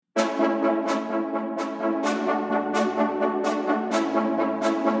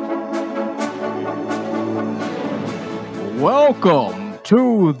Welcome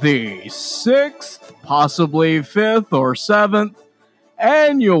to the 6th, possibly 5th or 7th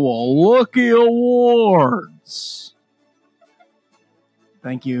annual Lookie Awards.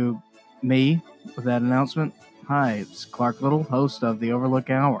 Thank you, me, for that announcement. Hi, it's Clark Little, host of the Overlook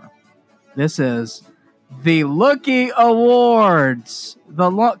Hour. This is the Lookie Awards.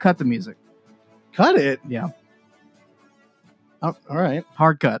 Cut the music. Cut it? Yeah. Oh, all right.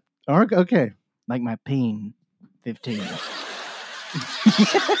 Hard cut. Okay. Like my peen 15.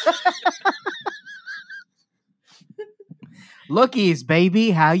 Lookies,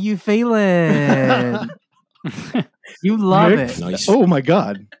 baby, how you feeling? You love Mixed. it. Nice. Oh my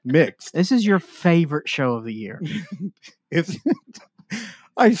God. Mixed. This is your favorite show of the year. It's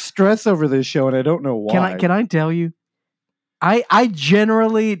I stress over this show and I don't know why. Can I tell you? I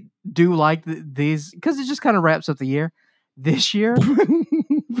generally do like these because it just kind of wraps up the year. This year,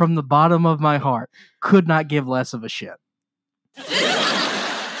 from the bottom of my heart, could not give less of a shit.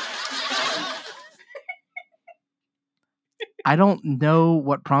 I don't know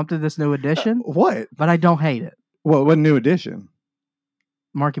what prompted this new edition, What? but I don't hate it. What new edition?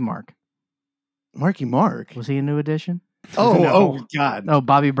 Marky Mark. Marky Mark. Was he a new edition? Oh, No. oh God. Oh,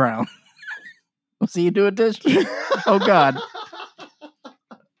 Bobby Brown. Was he a new edition? Oh, God.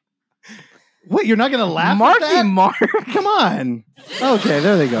 What? You're not gonna laugh Marky at that? Mark. Come on. Okay,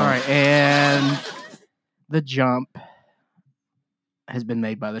 there they go. All right, and the jump has been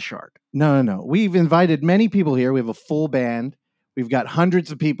made by the shark. No. We've invited many people here. We have a full band. We've got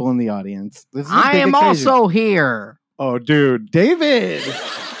hundreds of people in the audience. This is a I big am occasion. also here. Oh, dude, David.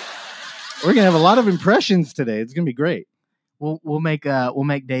 We're gonna have a lot of impressions today. It's gonna be great. We'll make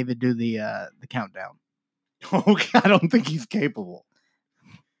David do the countdown. Oh, I don't think he's capable.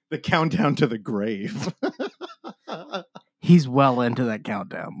 The countdown to the grave. He's well into that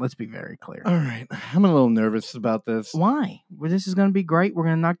countdown. Let's be very clear. All right. I'm a little nervous about this. Why? Well, this is going to be great. We're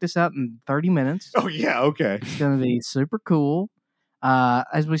going to knock this out in 30 minutes. Oh, yeah. Okay. It's going to be super cool.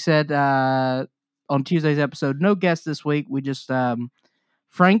 As we said on Tuesday's episode, no guest this week. We just,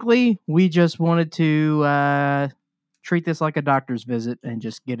 frankly, we just wanted to treat this like a doctor's visit and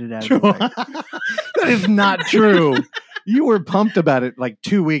just get it out of the way. That is not true. You were pumped about it like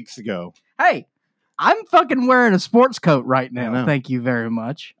 2 weeks ago. Hey, I'm fucking wearing a sports coat right I now. know. Thank you very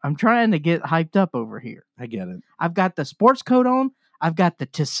much. I'm trying to get hyped up over here. I get it. I've got the sports coat on. I've got the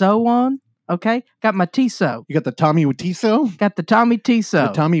Tissot on. Okay, got my Tissot. You got the Tommy Wiseau? Got the Tommy The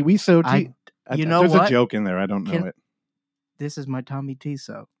Tissot. Tommy Wiseau. You know There's what? a joke in there. I don't know it. This is my Tommy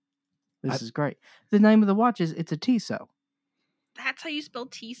Tissot. This is great. The name of the watch is it's a Tissot. That's how you spell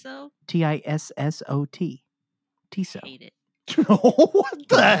Tissot? Tissot. Tissot. Hate it. What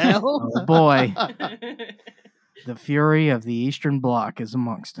the hell? Oh boy, the fury of the Eastern Bloc is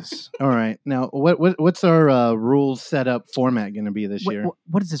amongst us. All right. Now, what's our rules setup format going to be this year?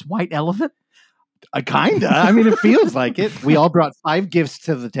 What is this, white elephant? Kinda. I mean, it feels like it. We all brought 5 gifts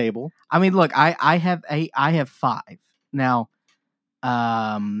to the table. I mean, look, I have 5 now.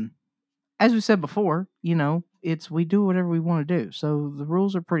 As we said before, we do whatever we want to do. So the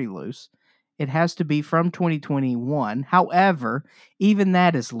rules are pretty loose. It has to be from 2021. However, even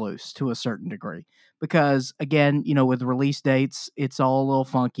that is loose to a certain degree because, again, with release dates, it's all a little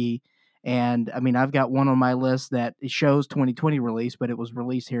funky. And I mean, I've got one on my list that it shows 2020 release, but it was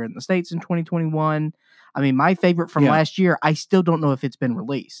released here in the States in 2021. I mean, my favorite from last year, I still don't know if it's been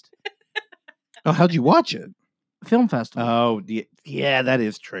released. Oh, how'd you watch it? Film festival. Oh, yeah, that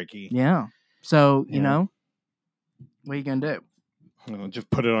is tricky. Yeah. So, Yeah. what are you going to do? Well, just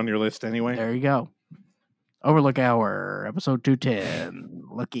put it on your list anyway. There you go. Overlook Hour, episode 210.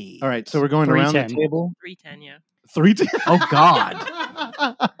 Lucky. All right, so we're going around the 310. table. 310, yeah. 310. Oh,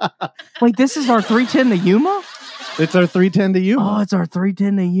 God. Wait, this is our 310 to Yuma? It's our 310 to you. Oh, it's our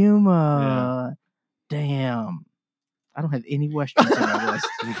 310 to Yuma. Damn. I don't have any questions on my list.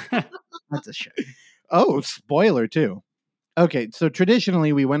 That's a shame. Oh, spoiler too. Okay, so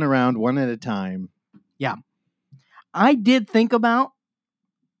traditionally we went around one at a time. I did think about,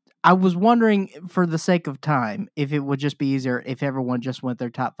 I was wondering for the sake of time, if it would just be easier if everyone just went their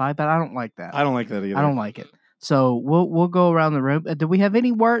top 5, but I don't like that. I don't like that either. I don't like it. So we'll go around the room. Do we have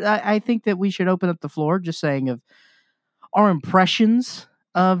any word? I think that we should open up the floor just saying of our impressions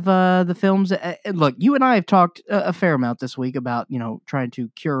of the films. Look, you and I have talked a fair amount this week about, trying to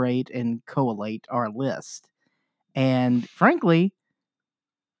curate and collate our list. And frankly,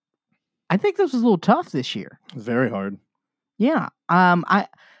 I think this was a little tough this year. It's very hard. Yeah. I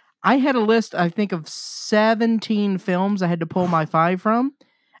had a list, I think, of 17 films I had to pull my 5 from.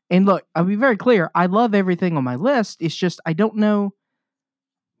 And look, I'll be very clear. I love everything on my list. It's just I don't know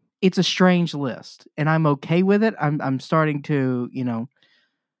it's a strange list, and I'm okay with it. I'm starting to,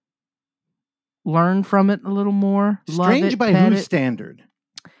 learn from it a little more. Love Strange it, by pet whose it. standard?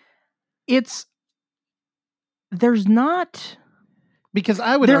 There's not Because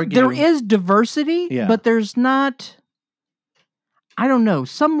I would argue there is diversity, Yeah. but there's not. I don't know.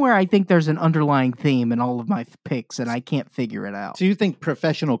 Somewhere I think there's an underlying theme in all of my picks, and I can't figure it out. So you think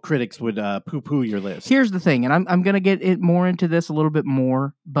professional critics would poo-poo your list? Here's the thing, and I'm going to get it more into this a little bit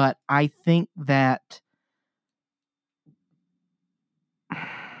more, but I think that.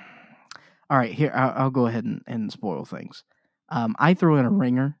 All right, here I'll go ahead and spoil things. I threw in a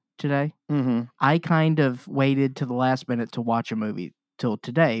ringer today. Mm-hmm. I kind of waited to the last minute to watch a movie till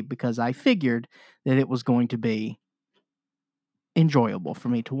today because I figured that it was going to be enjoyable for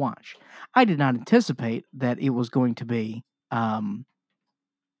me to watch. I did not anticipate that it was going to be one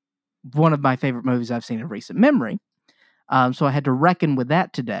of my favorite movies I've seen in recent memory. So I had to reckon with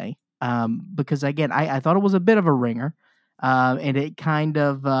that today because, again, I thought it was a bit of a ringer and it kind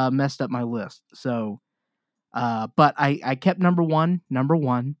of messed up my list. So, but I kept number one,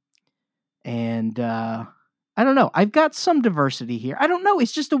 and I don't know. I've got some diversity here. I don't know.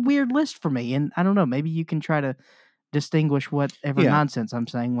 It's just a weird list for me, and I don't know. Maybe you can try to distinguish whatever nonsense I'm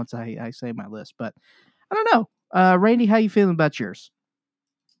saying once I say my list. But I don't know. Randy, how you feeling about yours?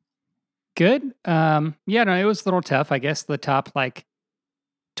 Good. Yeah, no, it was a little tough. I guess the top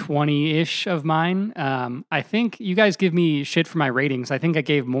 20-ish of mine. I think you guys give me shit for my ratings. I think I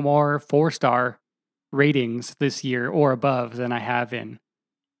gave more 4-star ratings this year or above than I have in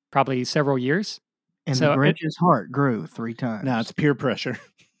probably several years. And the Grinch's heart grew 3 times. No, it's peer pressure.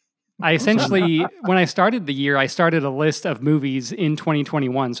 I essentially, when I started the year, I started a list of movies in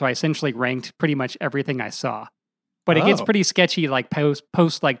 2021. So I essentially ranked pretty much everything I saw. But it gets pretty sketchy post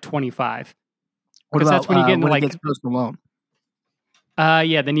 25. What about that's when you get into when it gets Post Malone?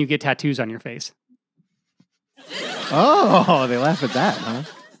 Yeah, then you get tattoos on your face. Oh, they laugh at that, huh?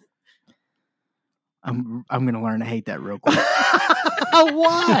 I'm going to learn to hate that real quick.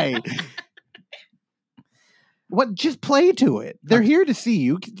 Why? What? Just play to it. They're here to see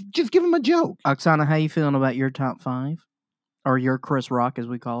you. Just give them a joke. Oksana, how you feeling about your top 5? Or your Chris Rock, as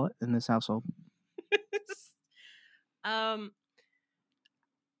we call it in this household?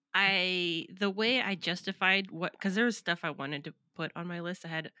 The way I justified because there was stuff I wanted to put on my list.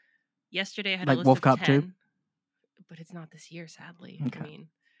 Yesterday I had a list Wolf of Cop 10, 2? but it's not this year, sadly. Okay. I mean,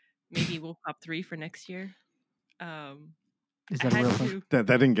 maybe Wolf Cop 3 for next year. Is that a real thing? That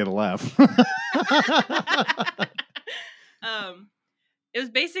didn't get a laugh. It was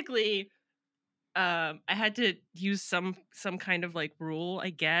basically I had to use some kind of rule, I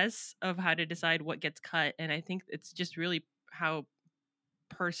guess, of how to decide what gets cut, and I think it's just really how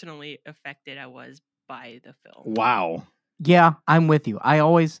personally affected I was by the film. Wow. Yeah, I'm with you. I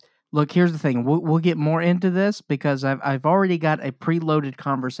always look. Here's the thing. We'll get more into this because I've already got a preloaded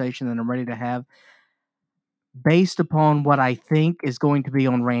conversation that I'm ready to have based upon what I think is going to be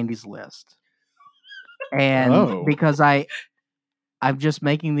on Randy's list, and because I'm just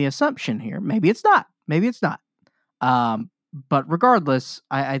making the assumption here. Maybe it's not. Maybe it's not. But regardless,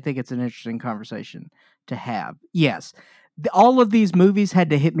 I think it's an interesting conversation to have. Yes. All of these movies had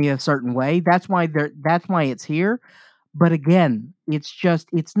to hit me a certain way. That's why it's here. But again,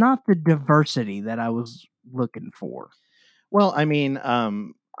 it's not the diversity that I was looking for. Well, I mean,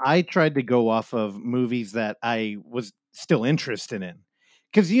 I tried to go off of movies that I was still interested in.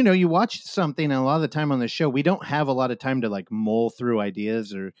 Because, you watch something, and a lot of the time on the show, we don't have a lot of time to mull through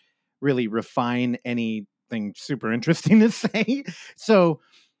ideas or really refine anything super interesting to say. So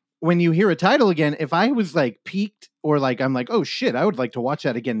when you hear a title again, if I was piqued or I'm oh shit, I would like to watch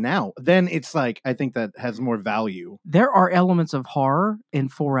that again now, then it's I think that has more value. There are elements of horror in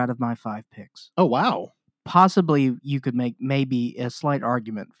 4 out of my 5 picks. Oh, wow. Possibly you could make maybe a slight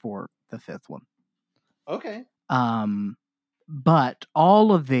argument for the 5th one. Okay. But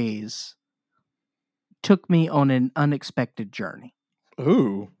all of these took me on an unexpected journey.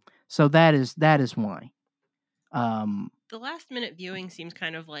 Ooh. So that is why. The last minute viewing seems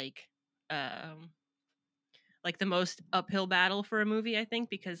kind of like the most uphill battle for a movie, I think,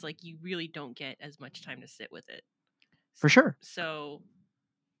 because you really don't get as much time to sit with it. For sure. So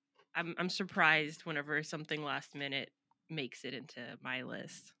I'm surprised whenever something last minute makes it into my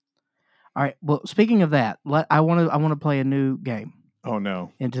list. All right. Well, speaking of that, I want to play a new game. Oh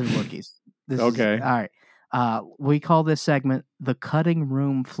no. Into the Lookies. Okay. All right. We call this segment the cutting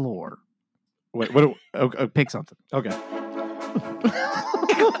room floor. Wait, what? Okay. Pick something. Okay.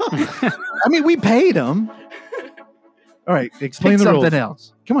 I mean, we paid them. All right. Explain Pick the rules. something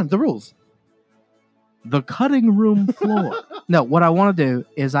else. Come on, the rules. the cutting room floor. No, what I want to do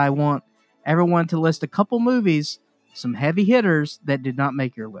is I want everyone to list a couple movies, some heavy hitters that did not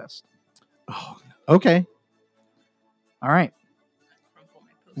make your list. Oh, okay. All right.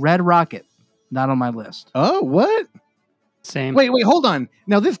 Red Rocket, not on my list. Oh, what? Same. Wait, hold on.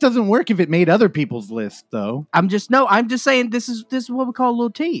 Now this doesn't work if it made other people's list, though. I'm just saying this is what we call a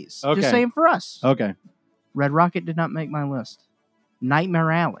little tease. Okay. Just saying for us. Okay. Red Rocket did not make my list.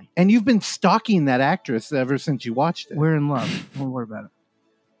 Nightmare Alley. And you've been stalking that actress ever since you watched it. We're in love. Don't worry about it.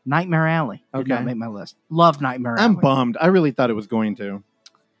 Nightmare Alley did Okay. not make my list. Love Nightmare Alley. I'm bummed. I really thought it was going to.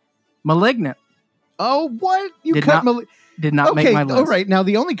 Malignant Oh, what? You Did cut not- did not make my list. All right. Now,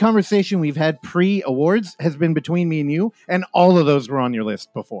 the only conversation we've had pre-awards has been between me and you, and all of those were on your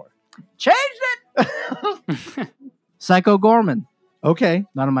list before. Changed it. Psycho Gorman, Okay.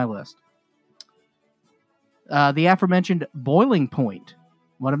 not on my list. The aforementioned Boiling Point.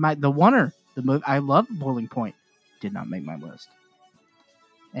 The movie I love Boiling Point, did not make my list.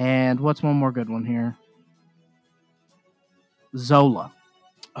 And what's one more good one here? Zola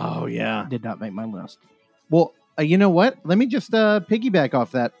Oh, yeah. did not make my list. Well, you know what? Let me just piggyback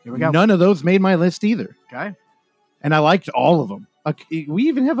off that. Here we go. None of those made my list either. Okay. And I liked all of them. We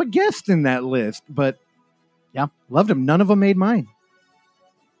even have a guest in that list, but yeah, loved them. None of them made mine.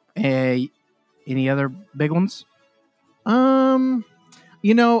 Any other big ones? There's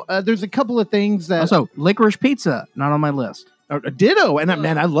a couple of things that Also, Licorice Pizza, not on my list. ditto. And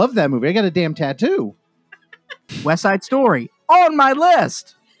man, I love that movie. I got a damn tattoo. West Side Story, on my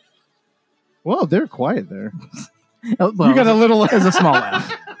list. Whoa, they're quiet there. Oh, well, You got a little. It's a small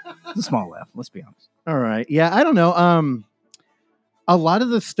laugh. It's a small laugh. Let's be honest. All right. Yeah, I don't know. A lot of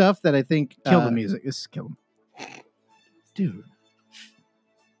the stuff that I think Kill the music. This is kill them. dude.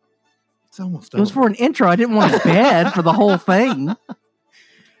 It's almost It was over. for an intro. I didn't want it bad for the whole thing.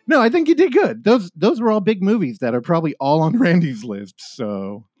 No, I think you did good. Those were all big movies that are probably all on Randy's list.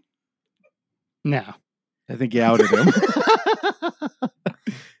 So No. I think you outed him.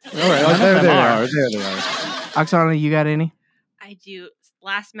 All right, None of there them they are. are. There they are. Oksana, you got any? I do.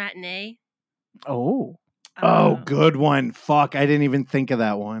 Last Matinee. Oh. Oh, Um, good one. Fuck, I didn't even think of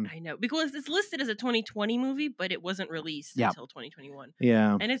that one. I know, because it's listed as a 2020 movie, but it wasn't released Yeah. until 2021,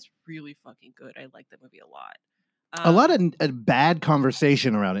 Yeah. and it's really fucking good. I like that movie a lot. A lot of bad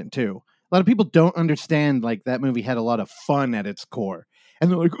conversation around it too. A lot of people don't understand like that movie had a lot of fun at its core, and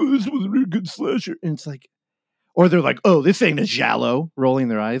they're like, "Oh, this was a really good slasher," and it's like, or they're like, "Oh, this ain't a Giallo," rolling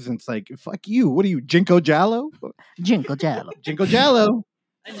their eyes, and it's like, "Fuck you! What are you, Jinko Giallo? Jingle Jallo. Jinko Giallo?"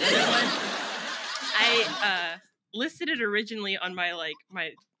 Another one. I listed it originally on my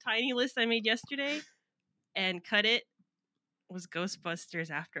tiny list I made yesterday, and cut it. Was Ghostbusters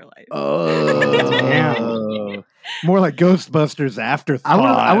Afterlife. Oh, more like Ghostbusters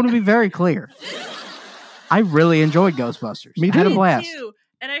Afterthought. I want to be very clear. I really enjoyed Ghostbusters. Me I had a too. blast. Too.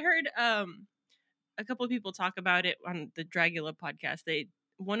 And I heard a couple of people talk about it on the Dragula podcast.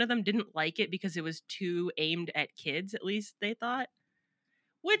 One of them didn't like it because it was too aimed at kids, at least they thought.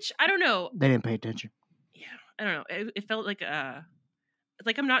 Which I don't know. They didn't pay attention. Yeah, I don't know. It felt like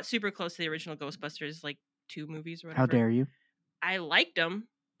I'm not super close to the original Ghostbusters 2 movies or whatever. How dare you? I liked them,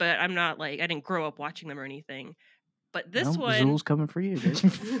 but I'm not I didn't grow up watching them or anything. But this one, Zool's coming for you, dude.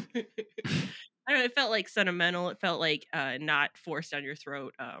 I don't know. It felt sentimental. It felt not forced down your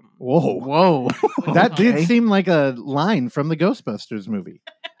throat. Whoa. Whoa. That Okay. did seem like a line from the Ghostbusters movie.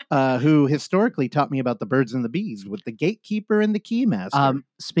 Who historically taught me about the birds and the bees with the gatekeeper and the keymaster.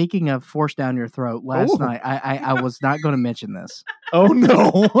 Speaking of force down your throat, last Oh. night I was not going to mention this, Oh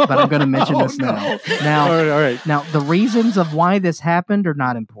no! but I'm going to mention Oh, this now. no. Now, all right. now the reasons of why this happened are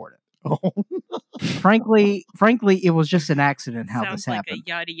not important. Oh. Frankly, it was just an accident how Sounds this like happened. a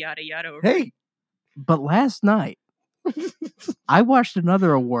yada yada yada. Over Hey, But last night, I watched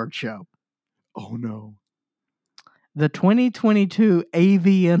another award show, oh no! the 2022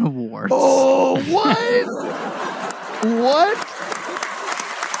 AVN Awards. Oh, what? What?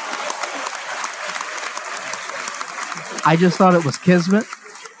 I just thought it was kismet.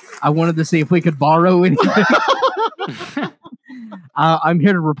 I wanted to see if we could borrow anything. I'm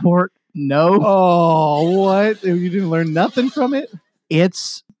here to report, no. Oh, what? You didn't learn nothing from it?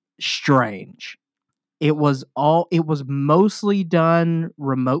 It's strange. It was mostly done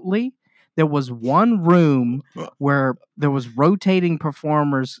remotely. There was one room where there was rotating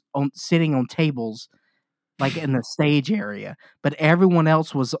performers sitting on tables, in the stage area, but everyone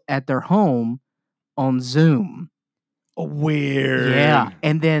else was at their home on Zoom. Weird. Yeah,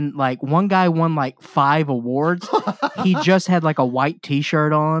 and then one guy won 5 awards. He just had a white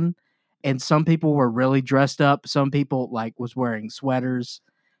T-shirt on, and some people were really dressed up. Some people was wearing sweaters.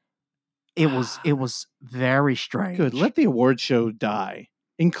 It was very strange. Good. Let the award show die,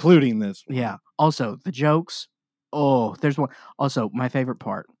 including this one. Yeah. Also, the jokes. Oh, there's one. Also, my favorite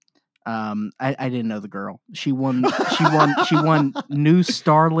part. I didn't know the girl. She won. She won New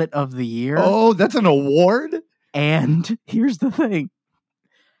Starlet of the Year. Oh, that's an award. And here's the thing.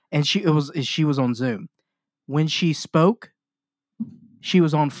 And she was on Zoom. When she spoke, she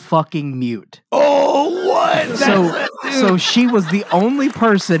was on fucking mute. Oh, what? So she was the only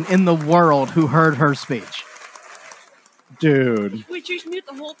person in the world who heard her speech. Dude. Wait, you mute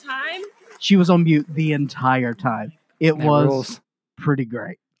the whole time? She was on mute the entire time. It That was rules. pretty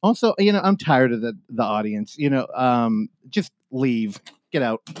great. Also, I'm tired of the audience. Just leave. Get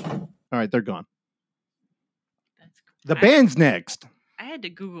out. All right, they're gone. The band's next. I had to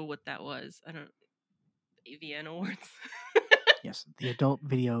Google what that was. I don't. AVN Awards. Yes, the Adult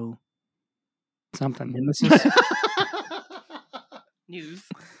Video Something. Nemesis. News.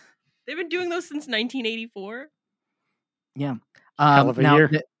 They've been doing those since 1984. Yeah. Hell of a now, year.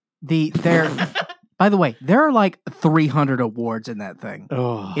 By the way, there are like 300 awards in that thing.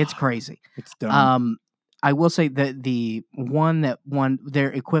 Oh, It's crazy. it's dumb. I will say that the one that won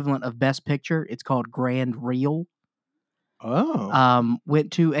their equivalent of Best Picture, it's called Grand Reel,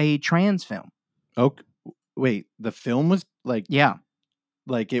 went to a trans film. Oh, wait. The film was like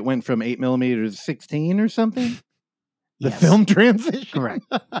it went from 8mm to 16 or something. The Yes. film transition. Correct.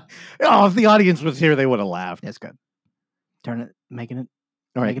 Oh, if the audience was here, they would have laughed. That's good. Making it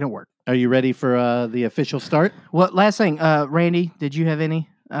All right. making it work. Are you ready for the official start? What last thing, Randy? Did you have any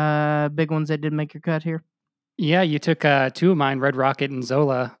big ones that didn't make your cut here? Yeah, you took two of mine, Red Rocket and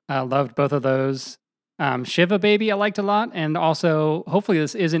Zola. Loved both of those. Shiva Baby I liked a lot. And also, hopefully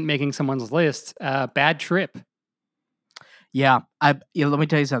this isn't making someone's list, Bad Trip. Yeah, let me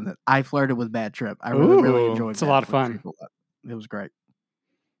tell you something. I flirted with Bad Trip. I really Ooh, enjoyed it. it's a lot of fun. It was great.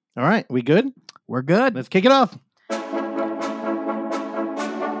 All right. We good? We're good. Let's kick it off.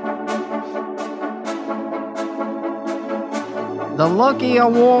 The Lookie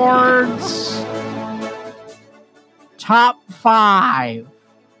Awards Top 5.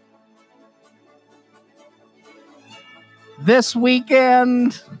 This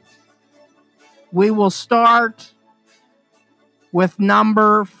weekend, we will start with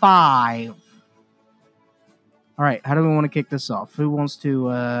number 5. All right, how do we want to kick this off? Who wants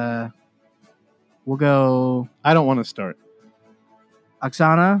to, we'll go I don't want to start.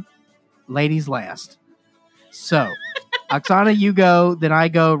 Oksana, ladies last. So, Oksana, you go, then I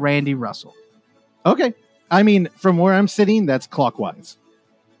go, Randy, Russell. Okay. I mean, from where I'm sitting, that's clockwise.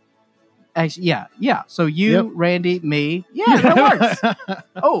 Actually, yeah. So you, Yep. Randy, me. Yeah, that works.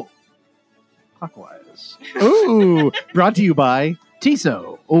 Oh, clockwise. Ooh, brought to you by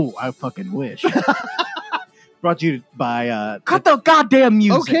Tiso. Oh, I fucking wish. brought to you by Cut the goddamn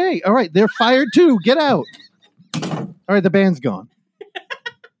music. Okay, all right, they're fired too. Get out. All right, the band's gone.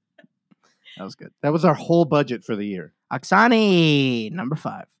 That was good. That was our whole budget for the year. Oksani, number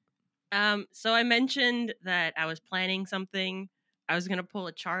 5. So I mentioned that I was planning something. I was gonna pull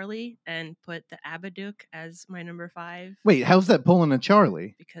a Charlie and put the Abadook as my number 5. Wait, how's that pulling a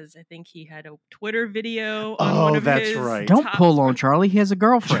Charlie? Because I think he had a Twitter video on one of that's his right. Don't top pull on Charlie. He has a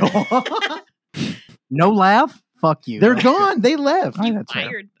girlfriend. No laugh? Fuck you. They're That's gone. They left. Oh, You that's fair.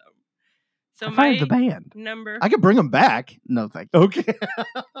 fired them. So I fired the my band. number I could bring them back. No, thank you. Okay.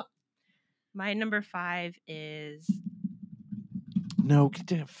 my number 5 is No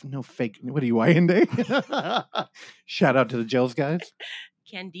fake. What are you, YND? Shout out to the Gels guys.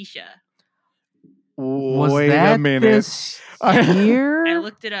 Candisha. Was Wait that a minute. this year? I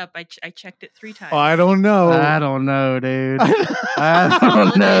looked it up. I checked it 3 times. I don't know. I don't know, dude. I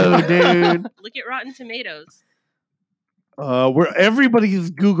don't know, dude. Look at Rotten Tomatoes. Where everybody's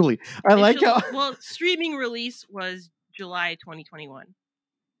googly. I like how. Well, streaming release was July 2021.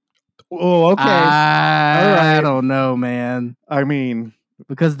 Oh, okay. I right. don't know, man. I mean,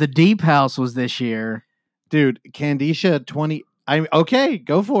 Because the Deep House was this year. dude, Candisha 20. Okay,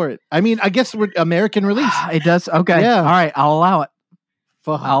 go for it. I mean, I guess we're American release. It does. Okay. Yeah. All right. I'll allow it.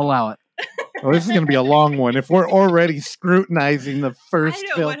 Fuck. I'll allow it. Oh, this is going to be a long one. If we're already scrutinizing the first I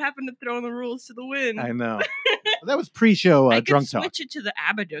know film, what happened to throwing the rules to the wind. I know. That was pre-show I drunk could talk. switch it to the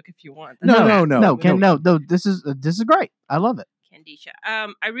Abadook if you want. No. This is great. I love it.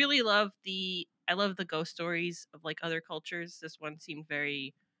 Candisha. I really love the ghost stories of like other cultures. This one seemed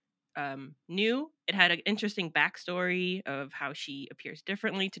very new. It had an interesting backstory of how she appears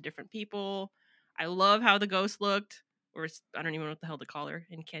differently to different people. I love how the ghost looked, or I don't even know what the hell to call her.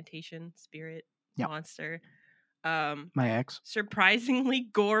 Incantation, spirit, Yep. monster. My ex. Surprisingly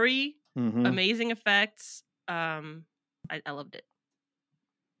gory, Mhm. amazing effects. I loved it.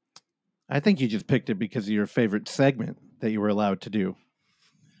 I think you just picked it because of your favorite segment that you were allowed to do.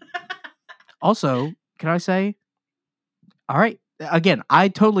 Also, can I say, all right, again, I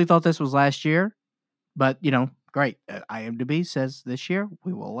totally thought this was last year, but, great. IMDb says this year,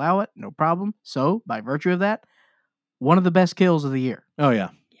 we will allow it, no problem. So, by virtue of that, one of the best kills of the year. Oh, yeah.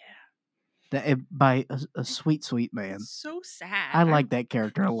 By a sweet, sweet man. So sad. I like that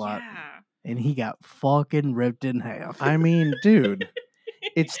character a lot. Yeah. And he got fucking ripped in half. I mean, dude,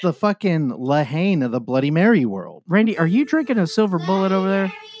 it's the fucking Lahane of the Bloody Mary world. Randy, are you drinking a silver bullet over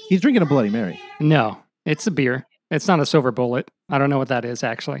there? He's drinking a Bloody Mary. No, it's a beer. It's not a silver bullet. I don't know what that is,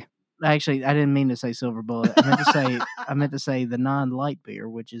 actually. Actually, I didn't mean to say silver bullet. I meant to say the non-light beer,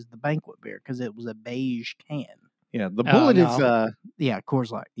 which is the banquet beer, because it was a beige can. Yeah, the bullet is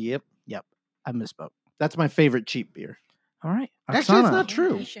Coors Light. Yep. I misspoke. That's my favorite cheap beer. All right. Actually, it's Oksana. not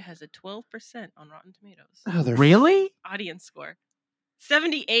true. Alicia has a 12% on Rotten Tomatoes. Oh, they're Really? Audience score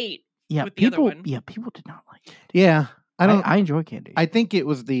 78. Yeah, with the other people. one. Yeah, people did not like it. Yeah, I enjoy candy. I think it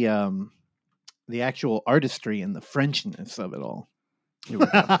was the actual artistry and the Frenchness of it all.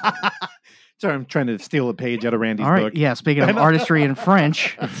 Sorry, I'm trying to steal a page out of Randy's all right. book. Yeah. Speaking of artistry in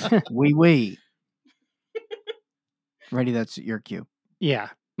French, oui. Ready? That's your cue. Yeah.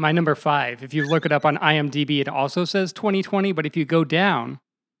 My number 5, if you look it up on IMDb, it also says 2020, but if you go down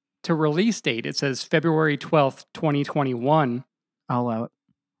to release date, it says February 12th, 2021. I'll allow it.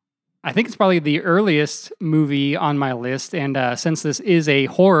 I think it's probably the earliest movie on my list, and since this is a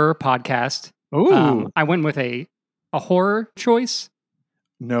horror podcast, I went with a horror choice.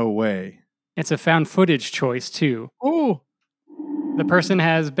 No way. It's a found footage choice, too. Oh. The person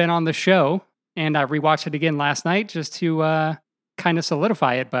has been on the show, and I rewatched it again last night just to kind of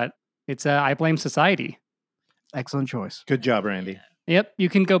solidify it, but it's I Blame Society. Excellent choice. Good job, Randy. Yep, you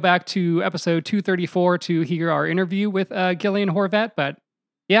can go back to episode 234 to hear our interview with Gillian Horvat, but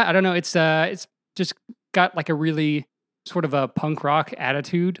yeah, I don't know, it's just got like a really sort of a punk rock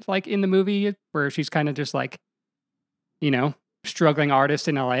attitude like in the movie where she's kind of just like, struggling artist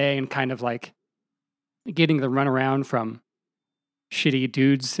in LA and kind of like getting the runaround from shitty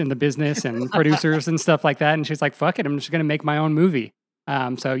dudes in the business and producers and stuff like that. And she's like, fuck it, I'm just going to make my own movie.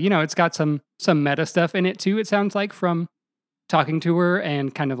 So, it's got some meta stuff in it too, it sounds like, from talking to her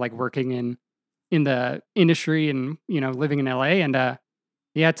and kind of like working in the industry and, living in LA. And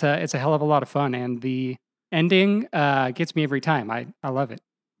yeah, it's a hell of a lot of fun. And the ending gets me every time. I love it.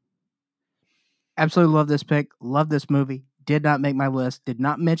 Absolutely love this pick. Love this movie. Did not make my list. Did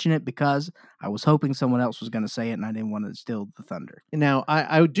not mention it because I was hoping someone else was going to say it and I didn't want to steal the thunder. Now,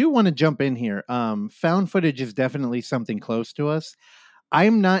 I do want to jump in here. Found footage is definitely something close to us.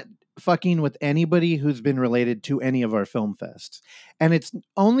 I'm not fucking with anybody who's been related to any of our film fests. And it's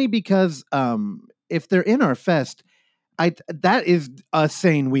only because if they're in our fest, that is us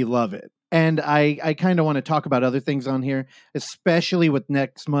saying we love it. And I kind of want to talk about other things on here, especially with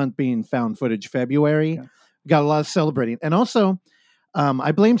next month being Found Footage February. Okay. Got a lot of celebrating. And also,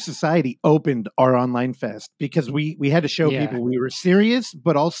 I Blame Society opened our online fest because we had to show people we were serious,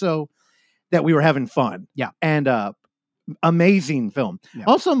 but also that we were having fun. Yeah. And amazing film. Yeah.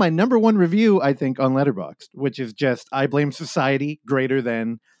 Also, my number 1 review, I think, on Letterboxd, which is just I Blame Society greater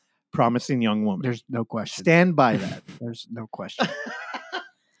than Promising Young Woman. There's no question. Stand by that. There's no question.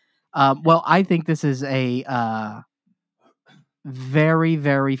 Well, I think this is a very,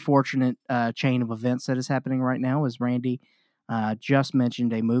 very fortunate chain of events that is happening right now. As Randy just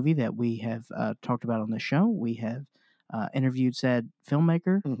mentioned, a movie that we have talked about on this show. We have interviewed said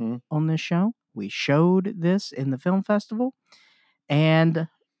filmmaker on this show. We showed this in the film festival, and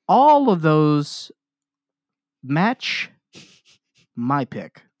all of those match my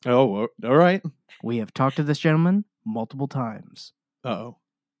pick. Oh, all right. We have talked to this gentleman multiple times. Uh-oh.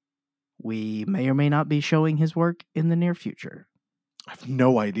 We may or may not be showing his work in the near future. I have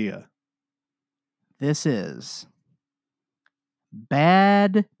no idea. This is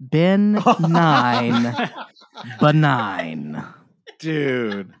Bad Ben 9 Benign.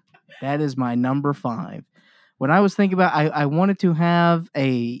 Dude. That is my number 5. When I was thinking about, I wanted to have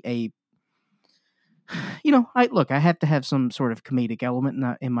I have to have some sort of comedic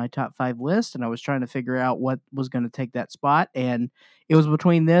element in my top 5 list, and I was trying to figure out what was going to take that spot, and it was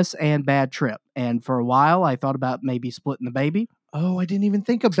between this and Bad Trip. And for a while, I thought about maybe splitting the baby. Oh, I didn't even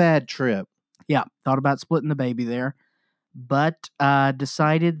think of Bad Trip. Yeah, thought about splitting the baby there, but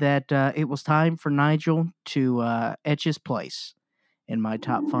decided that it was time for Nigel to etch his place in my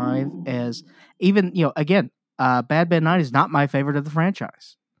top 5. As even, again, Bad Ben 9 is not my favorite of the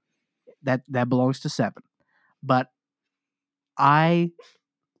franchise. That belongs to 7. But I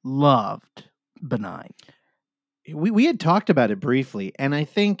loved Benign. we had talked about it briefly, and I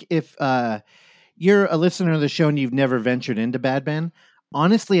think if you're a listener of the show and you've never ventured into Bad Ben,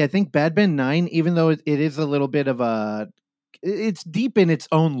 honestly, I think Bad Ben 9, even though it is a little bit of it's deep in its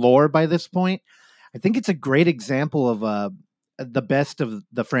own lore by this point, I think it's a great example of the best of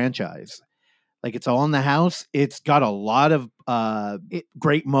the franchise. Like, it's all in the house. It's got a lot of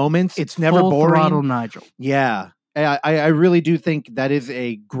great moments. It's never full boring. Throttle Nigel. Yeah. I really do think that is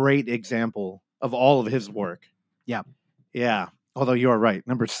a great example of all of his work. Yeah. Yeah. Although you are right.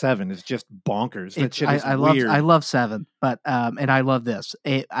 Number 7 is just bonkers. That shit is I weird. I love 7, but and I love this.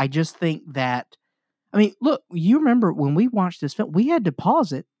 I just think that, I mean, look, you remember when we watched this film, we had to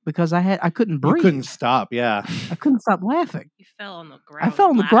pause it because I couldn't breathe. You couldn't stop, yeah. I couldn't stop laughing. You fell on the ground. I fell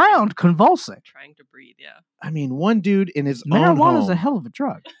on the ground, convulsing, trying to breathe. Yeah. I mean, one dude in his own marijuana's home. a hell of a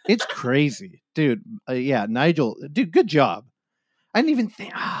drug. It's crazy, dude. Yeah, Nigel, dude, good job. I didn't even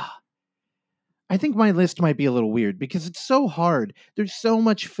think. I think my list might be a little weird because it's so hard. There's so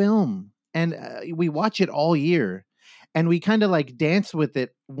much film, and we watch it all year, and we kind of like dance with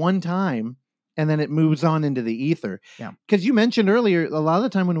it one time, and then it moves on into the ether. Yeah. Because you mentioned earlier, a lot of the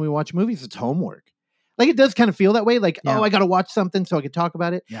time when we watch movies, it's homework. Like, it does kind of feel that way. Like, oh, I got to watch something so I can talk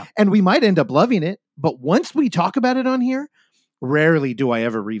about it. Yeah. And we might end up loving it, but once we talk about it on here, rarely do I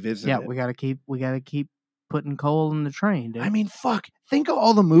ever revisit it. Yeah, we gotta keep putting coal in the train, dude. I mean, fuck. Think of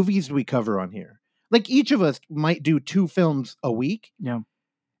all the movies we cover on here. Like, each of us might do 2 films a week. Yeah.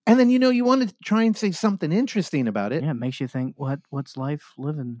 And then, you want to try and say something interesting about it. Yeah, it makes you think, what's life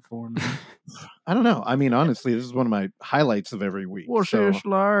living for, man? I don't know. I mean, honestly, this is one of my highlights of every week. What's so. this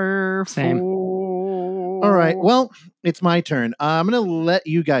life Same. for? All right. Well, it's my turn. I'm going to let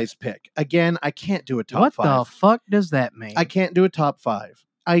you guys pick. Again, I can't do a top 5. What the fuck does that mean? I can't do a top 5.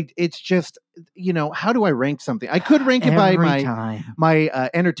 It's just, how do I rank something? I could rank it by my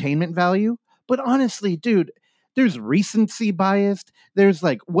entertainment value. But honestly, dude, there's recency bias. There's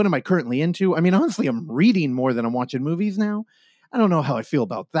like, what am I currently into? I mean, honestly, I'm reading more than I'm watching movies now. I don't know how I feel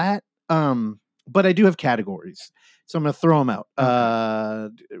about that. But I do have categories. So I'm going to throw them out.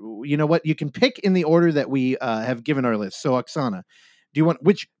 Okay. You know what? You can pick in the order that we have given our list. So, Oksana, do you want,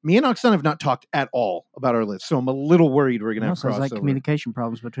 which me and Oksana have not talked at all about our list. So I'm a little worried we're going to have crossover. Sounds like communication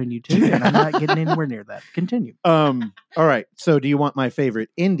problems between you two, and I'm not getting anywhere near that. Continue. All right. So do you want my favorite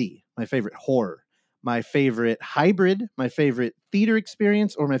indie, my favorite horror, my favorite hybrid, my favorite theater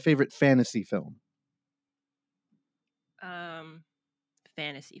experience, or my favorite fantasy film?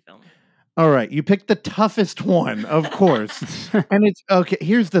 Fantasy film. All right. You picked the toughest one, of course. And it's okay.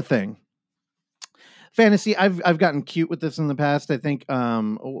 Here's the thing. Fantasy, I've gotten cute with this in the past. I think,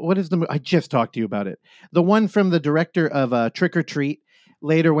 what is the movie? I just talked to you about it. The one from the director of Trick or Treat,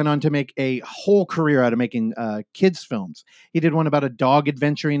 later went on to make a whole career out of making kids films. He did one about a dog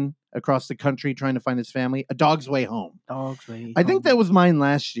adventuring across the country trying to find his family. A Dog's Way Home. Dog's Way Home. I think that was mine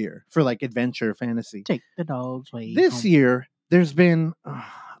last year for like adventure fantasy. Take the Dog's Way This year, there's been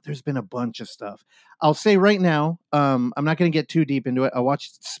a bunch of stuff. I'll say right now, I'm not going to get too deep into it. I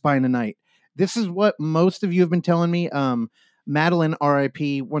watched Spine of Night. This is what most of you have been telling me. Madeline,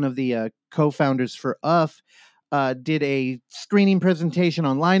 RIP, one of the co-founders for UF, did a screening presentation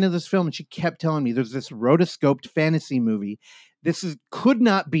online of this film, and she kept telling me there's this rotoscoped fantasy movie. Could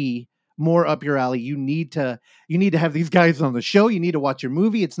not be more up your alley. You need to have these guys on the show. You need to watch your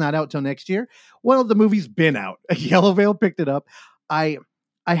movie. It's not out till next year. Well, the movie's been out. Yellow Veil picked it up. I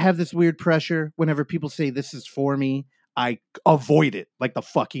have this weird pressure whenever people say this is for me. I avoid it like the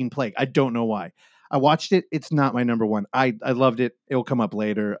fucking plague. I don't know why. I watched it. It's not my number one. I loved it. It'll come up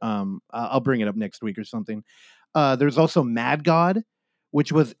later. I'll bring it up next week or something. There's also Mad God,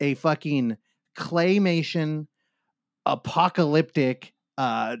 which was a fucking claymation apocalyptic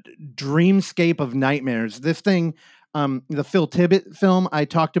dreamscape of nightmares. This thing, the Phil Tippett film, I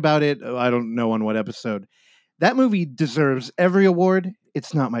talked about it. I don't know on what episode. That movie deserves every award.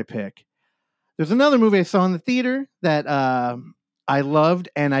 It's not my pick. There's another movie I saw in the theater that I loved,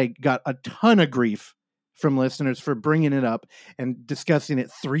 and I got a ton of grief from listeners for bringing it up and discussing it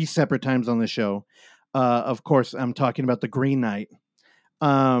 3 separate times on the show. Of course, I'm talking about The Green Knight.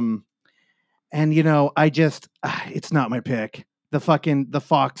 And it's not my pick. The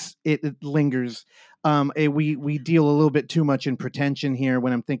Fox, it lingers. We deal a little bit too much in pretension here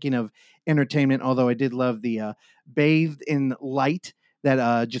when I'm thinking of entertainment, although I did love the Bathed in Light that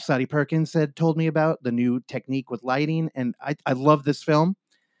Jasati Perkins told me about, the new technique with lighting. And I love this film.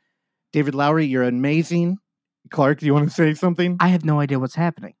 David Lowery, you're amazing. Clark, do you want to say something? I have no idea what's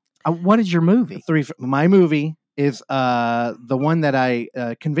happening. What is your movie? My movie is the one that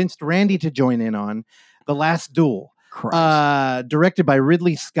I convinced Randy to join in on, The Last Duel, directed by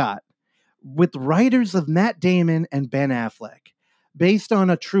Ridley Scott. with writers of Matt Damon and Ben Affleck, based on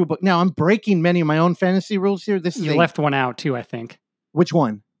a true book. Now, I'm breaking many of my own fantasy rules here. This is You left one out too, I think. Which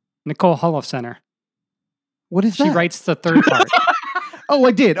one? Nicole Holofcener. What is that? She writes the third part. Oh,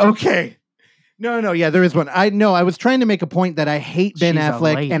 I did. Okay. No. Yeah, there is one. I was trying to make a point that I hate Ben She's a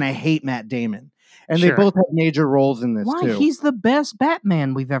Affleck lady. and I hate Matt Damon. And Sure. they both have major roles in this Why? too. He's the best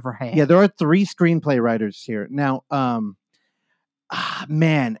Batman we've ever had. Yeah, there are 3 screenplay writers here. Now,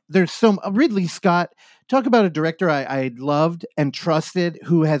 man, there's some Ridley Scott. Talk about a director I loved and trusted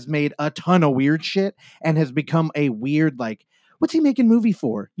who has made a ton of weird shit and has become a weird, like, what's he making movie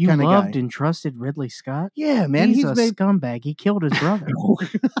for? You kind of loved guy. and trusted Ridley Scott? Yeah, man. He's a scumbag. He killed his brother.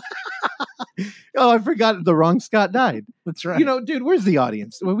 Oh, I forgot the wrong Scott died. That's right. You know, dude, where's the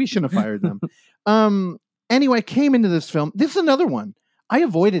audience? Well, we shouldn't have fired them. Anyway, I came into this film. This is another one. I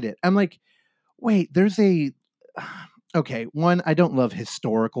avoided it. I'm like, wait, there's a... Okay, one, I don't love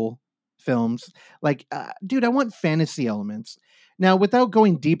historical films. Like, dude, I want fantasy elements. Now, without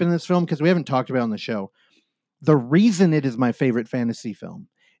going deep in this film, because we haven't talked about it on the show, the reason it is my favorite fantasy film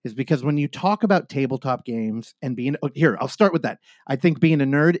is because when you talk about tabletop games and being... here, I'll start with that. I think being a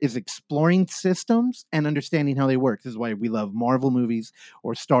nerd is exploring systems and understanding how they work. This is why we love Marvel movies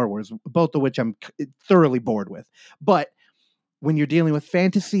or Star Wars, both of which I'm thoroughly bored with. But when you're dealing with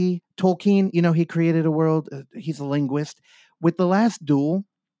fantasy, Tolkien, you know, he created a world. He's a linguist. With The Last Duel,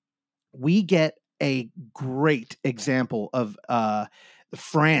 we get a great example of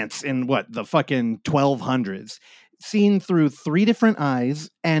France in the fucking 1200s, seen through 3 different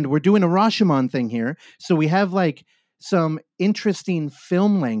eyes. And we're doing a Rashomon thing here. So we have like some interesting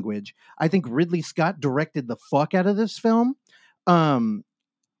film language. I think Ridley Scott directed the fuck out of this film.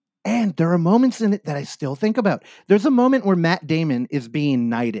 And there are moments in it that I still think about. There's a moment where Matt Damon is being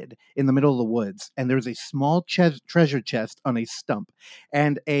knighted in the middle of the woods, and there's a small treasure chest on a stump.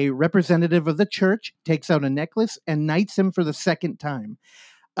 And a representative of the church takes out a necklace and knights him for the second time.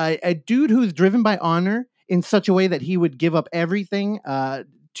 A dude who's driven by honor in such a way that he would give up everything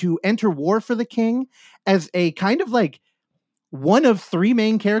to enter war for the king as a kind of like one of 3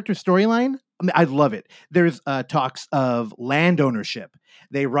 main character storyline. I mean, I love it. There's talks of land ownership.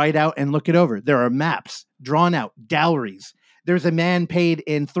 They write out and look it over. There are maps drawn out, dowries. There's a man paid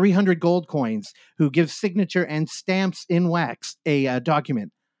in 300 gold coins who gives signature and stamps in wax a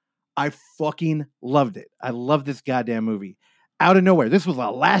document. I fucking loved it. I love this goddamn movie. Out of nowhere. This was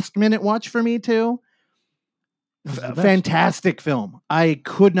a last minute watch for me too. Fantastic film. I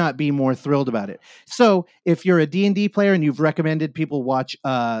could not be more thrilled about it. So if you're a D&D player and you've recommended people watch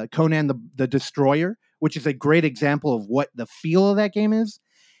Conan the Destroyer, which is a great example of what the feel of that game is.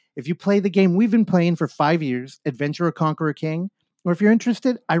 If you play the game we've been playing for 5 years, Adventurer Conqueror King, or if you're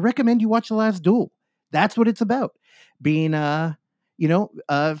interested, I recommend you watch The Last Duel. That's what it's about. Being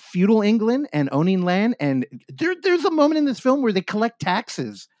feudal England and owning land. And there's a moment in this film where they collect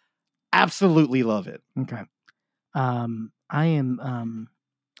taxes. Absolutely love it. Okay. I am,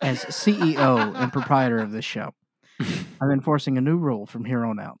 as CEO and proprietor of this show, I'm enforcing a new rule from here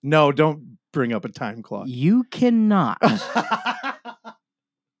on out. No, don't bring up a time clock. You cannot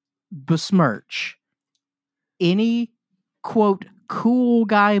besmirch any, quote, cool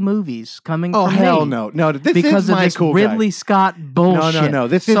guy movies coming from hell me. No, this because is of my this cool Ridley guy. Scott bullshit. No,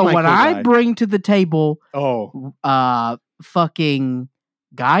 this is so my when cool I guy. bring to the table, fucking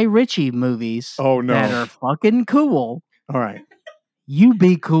Guy Ritchie movies that are fucking cool. All right. You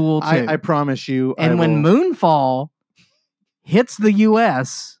be cool too. I promise you. And when Moonfall hits the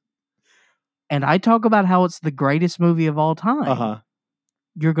US and I talk about how it's the greatest movie of all time,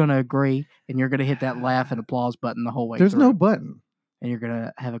 you're going to agree and you're going to hit that laugh and applause button the whole way There's through. no button. And you're going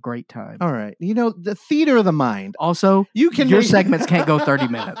to have a great time. All right. You know, the theater of the mind. Also, your segments can't go 30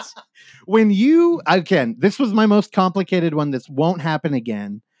 minutes. When this was my most complicated one. This won't happen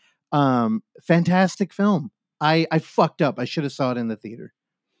again. Fantastic film. I fucked up. I should have saw it in the theater.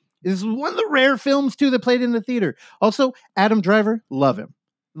 This is one of the rare films too that played in the theater. Also, Adam Driver, love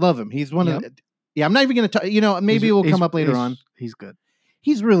him. He's one of the, I'm not even going to talk, maybe it will come up later on. He's good.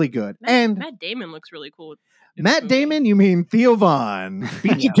 He's really good. Matt Damon looks really cool. Matt Damon, you mean Theo Vaughn.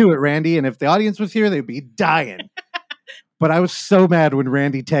 Beat you to it, Randy. And if the audience was here, they'd be dying. But I was so mad when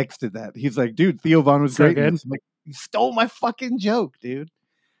Randy texted that. He's like, dude, Theo Vaughn was great. Good. Like, you stole my fucking joke, dude.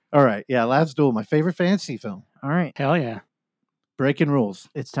 All right. Yeah, Last Duel, my favorite fantasy film. All right. Hell yeah. Breaking rules.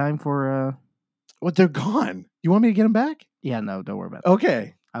 It's time for... What, they're gone. You want me to get them back? Yeah, no, don't worry about it.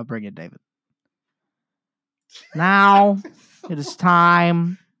 Okay. I'll bring it, David. Now, it is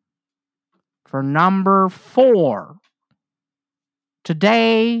time for number 4.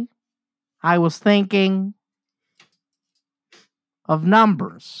 Today, I was thinking of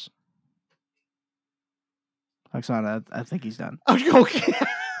numbers. Oksana, I think he's done. Okay.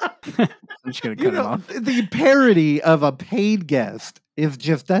 I'm just going to cut him off. The parody of a paid guest is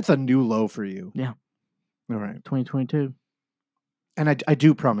that's a new low for you. Yeah. All right. 2022. And I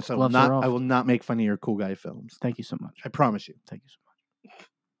do promise I Gloves are off. will not make fun of your cool guy films. Thank you so much. I promise you. Thank you so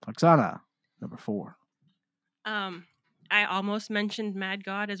much. Oksana, number 4. I almost mentioned Mad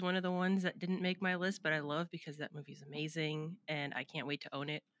God as one of the ones that didn't make my list, but I love because that movie's amazing and I can't wait to own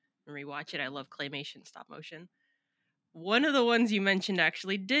it and rewatch it. I love claymation stop motion. One of the ones you mentioned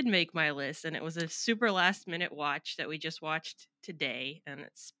actually did make my list, and it was a super last minute watch that we just watched today, and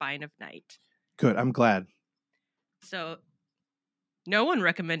it's Spine of Night. Good. I'm glad. So no one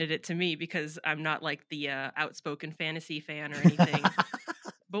recommended it to me because I'm not like the outspoken fantasy fan or anything.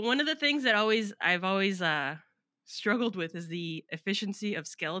 But one of the things that I've always struggled with is the efficiency of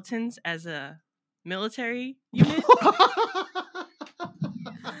skeletons as a military unit.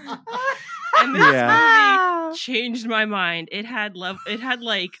 And this movie changed my mind. It had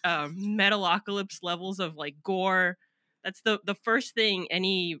like Metalocalypse levels of like gore. That's the first thing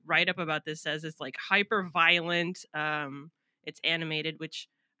any write-up about this says. It's like hyper violent. It's animated, which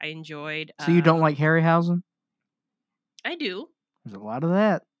I enjoyed. So you don't like Harryhausen? I do. There's a lot of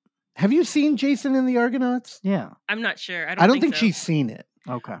that. Have you seen Jason and the Argonauts? Yeah. I'm not sure. I don't think so. she's seen it.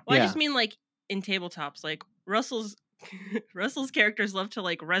 Okay. Well, Yeah. I just mean like in tabletops, like Russell's characters love to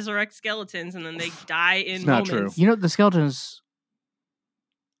like resurrect skeletons and then they die in It's not moments. true. You know, the skeletons,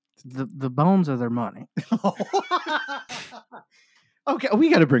 the bones are their money. Okay, we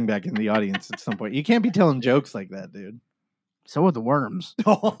got to bring back in the audience at some point. You can't be telling jokes like that, dude. So are the worms.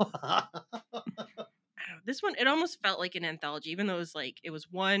 I don't know, this one, it almost felt like an anthology, even though it was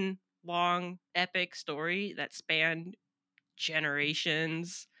one long epic story that spanned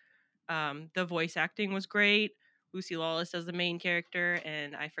generations. The voice acting was great. Lucy Lawless as the main character,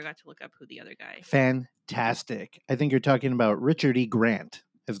 and I forgot to look up who the other guy. Fantastic. I think you're talking about Richard E. Grant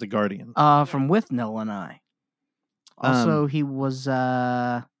as the Guardian. From With Nell and I. Also, he was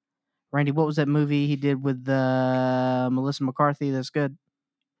Randy. What was that movie he did with Melissa McCarthy? That's good.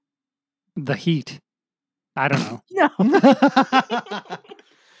 The Heat. I don't know. No,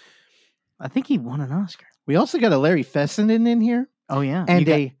 I think he won an Oscar. We also got a Larry Fessenden in here. Oh yeah,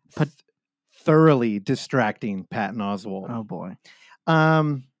 And thoroughly distracting Patton Oswalt. Oh boy.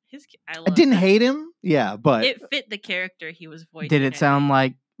 I didn't hate him. Yeah, but it fit the character he was voicing. Did it sound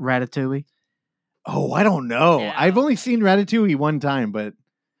like Ratatouille? Oh, I don't know. Yeah. I've only seen Ratatouille one time, but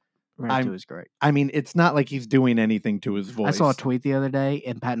Ratatouille's great. I mean, it's not like he's doing anything to his voice. I saw a tweet the other day,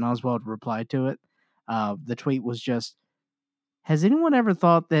 and Patton Oswalt replied to it. The tweet was just, "Has anyone ever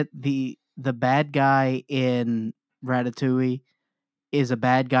thought that the bad guy in Ratatouille is a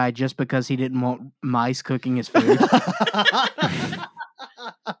bad guy just because he didn't want mice cooking his food?"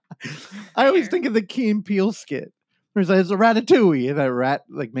 I always think of the Key and Peele skit. Where it's a Ratatouille, and that rat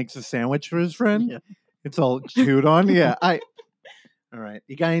like makes a sandwich for his friend. Yeah. It's all chewed on. Yeah. All right.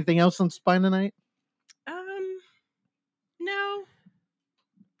 You got anything else on Spine tonight? No.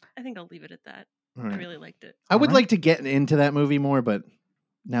 I think I'll leave it at that. Right. I really liked it. I would All right. like to get into that movie more, but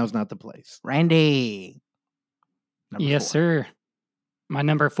now's not the place. Randy. Number Yes, 4. sir. My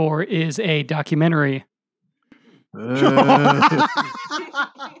number 4 is a documentary. Sorry,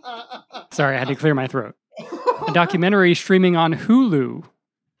 I had to clear my throat. A documentary streaming on Hulu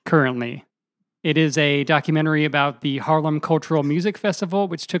currently. It is a documentary about the Harlem Cultural Music Festival,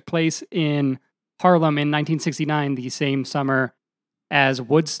 which took place in Harlem in 1969, the same summer as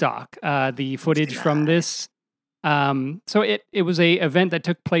Woodstock. The footage from this, so it was a event that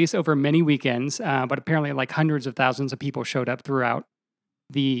took place over many weekends, but apparently like hundreds of thousands of people showed up throughout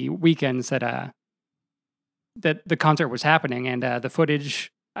the weekends that the concert was happening. And the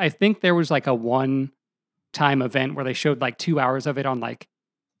footage, I think there was like a one-time event where they showed like 2 hours of it on like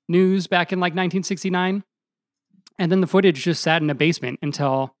news back in like 1969. And then the footage just sat in a basement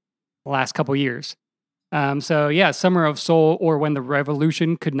until the last couple years. So yeah, Summer of Soul, or When the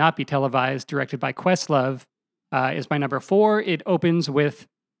Revolution Could Not Be Televised, directed by Questlove, is my number 4. It opens with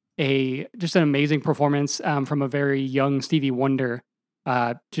just an amazing performance from a very young Stevie Wonder,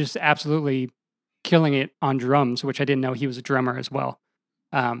 just absolutely killing it on drums, which I didn't know he was a drummer as well.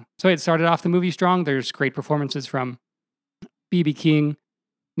 So it started off the movie strong. There's great performances from B.B. King,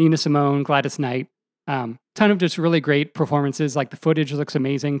 Nina Simone, Gladys Knight. Ton of just really great performances. Like the footage looks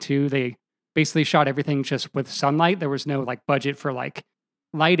amazing too. They basically shot everything just with sunlight. There was no like budget for like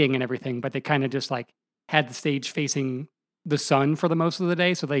lighting and everything, but they kind of just like had the stage facing the sun for the most of the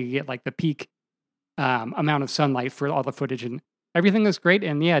day, so they could get like the peak amount of sunlight for all the footage, and everything looks great.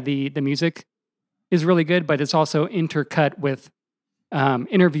 And yeah, the music is really good, but it's also intercut with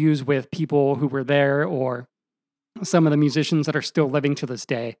interviews with people who were there or some of the musicians that are still living to this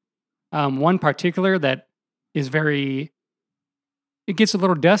day. One particular that is very, it gets a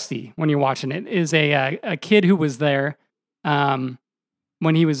little dusty when you're watching it, is a kid who was there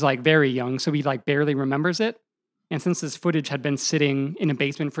when he was like very young, so he like barely remembers it. And since this footage had been sitting in a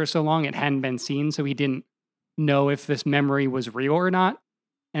basement for so long, it hadn't been seen, so he didn't know if this memory was real or not.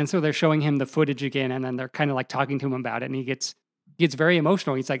 And so they're showing him the footage again, and then they're kind of like talking to him about it, and he gets very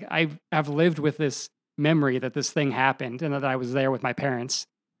emotional. He's like, I've lived with this memory that this thing happened and that I was there with my parents.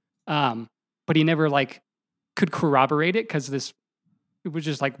 But he never like could corroborate it because it was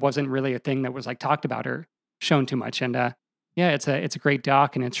just like wasn't really a thing that was like talked about or shown too much. And yeah, it's a great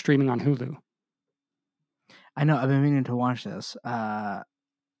doc, and it's streaming on Hulu. I know. I've been meaning to watch this. I've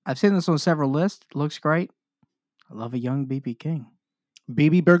seen this on several lists. Looks great. I love a young BB King.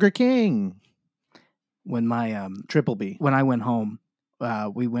 BB Burger King. When my Triple B. When I went home,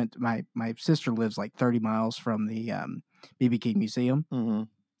 we went. My sister lives like 30 miles from the BB King Museum,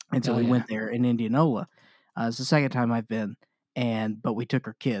 and so we went there in Indianola. It's the second time I've been, but we took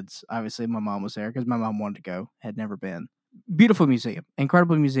our kids. Obviously, my mom was there because my mom wanted to go. Had never been. Beautiful museum,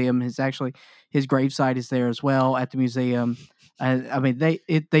 incredible museum. His gravesite is there as well at the museum. I mean,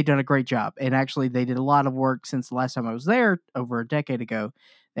 they done a great job, and actually they did a lot of work since the last time I was there over a decade ago.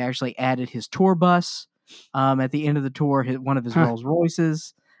 They actually added his tour bus at the end of the tour, one of his Rolls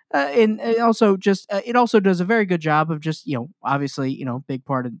Royces, and it also does a very good job of just obviously big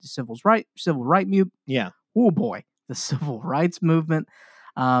part of the civil rights movement. Yeah. Oh boy, the civil rights movement,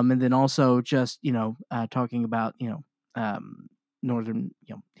 and then also just talking about northern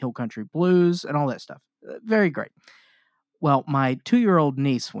hill country blues and all that stuff. Very great. Well, my 2-year-old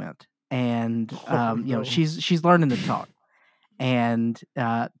niece went, and she's learning to talk, and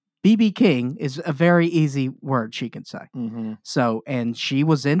BB King is a very easy word she can say. So, and she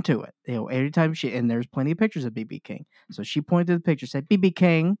was into it. Every time and there's plenty of pictures of BB King. So she pointed to the picture, said BB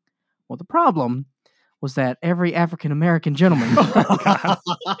King. Well, the problem was that every African American gentleman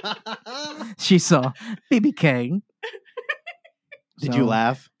she saw BB King. Did you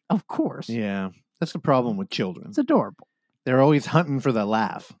laugh? Of course. Yeah. That's the problem with children. It's adorable. They're always hunting for the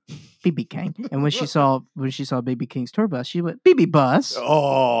laugh. BB King. And when she saw BB King's tour bus, she went, BB Bus.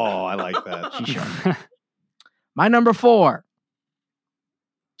 Oh, I like that. She showed. My number 4.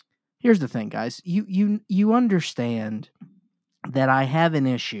 Here's the thing, guys. You understand that I have an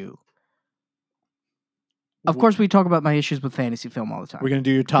issue. Of course, we talk about my issues with fantasy film all the time. We're going to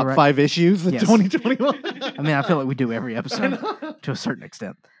do your top 5 issues of 2021? I mean, I feel like we do every episode to a certain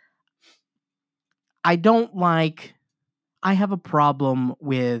extent. I have a problem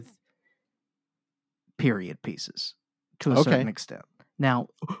with period pieces to a certain extent. Now,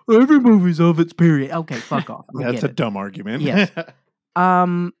 every movie's of its period. Okay, fuck off. That's a dumb argument. Yes.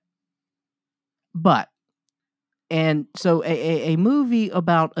 But, and so a movie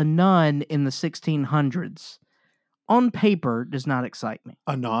about a nun in the 1600s on paper does not excite me.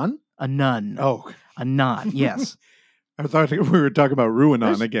 A nun? A nun. Oh. A nun, yes. I thought we were talking about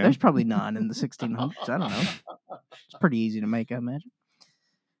Ruinon again. There's probably none in the 1600s. I don't know. It's pretty easy to make, I imagine.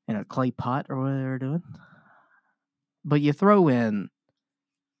 In a clay pot or whatever they're doing. But you throw in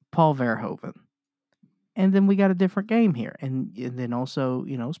Paul Verhoeven, and then we got a different game here. And then also,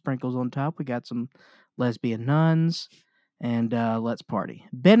 sprinkles on top. We got some lesbian nuns, and let's party.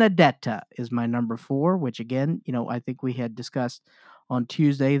 Benedetta is my number 4, which again, I think we had discussed on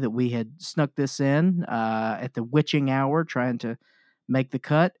Tuesday that we had snuck this in at the witching hour, trying to make the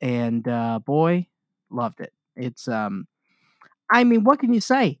cut, and boy, loved it. It's, I mean, what can you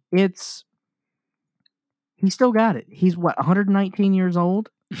say? He still got it. He's 119 years old?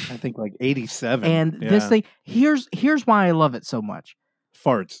 I think like 87. And this thing, here's why I love it so much.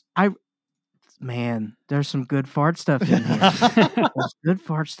 Farts. Man, there's some good fart stuff in here. There's good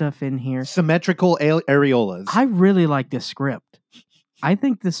fart stuff in here. Symmetrical areolas. I really like this script. I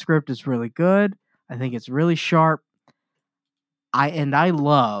think this script is really good. I think it's really sharp. I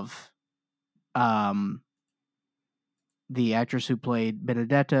love the actress who played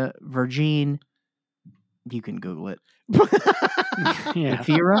Benedetta, Virgin. You can Google it.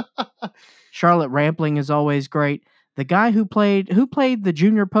 Ephira. Charlotte Rampling is always great. The guy who played the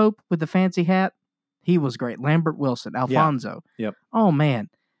junior pope with the fancy hat, he was great. Lambert Wilson, Alfonso. Yeah. Yep. Oh man.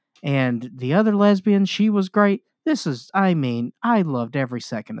 And the other lesbian, she was great. I loved every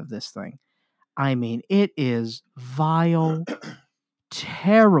second of this thing. I mean, it is vile,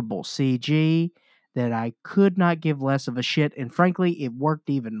 terrible CG that I could not give less of a shit. And frankly, it worked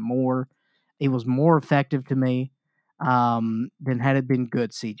even more. It was more effective to me than had it been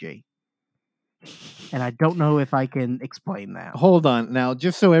good CG. And I don't know if I can explain that. Hold on. Now,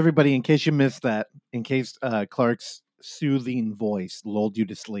 just so everybody, in case you missed that, in case Clark's soothing voice lulled you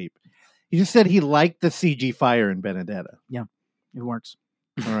to sleep, he just said he liked the CG fire in Benedetta. Yeah, it works.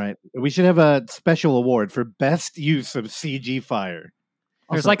 All right. We should have a special award for best use of CG fire.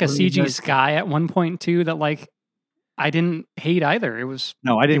 There's Also, like a let me CG just- sky at one point too that like I didn't hate either. It was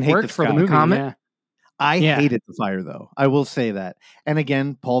No, I didn't it hate worked the for the sky. movie. Comet? Yeah. I Yeah. hated the fire, though. I will say that. And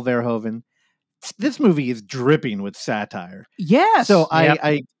again, Paul Verhoeven. This movie is dripping with satire. Yes. So Yep.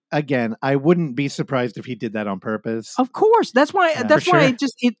 I wouldn't be surprised if he did that on purpose. Of course. That's why. Yeah. That's For why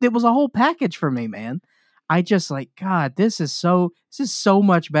sure. it was a whole package for me, man. I just like, God, this is so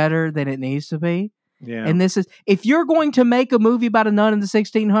much better than it needs to be. Yeah. And this is, if you're going to make a movie about a nun in the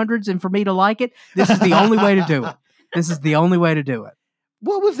 1600s and for me to like it, this is the only way to do it. This is the only way to do it.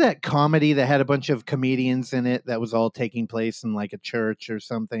 What was that comedy that had a bunch of comedians in it that was all taking place in like a church or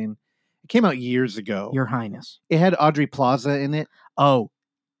something? It came out years ago. Your Highness. It had Audrey Plaza in it. Oh,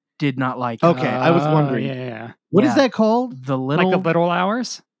 did not like it. Okay, I was wondering. Yeah. What is Yeah. that called? The Like little, the Little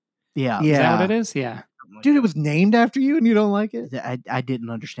Hours? yeah. Is that Yeah. what it is? Yeah. Dude, it was named after you and you don't like it? I didn't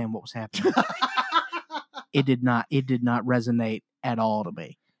understand what was happening. It did not resonate at all to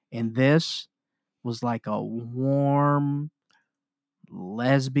me. And this was like a warm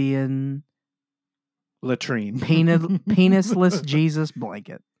lesbian Latrine. penisless Jesus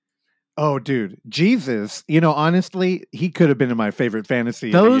blanket. Oh, dude. Jesus. Honestly, he could have been in my favorite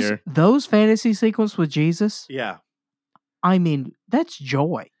fantasy of the year. Those fantasy sequence with Jesus, Yeah. I mean, that's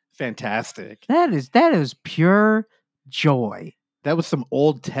joy. Fantastic. That is pure joy. That was some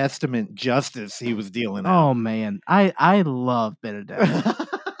Old Testament justice he was dealing Oh out. man, I love Benedetta.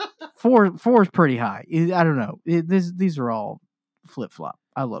 Four is pretty high. I don't know. These are all flip flop.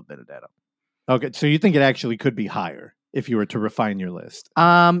 I love Benedetta. Okay, so you think it actually could be higher if you were to refine your list?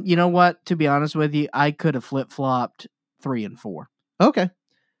 You know what? To be honest with you, I could have flip flopped 3 and 4, Okay.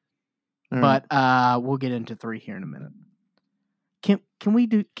 All right. but we'll get into 3 here in a minute. Can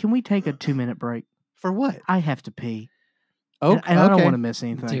we take a 2-minute break? For what? I have to pee. Okay. And I don't want to miss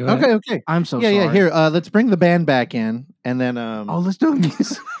anything. Do it. Okay. I'm so yeah, sorry. yeah. Here, let's bring the band back in, and then Oh, let's do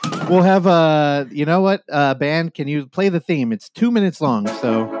music. we'll have you know what, band? Can you play the theme? It's 2 minutes long,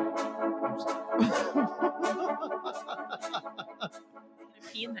 so.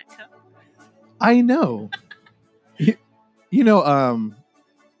 Pee in that cup. I know.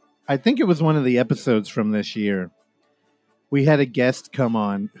 I think it was one of the episodes from this year. We had a guest come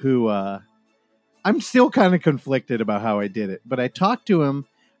on who I'm still kind of conflicted about how I did it, but I talked to him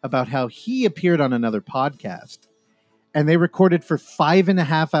about how he appeared on another podcast and they recorded for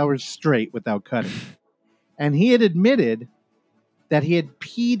 5.5 hours straight without cutting. And he had admitted that he had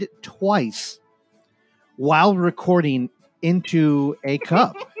peed twice while recording into a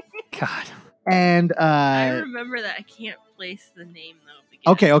cup. God. And I remember that. I can't place the name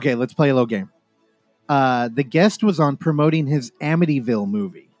though. okay, let's play a little game. The guest was on promoting his Amityville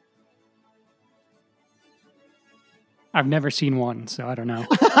movie. I've never seen one, so I don't know.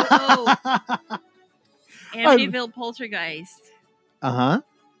 Amityville Poltergeist. Uh-huh.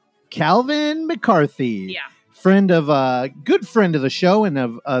 Calvin McCarthy. Yeah. Good friend of the show and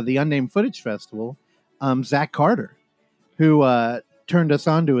of the Unnamed Footage Festival, Zach Carter, who turned us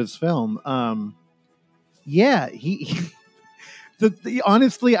on to his film. Yeah, he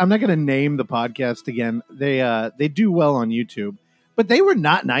honestly, I'm not going to name the podcast again. They do well on YouTube, but they were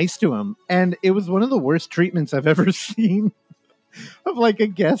not nice to him, and it was one of the worst treatments I've ever seen of like a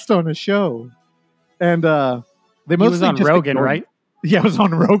guest on a show. And they mostly He was on just Rogan, ignored right? him. Yeah, it was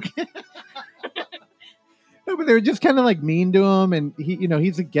on Rogan. No, but they were just kind of like mean to him, and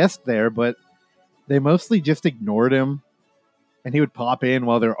he's a guest there, but they mostly just ignored him, and he would pop in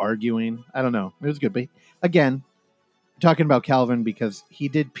while they're arguing. I don't know. It was good, but again, talking about Calvin because he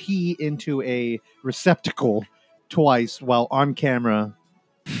did pee into a receptacle twice while on camera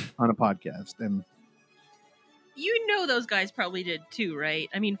on a podcast, and those guys probably did too, right?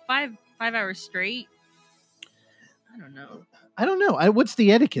 I mean, 5 hours straight. I don't know. What's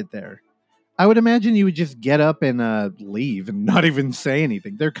the etiquette there? I would imagine you would just get up and leave and not even say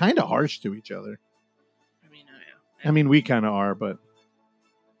anything. They're kind of harsh to each other. I mean, we kind of are, but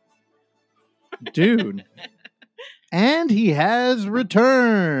dude. And he has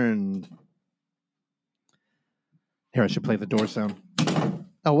returned. Here, I should play the door sound.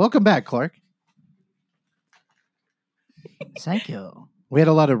 Oh, welcome back, Clark. Thank you. We had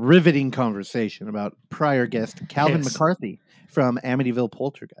a lot of riveting conversation about prior guest Calvin Yes. McCarthy from Amityville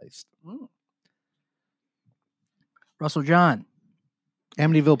Poltergeist. Russell John,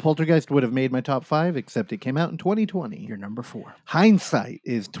 Amityville Poltergeist would have made my top 5, except it came out in 2020. You're number 4. Hindsight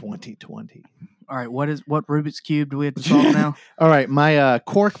is 2020. All right, what Rubik's Cube do we have to solve now? All right, my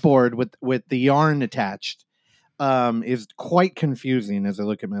cork board with the yarn attached is quite confusing as I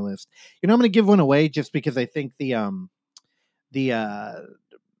look at my list. I'm going to give one away just because I think the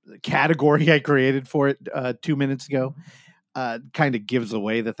category I created for it 2 minutes ago kind of gives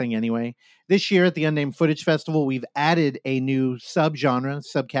away the thing anyway. This year at the Unnamed Footage Festival, we've added a new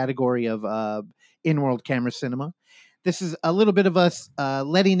subcategory of in-world camera cinema. This is a little bit of us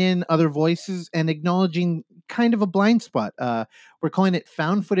letting in other voices and acknowledging kind of a blind spot. We're calling it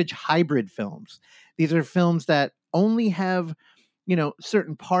found footage hybrid films. These are films that only have,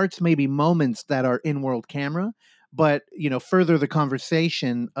 certain parts, maybe moments that are in-world camera, but, further the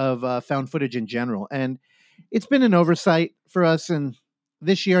conversation of found footage in general. And it's been an oversight for us. And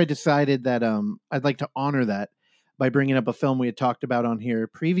this year I decided that I'd like to honor that by bringing up a film we had talked about on here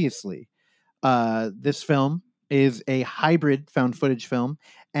previously. This film is a hybrid found footage film,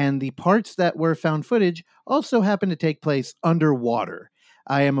 and the parts that were found footage also happen to take place underwater.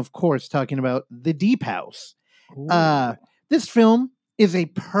 I am, of course, talking about The Deep House. This film is a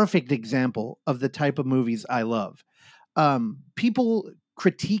perfect example of the type of movies I love. People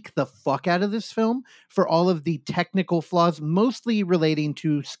critique the fuck out of this film for all of the technical flaws, mostly relating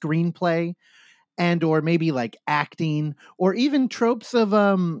to screenplay and or maybe like acting or even tropes of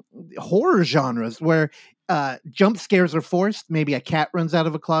horror genres where jump scares are forced. Maybe a cat runs out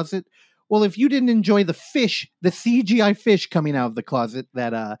of a closet. Well, if you didn't enjoy the CGI fish coming out of the closet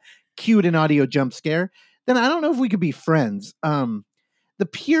that cued an audio jump scare, then I don't know if we could be friends. The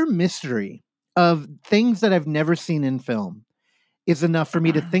pure mystery of things that I've never seen in film is enough for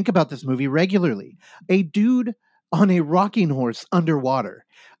me to think about this movie regularly. A dude on a rocking horse underwater,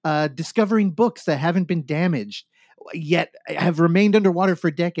 discovering books that haven't been damaged yet have remained underwater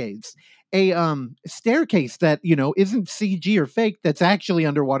for decades. A staircase that isn't CG or fake, that's actually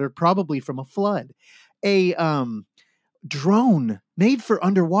underwater, probably from a flood. A drone made for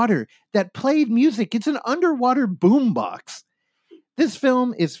underwater that played music. It's an underwater boombox. This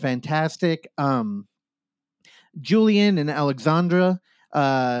film is fantastic. Julian and Alexandra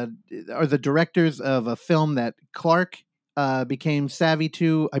are the directors of a film that Clark became savvy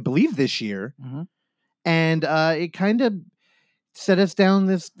to, I believe, this year. Mhm. And it kind of set us down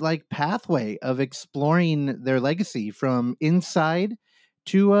this like pathway of exploring their legacy from Inside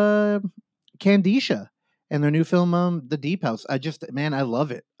to Candicia and their new film, The Deep House. I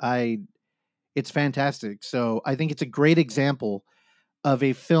love it. It's fantastic. So I think it's a great example of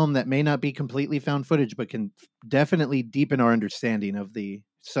a film that may not be completely found footage, but can definitely deepen our understanding of the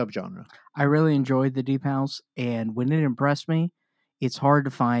subgenre. I really enjoyed The Deep House, and when it impressed me, it's hard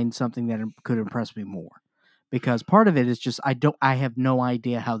to find something that could impress me more. Because part of it is just I have no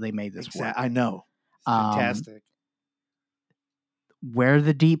idea how they made this work. I know. Fantastic. Where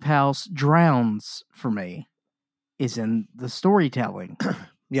The Deep House drowns for me is in the storytelling.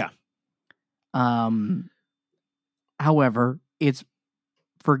 Yeah. However, it's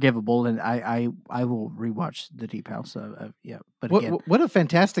forgivable, and I will rewatch The Deep House. Yeah, but again, What a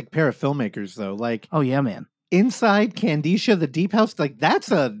fantastic pair of filmmakers, though. Like, oh yeah, man. Inside, Candicia, The Deep House. Like,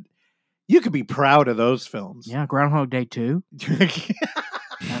 you could be proud of those films. Yeah, Groundhog Day 2.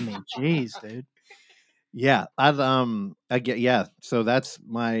 I mean, jeez, dude. Yeah, yeah. So that's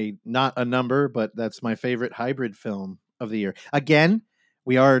my not a number, but that's my favorite hybrid film of the year. Again,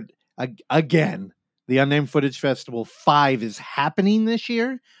 the Unnamed Footage Festival 5 is happening this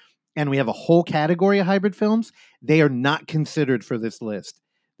year, and we have a whole category of hybrid films. They are not considered for this list.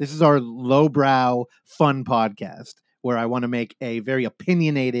 This is our lowbrow fun podcast where I want to make a very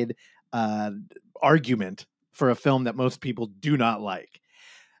opinionated argument for a film that most people do not like.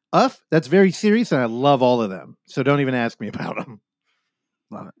 That's very serious, and I love all of them. So don't even ask me about them.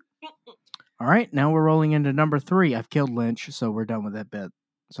 Love it. All right, now we're rolling into number 3. I've killed Lynch, so we're done with that bit.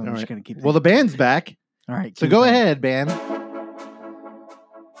 So I'm just going to keep. Well, the band's back. All right. So go ahead, band.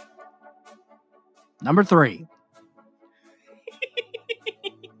 Number 3.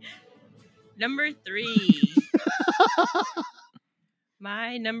 Number 3.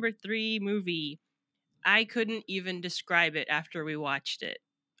 My number 3 movie. I couldn't even describe it after we watched it.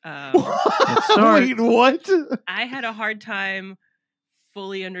 Wait, what? I had a hard time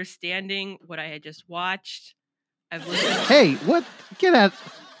fully understanding what I had just watched. Hey, what? Get out.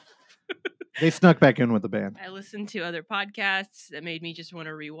 They snuck back in with the band. I listened to other podcasts that made me just want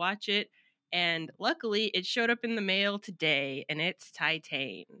to rewatch it. And luckily, it showed up in the mail today, and it's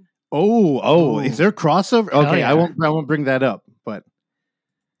Titan. Oh, is there crossover? Okay, yeah. I won't bring that up, but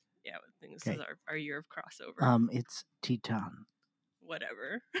yeah, I think this is our year of crossover. It's Titan.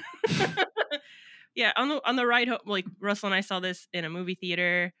 whatever. Yeah, on the ride home, like Russell and I saw this in a movie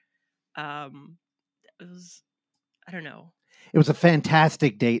theater. It was, I don't know. It was a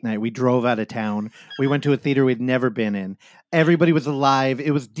fantastic date night. We drove out of town. We went to a theater we'd never been in. Everybody was alive.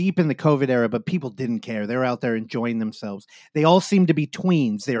 It was deep in the COVID era, but people didn't care. They were out there enjoying themselves. They all seemed to be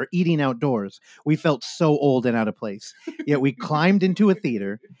tweens. They were eating outdoors. We felt so old and out of place. Yet we climbed into a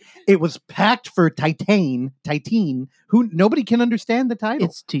theater. It was packed for Titan, who nobody can understand the title.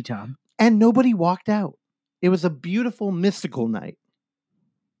 It's Teton. And nobody walked out. It was a beautiful, mystical night.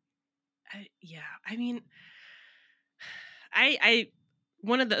 I mean, I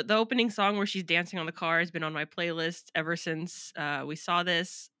one of the opening song where she's dancing on the car has been on my playlist ever since we saw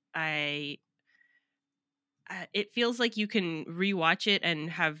this. It feels like you can rewatch it and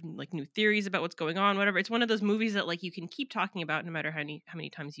have like new theories about what's going on, whatever. It's one of those movies that like you can keep talking about no matter how many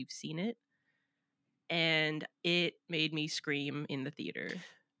times you've seen it. And it made me scream in the theater.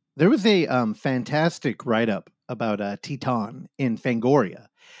 There was a fantastic write-up about Teton in Fangoria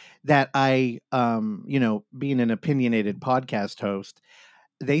that I, being an opinionated podcast host,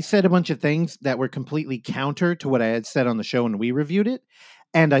 they said a bunch of things that were completely counter to what I had said on the show when we reviewed it,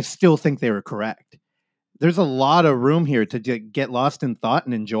 and I still think they were correct. There's a lot of room here to get lost in thought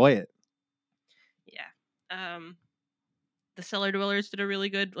and enjoy it. Yeah. The Cellar Dwellers did a really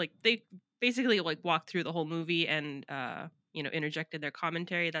good, like, they basically like walked through the whole movie and interjected their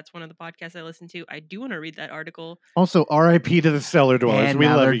commentary. That's one of the podcasts I listen to. I do want to read that article. Also, RIP to the Cellar Dwellers. And we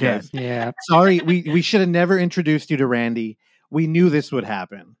now love they're you dead. guys. Yeah. Sorry, we should have never introduced you to Randy. We knew this would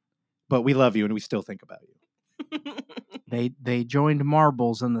happen, but we love you and we still think about you. They joined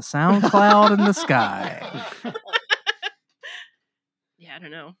marbles in the SoundCloud in the sky. Yeah, I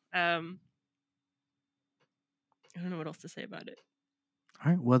don't know. I don't know what else to say about it.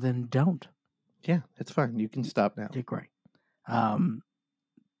 All right, well then don't. Yeah, it's fine. You can stop now. Okay, great. I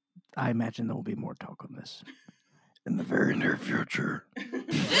imagine there will be more talk on this in the very near future.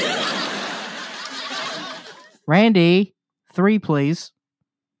 Randy, 3, please.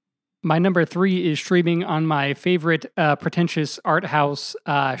 My number 3 is streaming on my favorite pretentious art house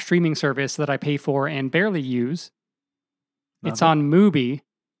streaming service that I pay for and barely use. It's on Mubi.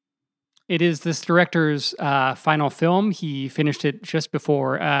 It is this director's final film. He finished it just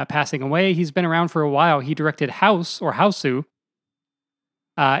before passing away. He's been around for a while. He directed House or Houseu.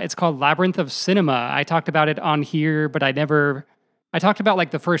 It's called Labyrinth of Cinema. I talked about it on here, but I talked about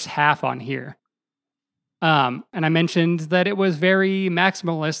like the first half on here. And I mentioned that it was very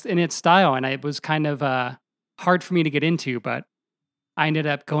maximalist in its style, and it was kind of hard for me to get into, but I ended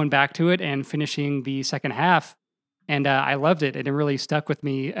up going back to it and finishing the second half, and I loved it, and it really stuck with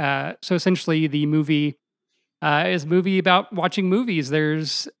me. So essentially, the movie is a movie about watching movies.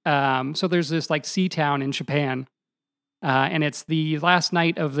 There's this like sea town in Japan, and it's the last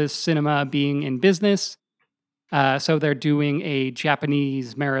night of this cinema being in business. So they're doing a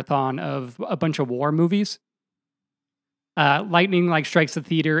Japanese marathon of a bunch of war movies. Lightning like strikes the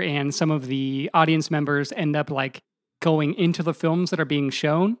theater, and some of the audience members end up like going into the films that are being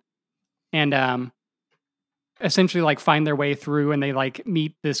shown, and essentially like find their way through, and they like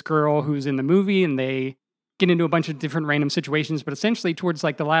meet this girl who's in the movie, and they get into a bunch of different random situations. But essentially, towards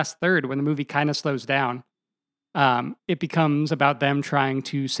like the last third, when the movie kind of slows down, it becomes about them trying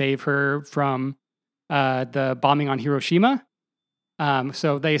to save her from the bombing on Hiroshima.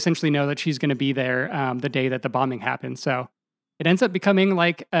 So they essentially know that she's going to be there the day that the bombing happens. So it ends up becoming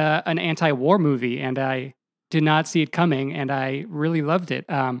like an anti-war movie, and I did not see it coming, and I really loved it.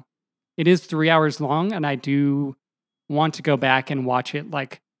 It is 3 hours long, and I do want to go back and watch it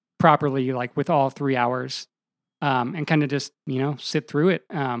like properly, like with all 3 hours, and kind of just sit through it.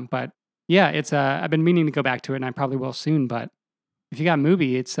 But yeah, it's I've been meaning to go back to it, and I probably will soon. But if you got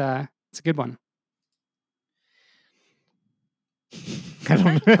Mubi, it's a good one. I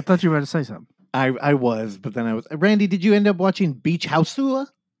don't know. I thought you were about to say something. I was, but then I was. Randy, did you end up watching Beach Houseu?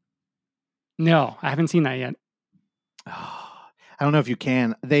 No, I haven't seen that yet. I don't know if you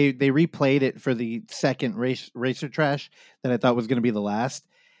can. They replayed it for the second Racer Trash that I thought was going to be the last.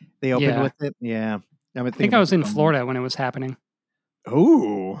 They opened with it. Yeah. I think I was in Florida when it was happening.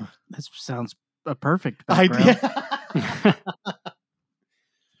 Oh. That sounds a perfect background.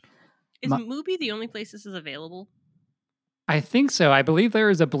 Is Mubi the only place this is available? I think so. I believe there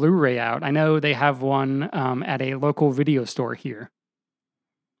is a Blu-ray out. I know they have one at a local video store here,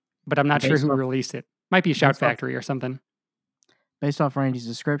 but I'm not sure who released it. Might be Shout Factory or something. Based off Randy's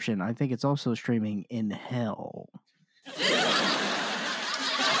description, I think it's also streaming in hell.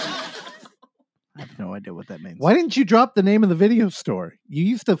 I have no idea what that means. Why didn't you drop the name of the video store? You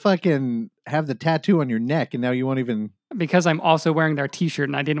used to fucking have the tattoo on your neck, and now you won't even... Because I'm also wearing their t-shirt,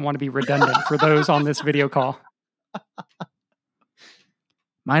 and I didn't want to be redundant for those on this video call.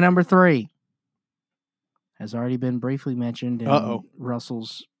 My number 3 has already been briefly mentioned in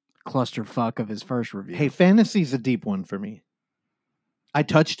Russell's clusterfuck of his first review. Hey, fantasy's a deep one for me. I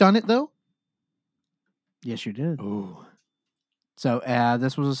touched on it, though? Yes, you did. Ooh. So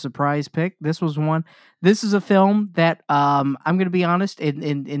this was a surprise pick. This is a film that I'm going to be honest,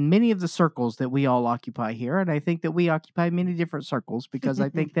 in many of the circles that we all occupy here, and I think that we occupy many different circles because I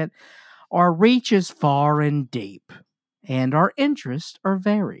think that our reach is far and deep, and our interests are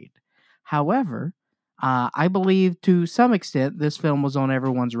varied. However, I believe to some extent this film was on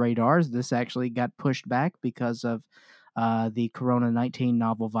everyone's radars. This actually got pushed back because of the Corona-19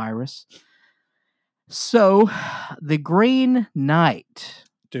 novel virus. So, The Green Knight,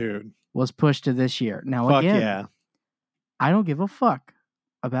 dude, was pushed to this year. Now, fuck again, yeah. I don't give a fuck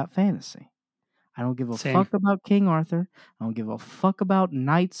about fantasy. I don't give a fuck about King Arthur. I don't give a fuck about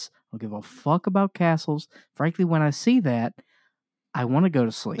knights. I don't give a fuck about castles. Frankly, when I see that, I want to go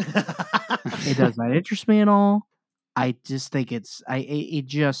to sleep. It does not interest me at all. I just think it's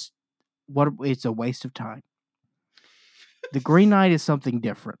a waste of time. The Green Knight is something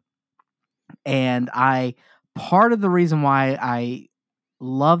different. And part of the reason why I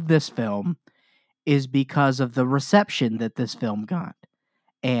love this film is because of the reception that this film got.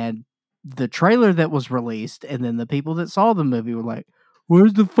 And the trailer that was released, and then the people that saw the movie were like,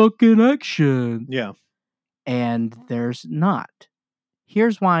 where's the fucking action? Yeah. And there's not.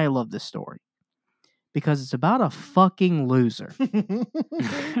 Here's why I love this story. Because it's about a fucking loser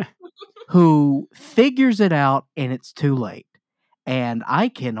who figures it out and it's too late. And I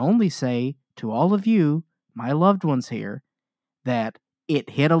can only say to all of you, my loved ones here, that it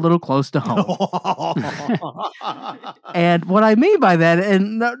hit a little close to home. And what I mean by that,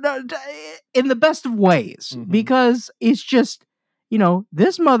 and in the best of ways, because it's just,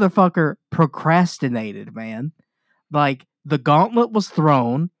 this motherfucker procrastinated, man. Like, the gauntlet was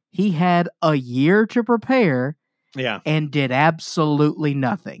thrown. He had a year to prepare. Yeah. And did absolutely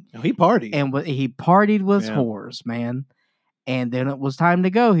nothing. No, he partied. And he partied with whores, man. And then it was time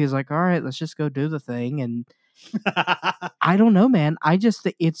to go. He was like, all right, let's just go do the thing. And I don't know, man. I just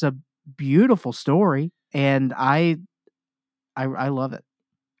think it's a beautiful story. And I love it.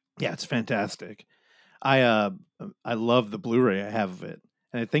 Yeah, it's fantastic. I love the Blu-ray I have of it.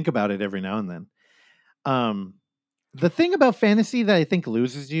 And I think about it every now and then. The thing about fantasy that I think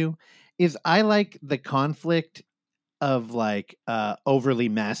loses you is I like the conflict of like overly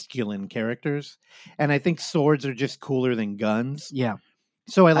masculine characters, and I think swords are just cooler than guns. Yeah,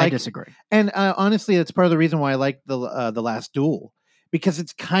 so I disagree. And honestly, that's part of the reason why I like the Last Duel, because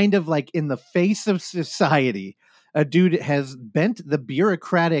it's kind of like in the face of society, a dude has bent the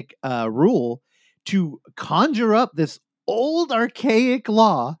bureaucratic rule to conjure up this old archaic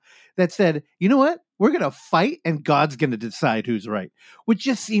law that said, you know what? We're going to fight and God's going to decide who's right, which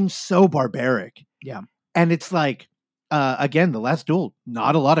just seems so barbaric. Yeah. And it's like, again, the Last Duel,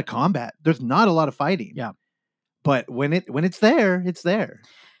 not a lot of combat. There's not a lot of fighting. Yeah. But when it's there, it's there.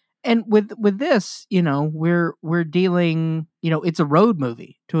 And with this, we're dealing, it's a road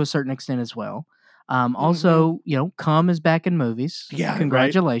movie to a certain extent as well. Also, Cum is back in movies. Yeah.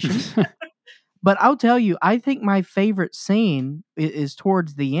 Congratulations. Right? But I'll tell you, I think my favorite scene is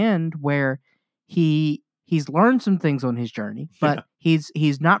towards the end where he's learned some things on his journey, but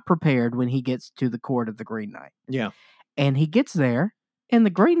he's not prepared when he gets to the court of the Green Knight. Yeah. And he gets there, and the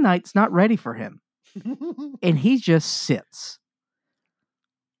Green Knight's not ready for him. And he just sits.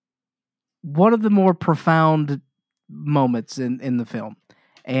 One of the more profound moments in the film.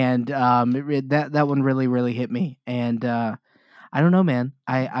 And that one really, really hit me. And I don't know, man.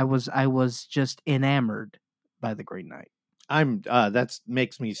 I was just enamored by the Green Knight. That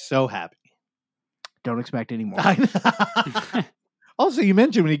makes me so happy. Don't expect any more. Also, you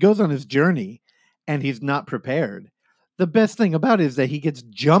mentioned when he goes on his journey and he's not prepared. The best thing about it is that he gets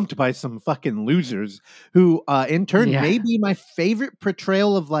jumped by some fucking losers who, in turn, may be my favorite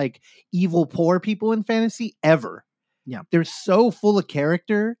portrayal of like evil poor people in fantasy ever. Yeah. They're so full of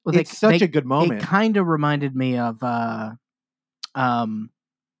character. Well, it's such a good moment. It kind of reminded me of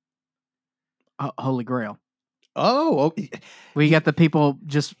Holy Grail. Oh, okay. Where you got the people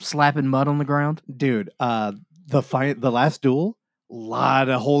just slapping mud on the ground. Dude, the Last Duel, lot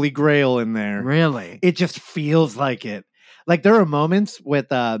of Holy Grail in there. Really? It just feels like it. Like there are moments with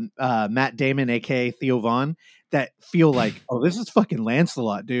Matt Damon, aka Theo Von, that feel like, oh, this is fucking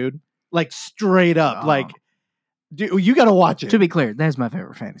Lancelot, dude. Like straight up. Like, dude, you got to watch it. To be clear, that's my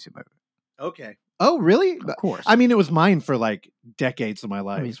favorite fantasy movie. Okay. Oh, really? Of course. I mean, it was mine for like decades of my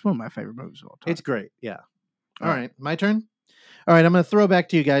life. I mean, it's one of my favorite movies of all time. It's great. Yeah. All All right. right. My turn. All right. I'm going to throw back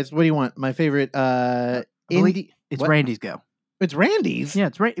to you guys. What do you want? My favorite indie. It's what? Randy's go. It's Randy's. Yeah,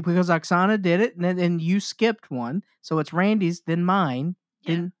 it's right because Oksana did it, and then you skipped one, so it's Randy's, then mine,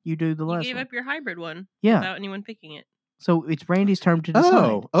 Yeah. then you do the You last gave one. up your hybrid one Yeah. without anyone picking it. So it's Randy's turn to decide.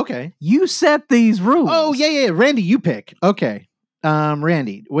 Oh, okay. You set these rules. Oh, yeah. Randy, you pick. Okay.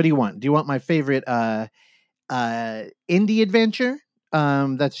 Randy, what do you want? Do you want my favorite indie adventure?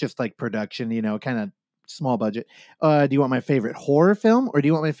 That's just like production, kind of small budget. Do you want my favorite horror film, or do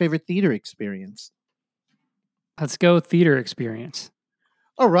you want my favorite theater experience? Let's go theater experience.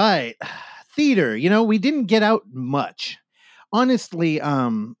 All right. Theater, we didn't get out much. Honestly,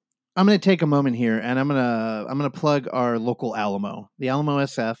 I'm going to take a moment here and I'm going to plug our local Alamo, the Alamo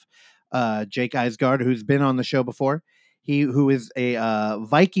SF. Jake Eisgard, who's been on the show before, who is a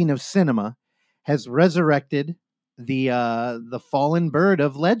Viking of cinema, has resurrected the fallen bird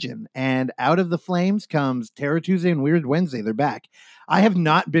of legend, and out of the flames comes Terror Tuesday and Weird Wednesday. They're back. I have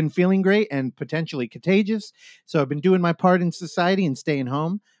not been feeling great and potentially contagious, so I've been doing my part in society and staying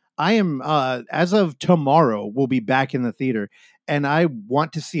home. I am, as of tomorrow, will be back in the theater, and I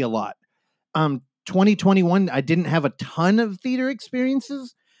want to see a lot. 2021, I didn't have a ton of theater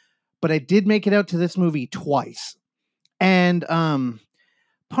experiences, but I did make it out to this movie twice. And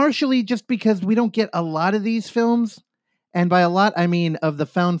partially just because we don't get a lot of these films. And by a lot, I mean of the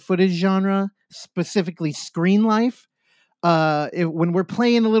found footage genre, specifically screen life. When we're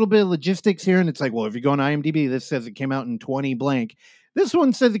playing a little bit of logistics here, and it's like, well, if you go on IMDb, this says it came out in 20 blank. This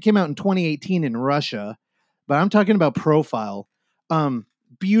one says it came out in 2018 in Russia, but I'm talking about Profile.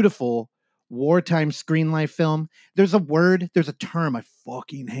 Beautiful wartime screen life film. There's a term I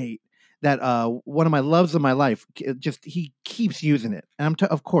fucking hate that one of my loves of my life, he keeps using it. And I'm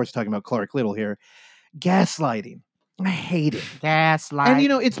of course talking about Clark Little here. Gaslighting. I hate it. Gaslight.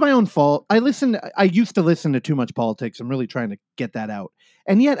 And it's my own fault. I used to listen to too much politics. I'm really trying to get that out.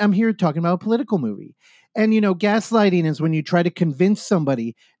 And yet I'm here talking about a political movie. And gaslighting is when you try to convince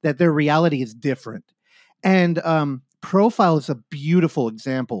somebody that their reality is different. And Profile is a beautiful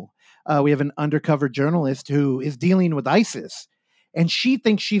example. We have an undercover journalist who is dealing with ISIS, and she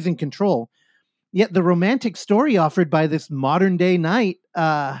thinks she's in control. Yet the romantic story offered by this modern day knight,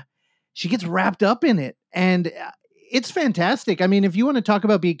 she gets wrapped up in it. And it's fantastic. I mean, if you want to talk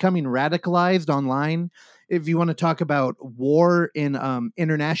about becoming radicalized online, if you want to talk about war in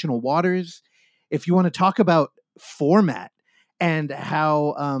international waters, if you want to talk about format and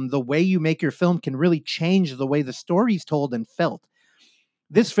how the way you make your film can really change the way the story's told and felt.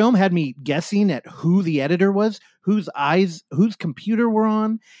 This film had me guessing at who the editor was, whose computer were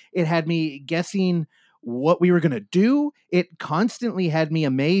on. It had me guessing what we were going to do. It constantly had me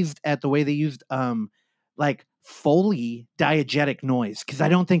amazed at the way they used like Foley diegetic noise, because I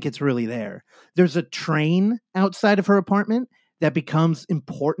don't think it's really there. There's a train outside of her apartment that becomes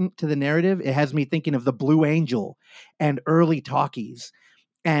important to the narrative. It has me thinking of the Blue Angel and early talkies,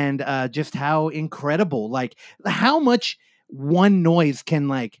 and just how incredible, like how much one noise can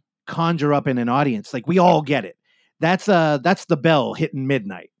like conjure up in an audience. Like we all get it. That's the bell hitting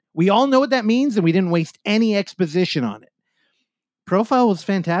midnight. We all know what that means, and we didn't waste any exposition on it. Profile was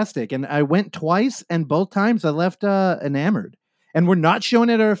fantastic, and I went twice, and both times I left enamored. And we're not showing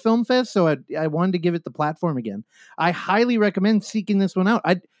it at our film fest, so I wanted to give it the platform again. I highly recommend seeking this one out.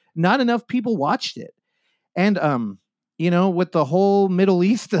 Not enough people watched it, and with the whole Middle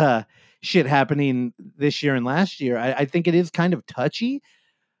East shit happening this year and last year, I think it is kind of touchy.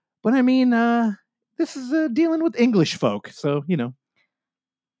 But I mean, this is dealing with English folk, so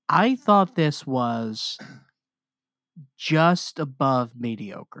I thought this was just above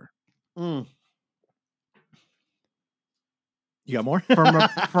mediocre. You got more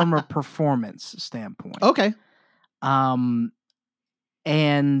from a performance standpoint. Okay. And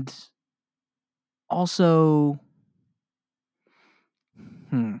also,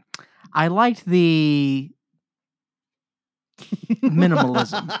 I liked the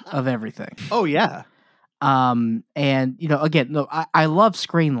minimalism of everything. Oh yeah. And again, no, I love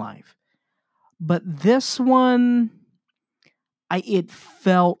Screen Life, but this one, it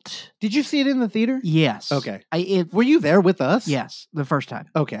felt. Did you see it in the theater? Yes. Okay. Were you there with us? Yes, the first time.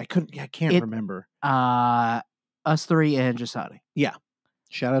 Okay, I can't remember. Us three and Jasadi. Yeah.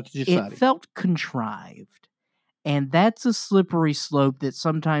 Shout out to Jasadi. It felt contrived, and that's a slippery slope that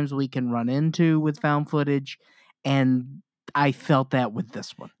sometimes we can run into with found footage, and I felt that with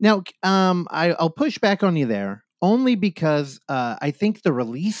this one. Now, I'll push back on you there, only because I think the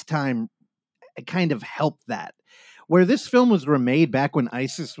release time kind of helped that. Where this film was remade back when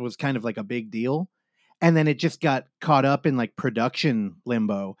ISIS was kind of like a big deal, and then it just got caught up in like production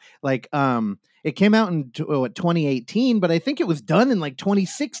limbo. Like it came out in 2018, but I think it was done in like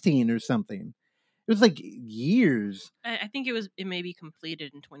 2016 or something. It was like years. I think it may be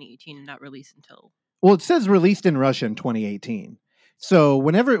completed in 2018 and not released until. Well, it says released in Russia in 2018. So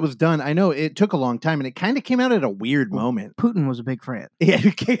whenever it was done, I know it took a long time, and it kind of came out at a weird moment. Putin was a big fan. Yeah,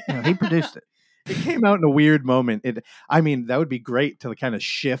 He produced it. It came out in a weird moment. That would be great to kind of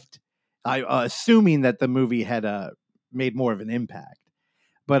shift. Assuming that the movie had made more of an impact,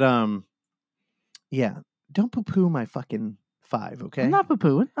 but yeah, don't poo-poo my fucking 5, okay? I'm not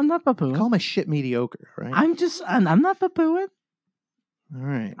poo-pooing. Call my shit mediocre, right? I'm not poo-pooing. All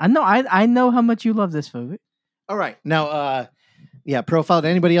right. I know how much you love this movie. All right. Now, profile. Did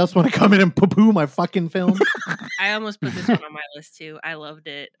anybody else want to come in and poo-poo my fucking film? I almost put this one on my list too. I loved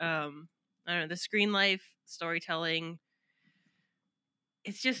it. I don't know, the screen life, storytelling.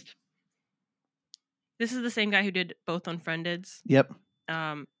 It's just, this is the same guy who did both Unfriendeds. Yep.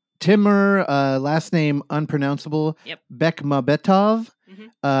 Timur, last name unpronounceable. Yep. Bekmambetov.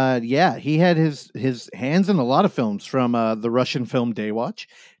 Mm-hmm. He had his hands in a lot of films, from the Russian film Daywatch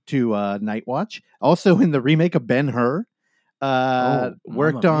to Night Watch. Also in the remake of Ben-Hur.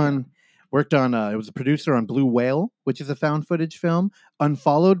 Worked on. It was a producer on Blue Whale, which is a found footage film.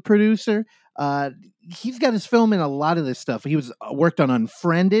 Unfollowed producer. He's got his film in a lot of this stuff. He was worked on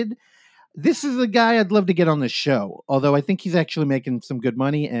Unfriended. This is a guy I'd love to get on this show, although I think he's actually making some good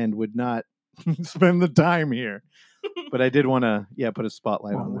money and would not spend the time here. But I did want to, put a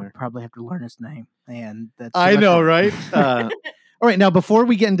spotlight on there. We'll probably have to learn his name, and that's. I know, right? All right, now before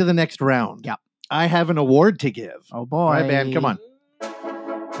we get into the next round, I have an award to give. Oh boy, all right, man, come on.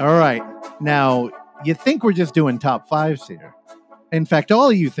 All right, now you think we're just doing top 5s here? In fact, all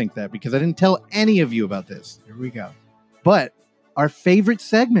of you think that because I didn't tell any of you about this. Here we go. But our favorite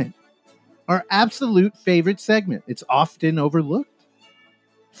segment. Our absolute favorite segment. It's often overlooked.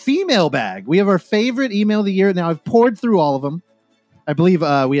 Female bag. We have our favorite email of the year. Now, I've poured through all of them. I believe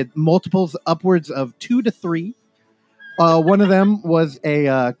we had multiples upwards of 2 to 3. One of them was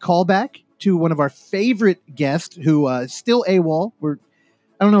a callback to one of our favorite guests who is still AWOL.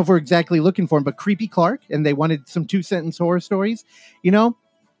 I don't know if we're exactly looking for him, but Creepy Clark, and they wanted some 2-sentence horror stories. You know,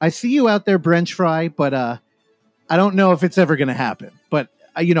 I see you out there, Brench Fry, but I don't know if it's ever going to happen. But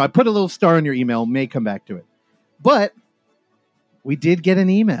I put a little star on your email, may come back to it. But we did get an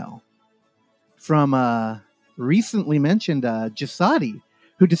email from recently mentioned Jasadi,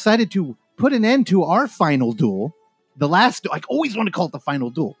 who decided to put an end to our final duel. The last, I always want to call it the final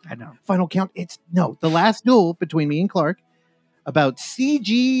duel. I know. Final count. The last duel between me and Clark about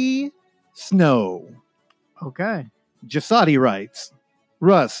CG Snow. Okay. Jasadi writes,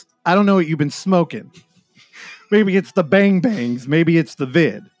 Russ, I don't know what you've been smoking. Maybe it's the bang bangs, maybe it's the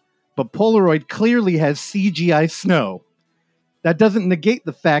vid. But Polaroid clearly has CGI snow. That doesn't negate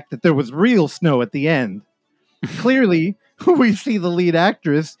the fact that there was real snow at the end. Clearly, we see the lead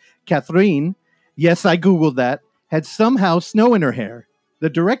actress, Catherine, yes, I Googled that, had somehow snow in her hair. The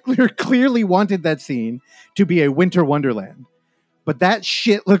director clearly wanted that scene to be a winter wonderland. But that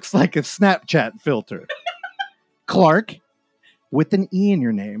shit looks like a Snapchat filter. Clark, with an E in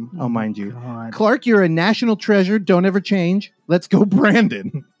your name, I'll mind you. God. Clark, you're a national treasure. Don't ever change. Let's go,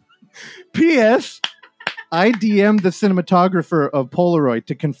 Brandon. P.S. I DM'd the cinematographer of Polaroid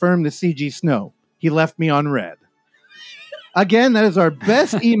to confirm the CG snow. He left me on red. Again, that is our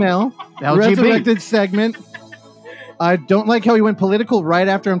best email. Resurrected segment. I don't like how he went political right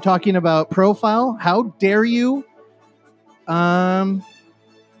after I'm talking about profile. How dare you? And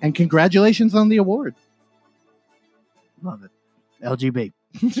congratulations on the award. Love it. LGB.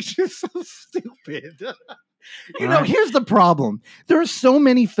 It's so stupid. Here's the problem. There are so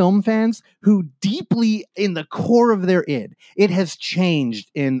many film fans who deeply in the core of their id, it has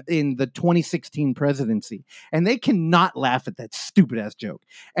changed in the 2016 presidency. And they cannot laugh at that stupid ass joke.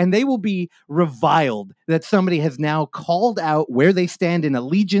 And they will be reviled that somebody has now called out where they stand in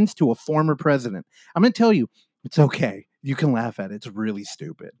allegiance to a former president. I'm going to tell you, it's okay. You can laugh at it. It's really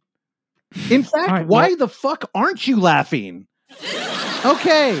stupid. In fact, why the fuck aren't you laughing?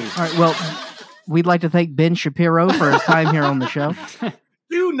 Okay. All right. Well, we'd like to thank Ben Shapiro for his time here on the show.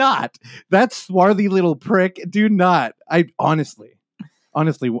 Do not. That swarthy little prick. Do not. I honestly,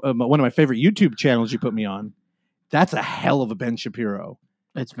 one of my favorite YouTube channels you put me on. That's a hell of a Ben Shapiro.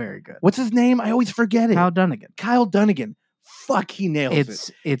 It's very good. What's his name? I always forget it. Kyle Dunnigan. Fuck, he nails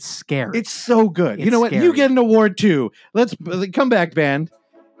it. It's scary. It's so good. It's you know what? scary. You get an award too. Let's come back, band.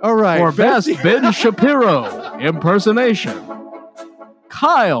 All right. For best Ben Shapiro impersonation,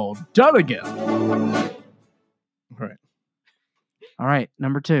 Kyle Dunnigan. All right. All right.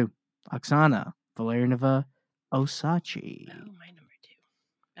 Number 2, Oksana Valerianova Osachi. Oh, my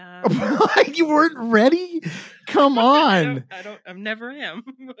number 2. You weren't ready? Come on. I never am.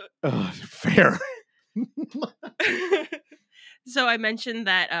 Fair. So I mentioned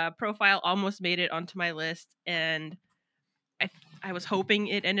that Profile almost made it onto my list, and I was hoping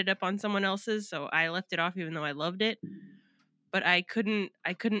it ended up on someone else's, so I left it off even though I loved it. But I couldn't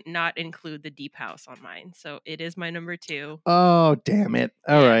not include the Deep House on mine, so it is my number 2. Oh, damn it.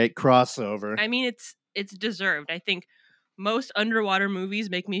 All right, crossover. I mean, it's deserved. I think most underwater movies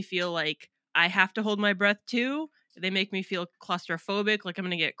make me feel like I have to hold my breath too. They make me feel claustrophobic, like I'm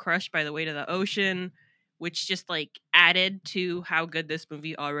going to get crushed by the weight of the ocean, which just like added to how good this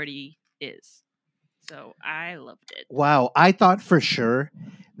movie already is. So I loved it. Wow, I thought for sure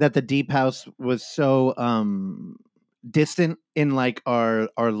that the Deep House was so distant in like our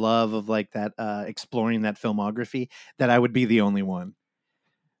love of like that exploring that filmography that I would be the only one.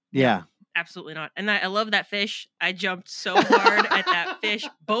 Yeah. Absolutely not. And I love that fish. I jumped so hard at that fish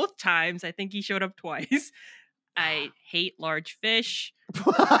both times. I think he showed up twice. I hate large fish,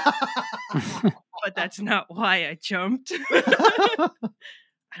 but that's not why I jumped. I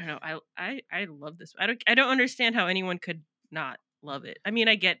don't know. I love this. I don't understand how anyone could not love it. I mean,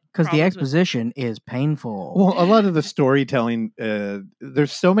 I get because the exposition is painful. Well, a lot of the storytelling,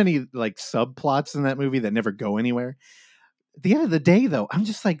 there's so many like subplots in that movie that never go anywhere. At the end of the day, though, I'm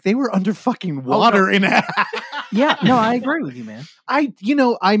just like, they were under fucking water in it. Yeah, no, I agree with you, man.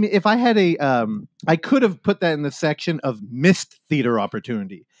 If I had I could have put that in the section of missed theater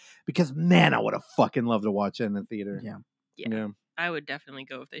opportunity, because man, I would have fucking loved to watch it in the theater. Yeah. I would definitely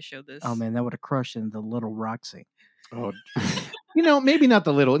go if they showed this. Oh man, that would have crushed in the Little Roxy. Oh, maybe not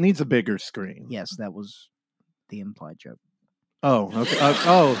the little. It needs a bigger screen. Yes, that was the implied joke. Oh,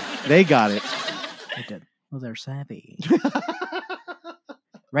 okay. They got it. They did. Well, they're savvy.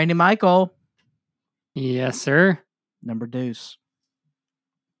 Randy Michael. Yes, sir. Number deuce.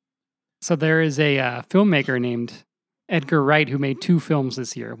 So there is a filmmaker named Edgar Wright who made 2 films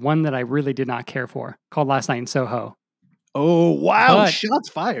this year. One that I really did not care for, called Last Night in Soho. Oh, wow. But shots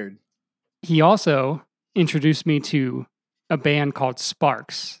fired. He also introduced me to a band called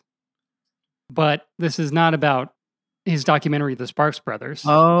Sparks. But this is not about his documentary, The Sparks Brothers.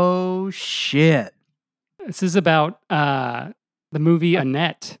 Oh, shit. This is about the movie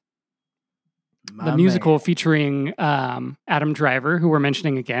Annette. The musical featuring Adam Driver, who we're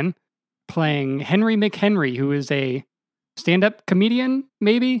mentioning again, playing Henry McHenry, who is a stand-up comedian,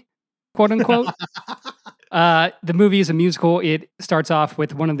 maybe, quote unquote. The movie is a musical. It starts off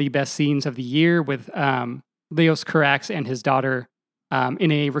with one of the best scenes of the year with Leos Carax and his daughter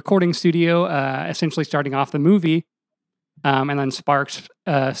in a recording studio, essentially starting off the movie. And then Sparks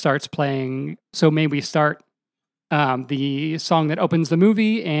starts playing So May We Start, the song that opens the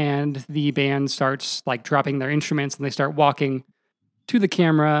movie, and the band starts like dropping their instruments and they start walking to the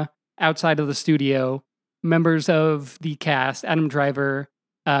camera outside of the studio. Members of the cast, Adam Driver,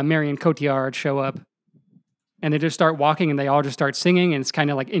 Marion Cotillard, show up, and they just start walking and they all just start singing, and it's kind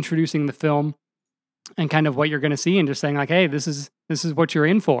of like introducing the film and kind of what you're going to see, and just saying like, hey, this is what you're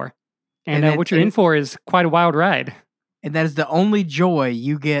in for. And what you're in for is quite a wild ride. And that is the only joy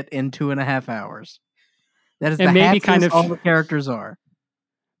you get in 2.5 hours. That is and the maybe happiest kind of all the characters are.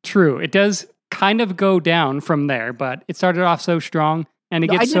 True. It does kind of go down from there, but it started off so strong, and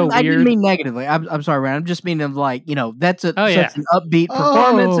it gets so weird. I didn't mean negatively. I'm sorry, Ryan. I'm just meaning like, that's such an upbeat Oh.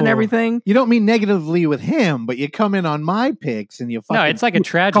 performance and everything. You don't mean negatively with him, but you come in on my picks and you fucking No, it's like a call it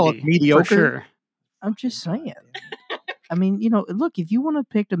tragedy, mediocre. for sure. I'm just saying. I mean, look, if you want to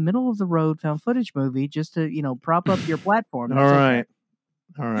pick a middle of the road found footage movie just to, prop up your platform. All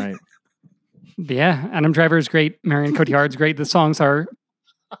right. Yeah, Adam Driver is great. Marion Cotillard's great. The songs are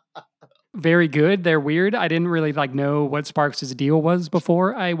very good. They're weird. I didn't really know what Sparks' deal was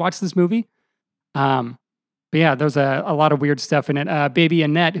before I watched this movie. But yeah, there's a lot of weird stuff in it. Baby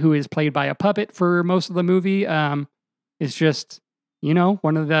Annette, who is played by a puppet for most of the movie, is just,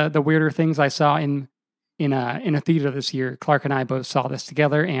 one of the weirder things I saw in a theater this year. Clark and I both saw this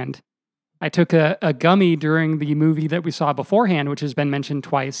together, and I took a gummy during the movie that we saw beforehand, which has been mentioned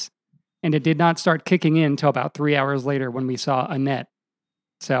twice, and it did not start kicking in until about 3 hours later when we saw Annette.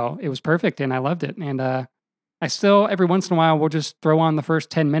 So it was perfect, and I loved it. And I still, every once in a while, will just throw on the first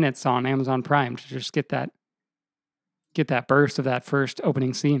 10 minutes on Amazon Prime to just get that burst of that first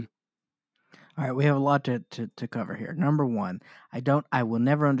opening scene. All right, we have a lot to cover here. Number one, I will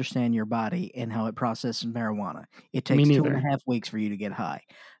never understand your body and how it processes marijuana. It takes 2.5 weeks for you to get high.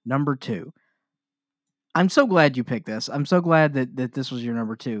 Number two, I'm so glad you picked this. I'm so glad that this was your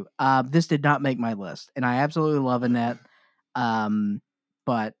number 2. This did not make my list, and I absolutely love Annette.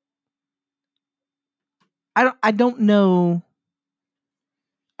 But I don't know.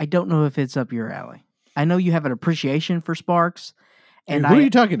 I don't know if it's up your alley. I know you have an appreciation for Sparks, and Who are you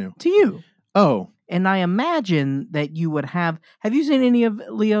talking to? to you. Oh, And I imagine that you would have. Have you seen any of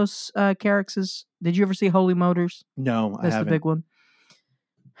Leos Carax's? Did you ever see Holy Motors? no, I That's the haven't. big one.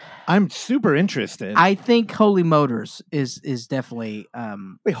 I'm super interested. I think Holy Motors is definitely.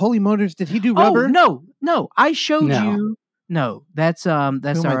 Wait, Holy Motors? Did he do Rubber? Oh no! I showed No. you. No, that's Who am I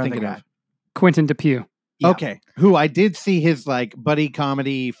our other thinking guy. of? Quentin Depew. Yeah. Okay, who I did see his like buddy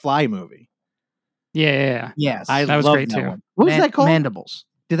comedy Fly movie. Yeah. Yes, I That was love great, that too. one. What was that called? Mandibles.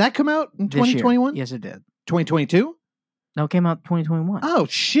 Did that come out in This year. 2021? Yes, it did. 2022? No, it came out 2021. Oh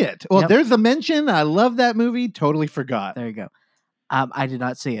shit! Well, Yep. there's a mention. I love that movie. Totally forgot. There you go. I did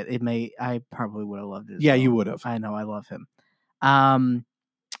not see it. I probably would have loved it. Yeah, you would have. I know. I love him.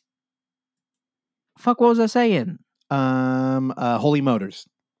 Fuck. What was I saying? Holy Motors.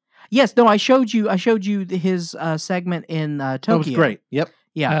 Yes. No. I showed you his segment in Tokyo. That was great. Yep.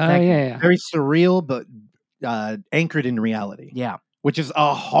 Yeah. thank you. Yeah. Very surreal, but anchored in reality. Yeah. Which is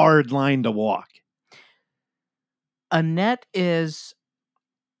a hard line to walk. Annette is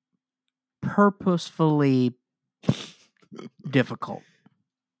purposefully difficult.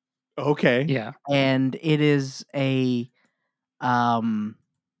 Okay. Yeah. And it is a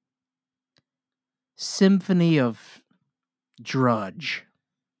symphony of drudge.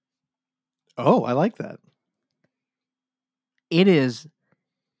 Oh, I like that.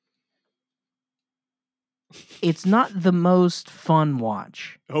 It's not the most fun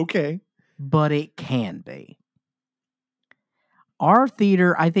watch, Okay. but it can be. Our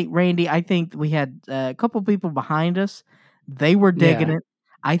theater, I think, Randy, we had a couple people behind us. They were digging Yeah. it.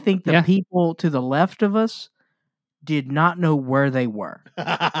 I think the Yeah. people to the left of us did not know where they were.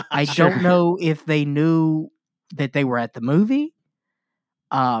 I Sure. don't know if they knew that they were at the movie.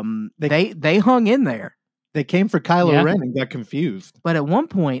 They hung in there. They came for Kylo Yeah. Ren and got confused. But at one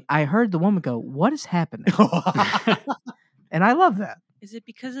point, I heard the woman go, "What is happening?" And I love that. Is it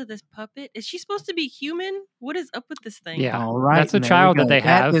because of this puppet? Is she supposed to be human? What is up with this thing? Yeah. All right, That's a and there we child that go. they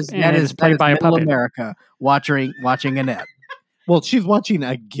have, That and is it's played by a middle puppet. America watching Annette. Well, she's watching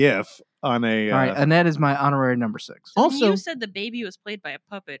a GIF on a. All right, Annette is my honorary number 6. So when Also- you said the baby was played by a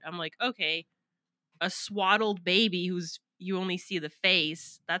puppet, I'm like, okay, a swaddled baby who's you only see the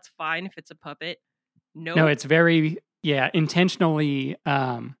face. That's fine if it's a puppet. No, it's very intentionally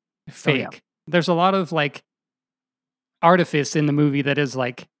fake. There's a lot of like artifice in the movie that is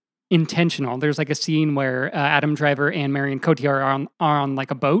like intentional. There's like a scene where Adam Driver and Marion Cotillard are on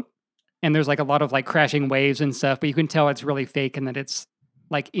like a boat, and there's like a lot of like crashing waves and stuff, but you can tell it's really fake and that it's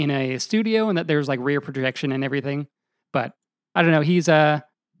like in a studio and that there's like rear projection and everything. But I don't know. He's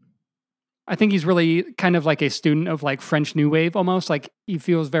I think he's really kind of like a student of like French New Wave almost. Like he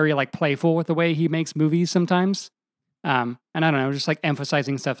feels very like playful with the way he makes movies sometimes. And I don't know, just like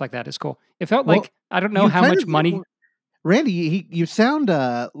emphasizing stuff like that is cool. It felt Well, like I don't know you how kind much of- money. Randy, you sound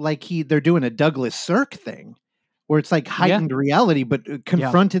like they're doing a Douglas Sirk thing, where it's like heightened reality, but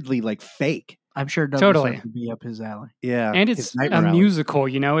confrontedly like fake. I'm sure Douglas Totally. Sirk would be up his alley. Yeah, And his it's Nightmare a Alley. musical,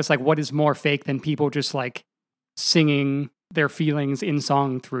 you know? It's like what is more fake than people just like singing their feelings in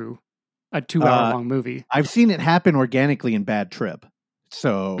song through a 2-hour long movie. I've seen it happen organically in Bad Trip.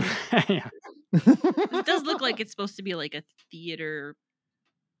 So Yeah. It does look like it's supposed to be like a theater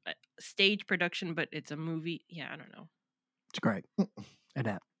stage production, but it's a movie. Yeah, I don't know. It's great.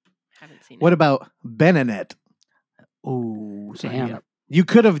 Annette. Haven't seen what it. about Beninette? Oh, Damn. You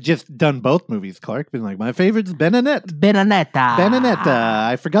could have just done both movies, Clark. Been like, my favorite's Beninette. Benanetta. Beninette.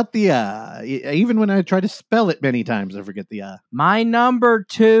 I forgot the even when I try to spell it many times, I forget the My number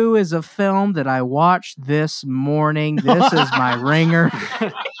 2 is a film that I watched this morning. This is my ringer.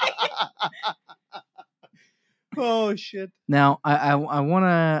 Oh shit. Now, I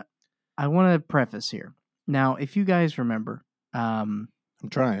want to preface here. Now, if you guys remember, I'm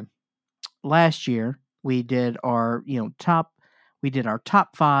trying. last year we did our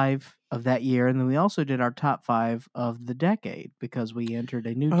top 5 of that year, and then we also did our top 5 of the decade because we entered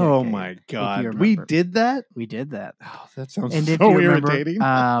a new decade. Oh my if you god. We remember. did that? We did that. Oh, that sounds And if so you remember, irritating.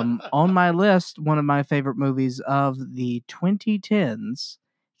 on my list, one of my favorite movies of the 2010s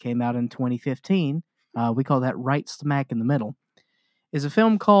came out in 2015. We call that right smack in the middle. Is a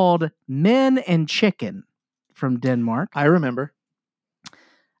film called Men and Chicken from Denmark. I remember.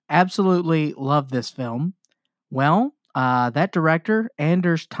 Absolutely love this film. Well, that director,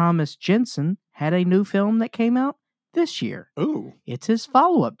 Anders Thomas Jensen, had a new film that came out this year. Ooh. It's his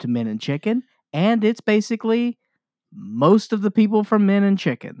follow-up to Men and Chicken, and it's basically most of the people from Men and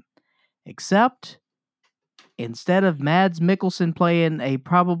Chicken, except instead of Mads Mikkelsen playing a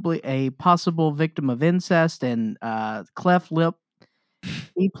possible victim of incest and cleft lip,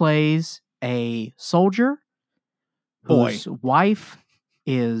 he plays a soldier Boy. whose wife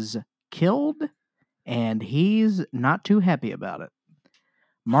is killed, and he's not too happy about it.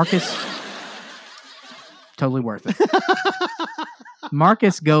 Marcus, totally worth it.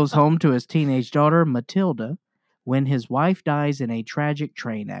 Marcus goes home to his teenage daughter, Matilda, when his wife dies in a tragic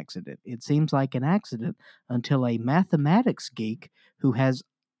train accident. It seems like an accident until a mathematics geek who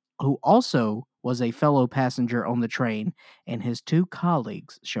also was a fellow passenger on the train and his two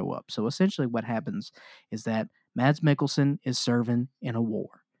colleagues show up. So essentially what happens is that Mads Mikkelsen is serving in a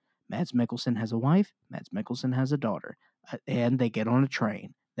war. Mads Mikkelsen has a wife, Mads Mikkelsen has a daughter, and they get on a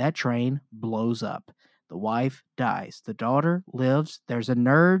train. That train blows up. The wife dies. The daughter lives. There's a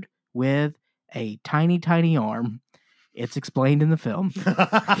nerd with a tiny, tiny arm. It's explained in the film.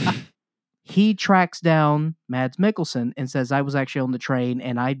 He tracks down Mads Mikkelsen and says, I was actually on the train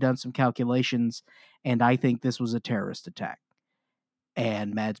and I'd done some calculations and I think this was a terrorist attack.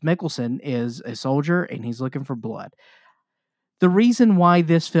 And Mads Mikkelsen is a soldier and he's looking for blood. The reason why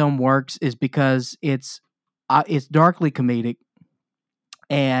this film works is because it's darkly comedic.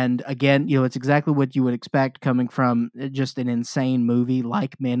 And again, it's exactly what you would expect coming from just an insane movie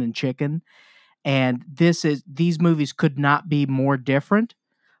like Men and Chicken. And these movies could not be more different,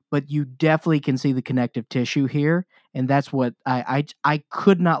 but you definitely can see the connective tissue here. And that's what I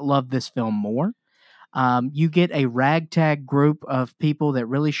could not love this film more. You get a ragtag group of people that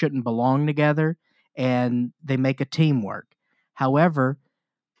really shouldn't belong together, and they make a teamwork. However,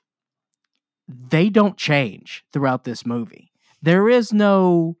 they don't change throughout this movie. There is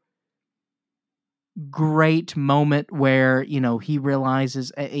no great moment where he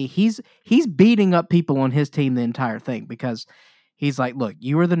realizes he's beating up people on his team the entire thing because he's like, look,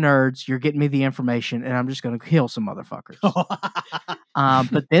 you are the nerds, you're getting me the information, and I'm just going to kill some motherfuckers.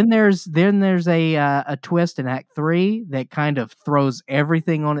 But then there's a twist in Act 3 that kind of throws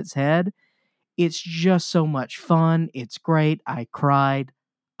everything on its head. It's just so much fun. It's great. I cried.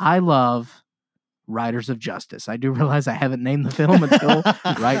 I love Riders of Justice. I do realize I haven't named the film until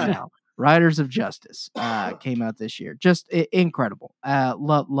right now. Riders of Justice came out this year. Just incredible.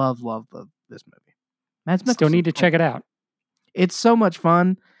 Love this movie. Mads Still Mikkelsen. need to check it out. It's so much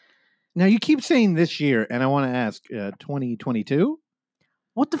fun. Now you keep saying this year, and I want to ask, 2022?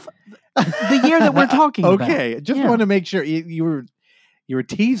 What the year that we're talking about. Okay, just want to make sure you were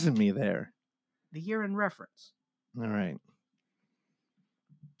teasing me there. The year in reference. All right.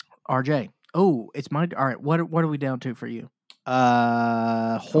 RJ. Oh, it's my. All right. What are we down to for you?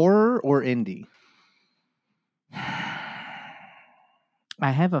 Horror or indie? I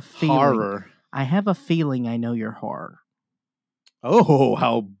have a feeling. Horror. I have a feeling I know your horror. Oh,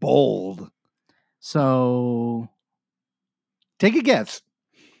 how bold! So, take a guess.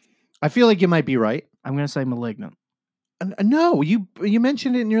 I feel like you might be right. I'm going to say Malignant. No, you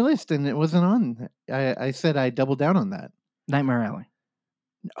mentioned it in your list, and it wasn't on. I said I doubled down on that. Nightmare Alley.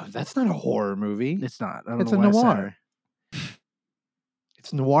 No, that's not a horror movie. It's not. It's a noir.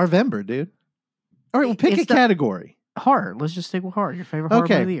 It's Noir-vember, dude. All right, well, pick a category. Horror. Let's just stick with horror. Your favorite horror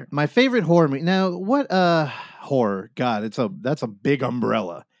movie of the year. My favorite horror movie. Now, what horror? God, that's a big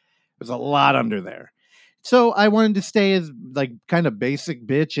umbrella. There's a lot under there. So I wanted to stay as like kind of basic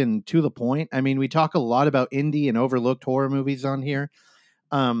bitch and to the point. I mean, we talk a lot about indie and overlooked horror movies on here.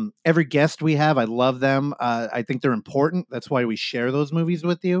 Every guest we have, I love them. I think they're important. That's why we share those movies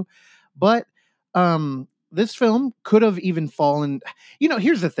with you. But this film could have even fallen.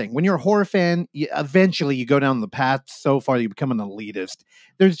 Here's the thing. When you're a horror fan, eventually you go down the path so far you become an elitist.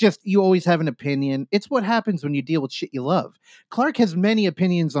 You always have an opinion. It's what happens when you deal with shit you love. Clark has many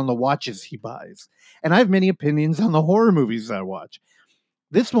opinions on the watches he buys. And I have many opinions on the horror movies I watch.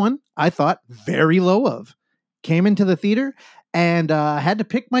 This one, I thought very low of. Came into the theater and had to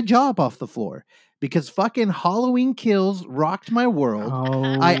pick my jaw up off the floor. Because fucking Halloween Kills rocked my world.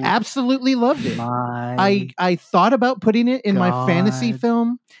 Oh, I absolutely loved it. I thought about putting it in my fantasy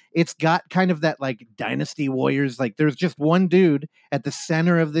film. It's got kind of that like Dynasty Warriors. Like there's just one dude at the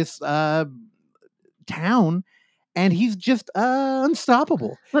center of this town, and he's just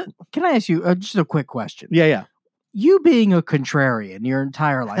unstoppable. Can I ask you just a quick question? Yeah. You being a contrarian your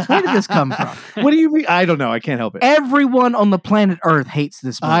entire life, where did this come from? What do you mean? I don't know. I can't help it. Everyone on the planet Earth hates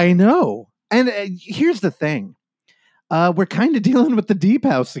this movie. I know. And here's the thing. We're kind of dealing with the deep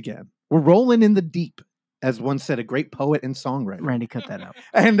house again. We're rolling in the deep, as once said a great poet and songwriter. Randy, cut that out.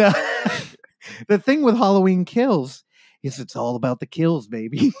 And the thing with Halloween Kills is it's all about the kills,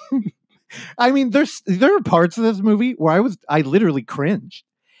 baby. I mean, there are parts of this movie where I literally cringed.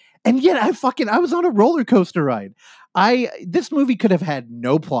 And yet I was on a roller coaster ride. This movie could have had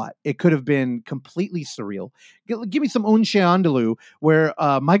no plot. It could have been completely surreal. Give me some Un Chien Andalou where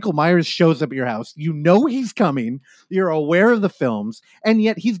Michael Myers shows up at your house. You know he's coming. You're aware of the films, and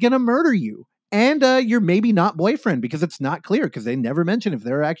yet he's going to murder you. And you're maybe not boyfriend because it's not clear because they never mention if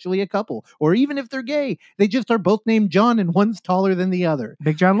they're actually a couple or even if they're gay. They just are both named John and one's taller than the other.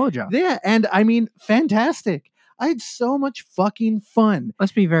 Big John, Little John. Yeah, and I mean, fantastic. I had so much fucking fun.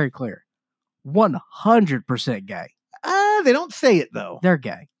 Let's be very clear. 100% gay. They don't say it though. They're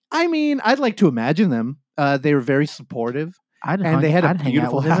gay. I mean, I'd like to imagine them. They were very supportive. They had a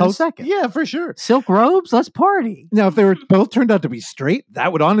beautiful house. In a second. Yeah, for sure. Silk robes, let's party. Now, if they were both turned out to be straight,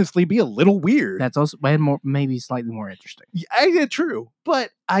 that would honestly be a little weird. That's also maybe slightly more interesting. Yeah, true.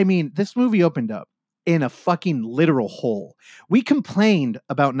 But I mean, this movie opened up in a fucking literal hole. We complained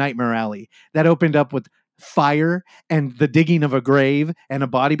about Nightmare Alley that opened up with fire and the digging of a grave and a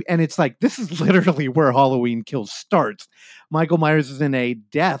body, and it's like this is literally where Halloween Kills starts. Michael Myers is in a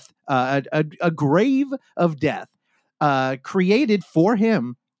death, a grave of death, created for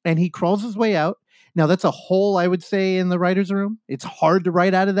him, and he crawls his way out. Now that's a hole, I would say, in the writer's room. It's hard to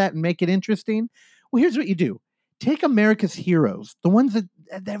write out of that and make it interesting. Well, here's what you do: take America's heroes, the ones that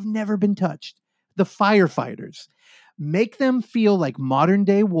have never been touched, the firefighters, make them feel like modern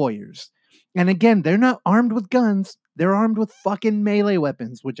day warriors. And again, they're not armed with guns. They're armed with fucking melee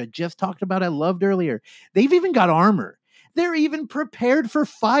weapons, which I just talked about. I loved earlier. They've even got armor. They're even prepared for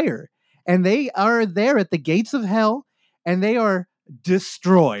fire. And they are there at the gates of hell, and they are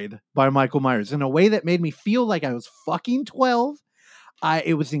destroyed by Michael Myers in a way that made me feel like I was fucking 12.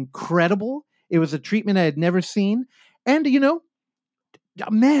 It was incredible. It was a treatment I had never seen. And, you know,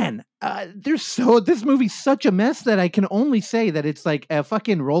 man, this movie's such a mess that I can only say that it's like a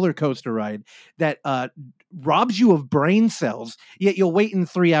fucking roller coaster ride that robs you of brain cells, yet you'll wait in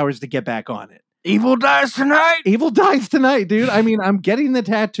 3 hours to get back on it. Evil dies tonight. Evil dies tonight, dude. I mean, I'm getting the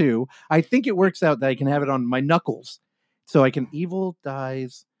tattoo. I think it works out that I can have it on my knuckles. So I can evil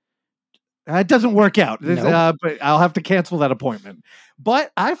dies. It doesn't work out. Nope. But I'll have to cancel that appointment.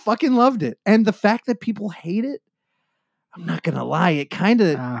 But I fucking loved it. And the fact that people hate it, I'm not gonna lie, it kind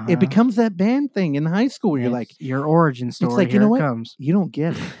of it becomes that band thing in high school where you're like, your origin story. It's like, here you know it what? Comes. You don't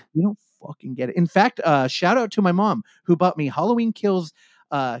get it. You don't fucking get it. In fact, shout out to my mom who bought me Halloween Kills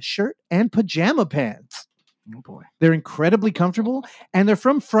shirt and pajama pants. Oh boy, they're incredibly comfortable, and they're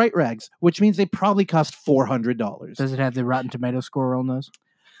from Fright Rags, which means they probably cost $400. Does it have the Rotten Tomato score on those?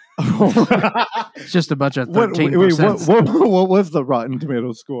 It's just a bunch of 13%. What was the Rotten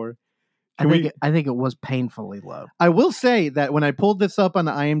Tomato score? I think it was painfully low. I will say that when I pulled this up on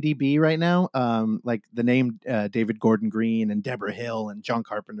the IMDb right now, like the name David Gordon Green and Deborah Hill and John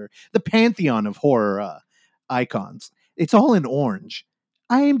Carpenter, the pantheon of horror icons, it's all in orange.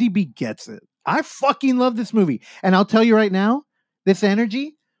 IMDb gets it. I fucking love this movie. And I'll tell you right now, this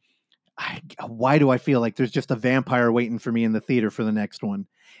energy, why do I feel like there's just a vampire waiting for me in the theater for the next one?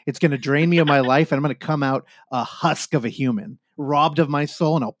 It's going to drain me of my life, and I'm going to come out a husk of a human, robbed of my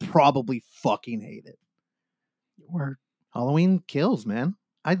soul, and I'll probably fucking hate it. Word. Halloween Kills, man.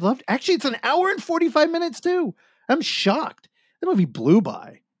 I loved. Actually, it's an hour and 45 minutes too. I'm shocked. The movie blew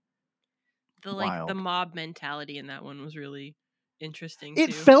by. The mob mentality in that one was really interesting.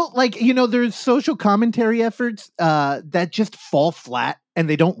 It felt like, you know, there's social commentary efforts that just fall flat and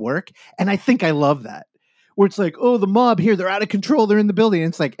they don't work, and I think I love that. Where it's like, oh, the mob here, they're out of control, they're in the building. And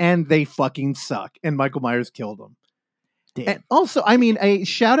it's like, and they fucking suck. And Michael Myers killed them. Damn. And also, I mean, a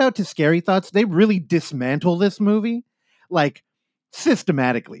shout out to Scary Thoughts. They really dismantle this movie, like,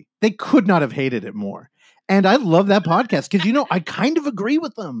 systematically. They could not have hated it more. And I love that podcast because, you know, I kind of agree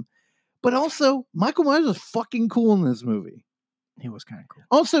with them. But also, Michael Myers was fucking cool in this movie. He was kind of cool.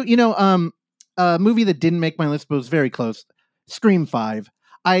 Also, you know, a movie that didn't make my list but was very close, Scream 5.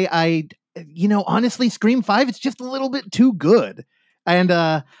 You know, honestly, Scream 5, it's just a little bit too good. And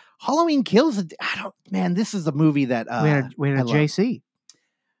Halloween Kills, man, this is a movie that we had a JC.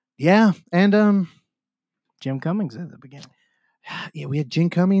 Yeah, and Jim Cummings at the beginning. Yeah, we had Jim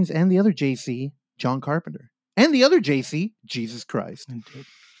Cummings and the other JC, John Carpenter. And the other JC, Jesus Christ. Indeed.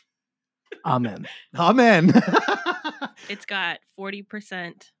 Amen. Amen. It's got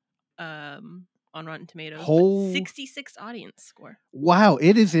 40% on Rotten Tomatoes. 66 audience score. Wow,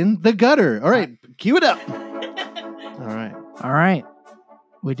 it is in the gutter. All right, cue it up. All right.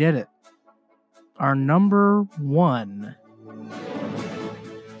 We did it. Our number one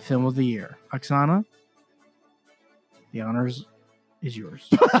film of the year. Oksana, the honors is yours.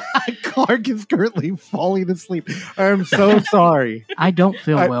 Clark is currently falling asleep. I'm so sorry. I don't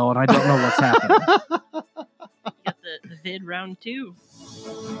feel well, and I don't know what's happening. Got the vid round 2.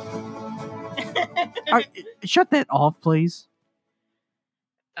 Shut that off, please.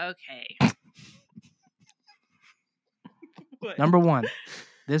 Okay. What? Number 1,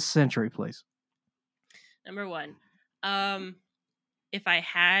 this century, please. Number 1. If I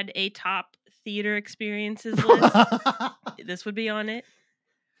had a top theater experiences list, this would be on it.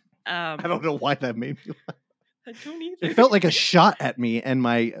 I don't know why that made me laugh. I don't either. It felt like a shot at me and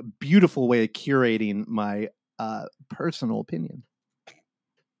my beautiful way of curating my personal opinion.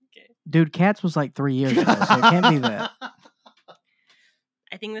 Okay. Dude, Cats was like 3 years ago, so it can't be that.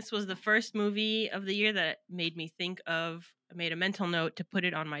 I think this was the first movie of the year that made me think of. I made a mental note to put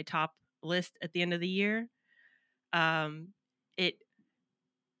it on my top list at the end of the year.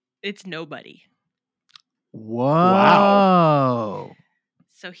 It's Nobody. Whoa. Wow.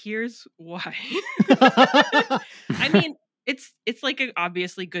 So here's why. I mean, it's like an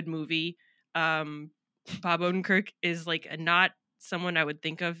obviously good movie. Bob Odenkirk is like not someone I would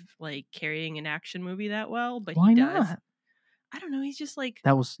think of like carrying an action movie that well, but Why he does. not? I don't know. He's just like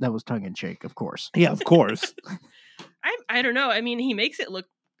That was tongue in cheek, of course. Yeah, of course. I don't know. I mean, he makes it look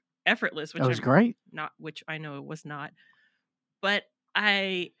effortless, which That was great. which I know it was not. But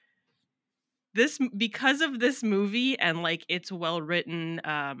because of this movie and like its well written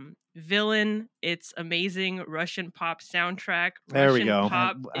villain, its amazing Russian pop soundtrack. There we Russian go.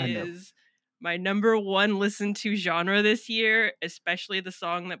 pop I know. is my number 1 listened to genre this year, especially the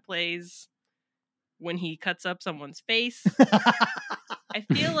song that plays when he cuts up someone's face. I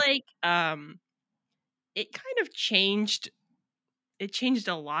feel like it kind of changed. It changed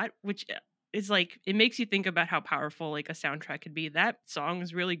a lot, which is like it makes you think about how powerful like a soundtrack could be. That song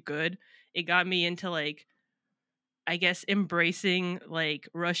is really good. It got me into like, I guess, embracing like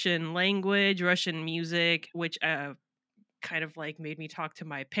Russian language, Russian music, which kind of like made me talk to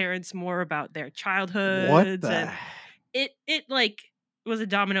my parents more about their childhoods. What the? And it like was a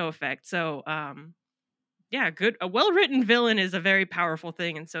domino effect. So yeah, a well-written villain is a very powerful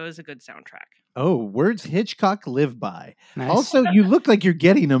thing, and so is a good soundtrack. Oh, words Hitchcock live by. Nice. Also, you look like you're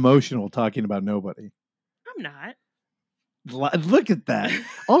getting emotional talking about Nobody. I'm not. Look at that.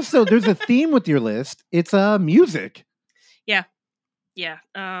 Also, there's a theme with your list. It's music. Yeah.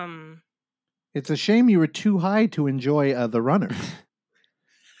 It's a shame you were too high to enjoy The Runner.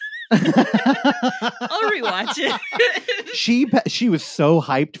 I'll rewatch it. She was so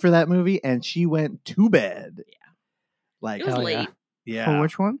hyped for that movie, and she went to bed. Yeah. Like, It was hell late yeah. For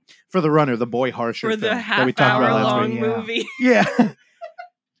which one? For The Runner, the Boy Harsher for film the that we talked about last half-hour-long week. yeah. movie. Yeah.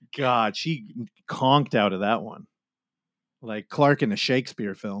 God, she conked out of that one. Like Clark in a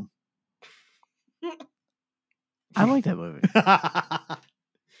Shakespeare film. I like that movie.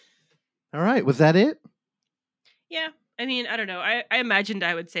 All right. Was that it? Yeah. I mean, I don't know. I imagined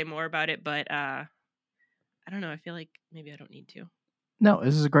I would say more about it, but I don't know. I feel like maybe I don't need to. No,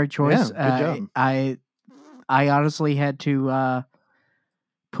 this is a great choice. Yeah, good job. I honestly had to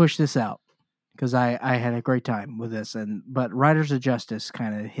push this out because I had a great time with this, but Riders of Justice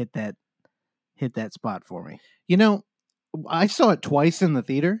kind of hit that spot for me. You know, I saw it twice in the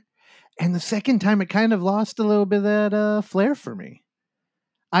theater, and the second time it kind of lost a little bit of that flair for me.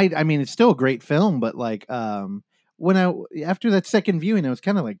 I mean, it's still a great film, but like after that second viewing, I was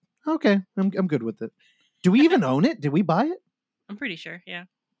kind of like, okay, I'm good with it. Do we even own it? Did we buy it? I'm pretty sure. Yeah.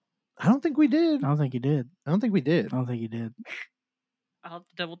 I don't think we did. I don't think you did. I don't think we did. I don't think you did. I'll have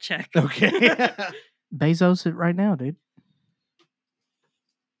to double check. Okay. Bezos it right now, dude.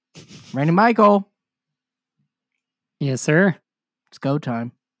 Randy Michael, Yes, sir. it's go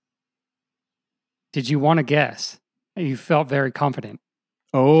time. Did you want to guess? You felt very confident.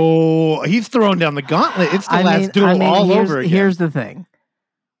 Oh, he's throwing down the gauntlet. It's the last duel all over again. Here's the thing.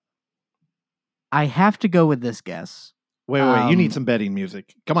 I have to go with this guess. Wait. You need some betting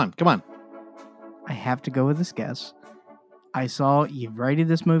music. Come on. I have to go with this guess. I saw you've rated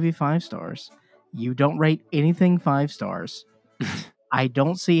this movie 5 stars. You don't rate anything 5 stars. I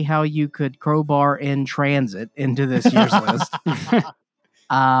don't see how you could crowbar In Transit into this year's list.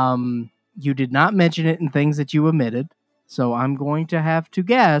 You did not mention it in things that you omitted, so I'm going to have to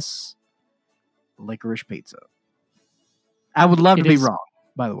guess Licorice Pizza. I would love to be wrong,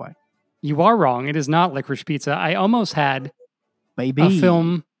 by the way. You are wrong. It is not Licorice Pizza. I almost had Baby. a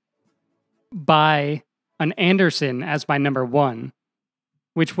film by an Anderson as my number 1,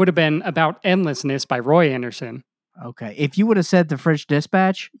 which would have been About Endlessness by Roy Anderson. Okay. If you would have said The French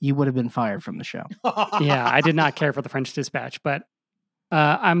Dispatch, you would have been fired from the show. Yeah, I did not care for The French Dispatch, but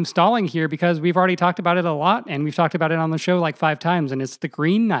I'm stalling here because we've already talked about it a lot, and we've talked about it on the show like 5 times, and it's The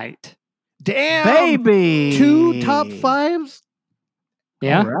Green Knight. Damn, Baby. 2 top 5s.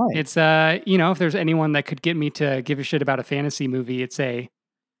 Yeah, All right. it's if there's anyone that could get me to give a shit about a fantasy movie,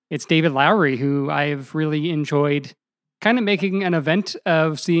 it's David Lowery, who I've really enjoyed kind of making an event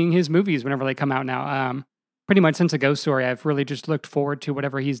of seeing his movies whenever they come out now. Pretty much since A Ghost Story, I've really just looked forward to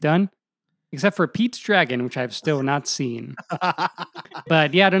whatever he's done, except for Pete's Dragon, which I've still not seen.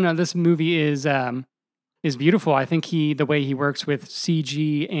 But yeah, I don't know. This movie is beautiful. I think the way he works with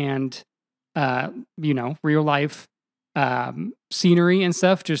CG and real life scenery and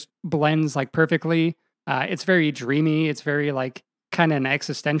stuff just blends like perfectly. It's very dreamy. It's very like kind of an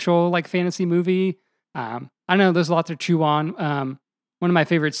existential like fantasy movie. I don't know. There's a lot to chew on. One of my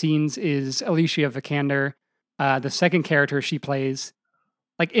favorite scenes is Alicia Vikander, the second character she plays,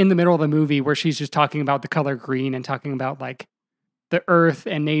 like in the middle of the movie where she's just talking about the color green and talking about like the earth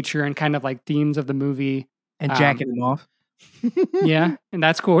and nature and kind of like themes of the movie. And jacking him off. Yeah, and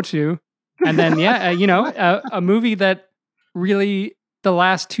that's cool too. And then a movie that really the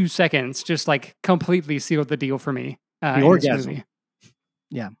last 2 seconds just like completely sealed the deal for me. The orgasm. Movie.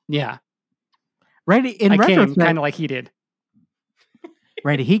 Yeah. Yeah. Randy, in I came retrospect, kind of like he did.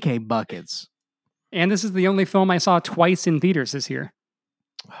 Randy, he came buckets. And this is the only film I saw twice in theaters this year.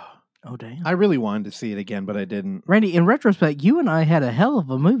 Oh, damn. I really wanted to see it again, but I didn't. Randy, in retrospect, you and I had a hell of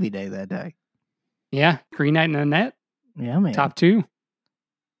a movie day that day. Yeah. Green Knight and Annette. Yeah, man. Top 2.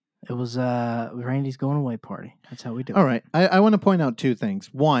 It was Randy's going away party. That's how we do it. All right. I want to point out 2 things.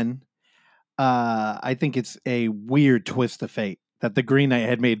 One, I think it's a weird twist of fate that the Green Knight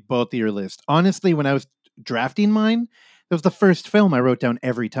had made both of your list. Honestly, when I was drafting mine, that was the first film I wrote down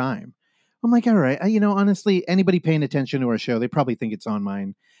every time. I'm like, all right, honestly, anybody paying attention to our show, they probably think it's on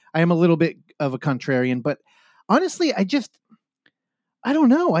mine. I am a little bit of a contrarian, but honestly, I don't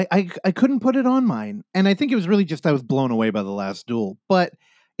know. I couldn't put it on mine. And I think it was really just I was blown away by The Last Duel. But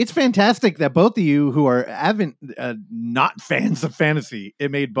it's fantastic that both of you who are not fans of fantasy, it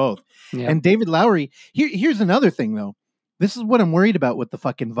made both. Yeah. And David Lowery, here's another thing, though. This is what I'm worried about with the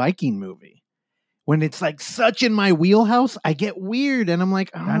fucking Viking movie. When it's like such in my wheelhouse, I get weird. And I'm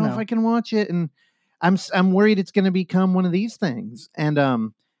like, I don't know if I can watch it. And I'm worried it's going to become one of these things. And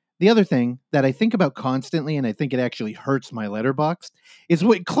the other thing that I think about constantly, and I think it actually hurts my letterbox, is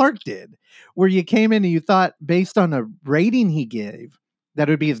what Clark did, where you came in and you thought based on a rating he gave, that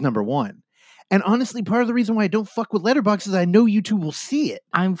would be his number 1. And honestly, part of the reason why I don't fuck with Letterboxd is I know you two will see it.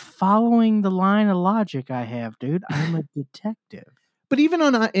 I'm following the line of logic I have, dude. I'm a detective. But even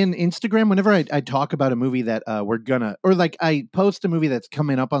in Instagram, whenever I talk about a movie that we're gonna, or like I post a movie that's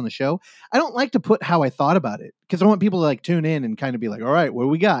coming up on the show, I don't like to put how I thought about it because I want people to like tune in and kind of be like, all right, what do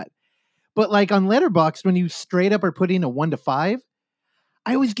we got? But like on Letterboxd, when you straight up are putting a 1 to 5,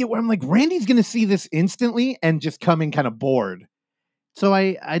 I always get where I'm like, Randy's gonna see this instantly and just come in kind of bored. So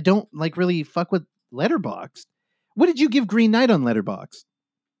I don't like really fuck with Letterboxd. What did you give Green Knight on Letterboxd?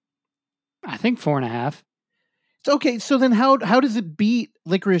 I think 4.5. So, okay, so then how does it beat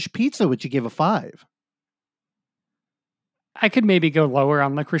Licorice Pizza, which you gave a 5? I could maybe go lower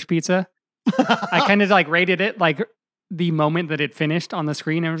on Licorice Pizza. I kind of like rated it like the moment that it finished on the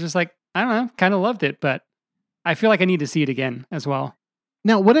screen. I was just like, I don't know, kind of loved it, but I feel like I need to see it again as well.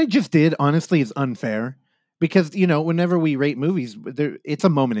 Now, what I just did, honestly, is unfair because, whenever we rate movies, it's a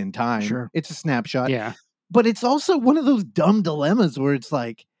moment in time. Sure. It's a snapshot. Yeah. But it's also one of those dumb dilemmas where it's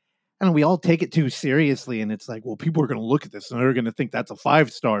like, I don't know, we all take it too seriously. And it's like, well, people are going to look at this and they're going to think that's a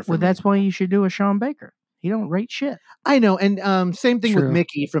 5-star for me. That's why you should do a Sean Baker. He don't rate shit. I know. And same thing with True.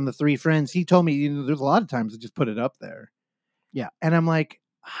 Mickey from The Three Friends. He told me, there's a lot of times I just put it up there. Yeah. And I'm like,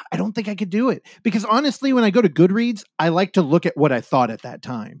 I don't think I could do it. Because honestly, when I go to Goodreads, I like to look at what I thought at that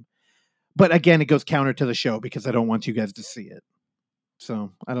time. But again, it goes counter to the show because I don't want you guys to see it.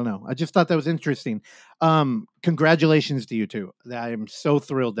 So I don't know. I just thought that was interesting. Congratulations to you two. I am so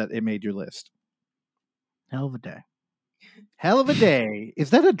thrilled that it made your list. Hell of a day. Hell of a day.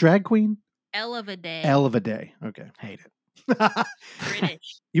 Is that a drag queen? Hell of a day. Hell of a day. Okay. Hate it.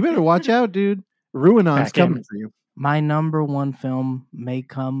 British. You better watch out, dude. Ruinon's Back in. coming for you. My number 1 film may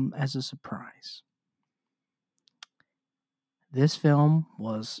come as a surprise. This film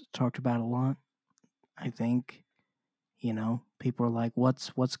was talked about a lot. I think, people are like,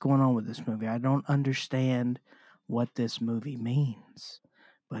 what's going on with this movie? I don't understand what this movie means,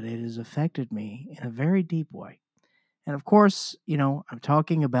 but it has affected me in a very deep way. And of course, I'm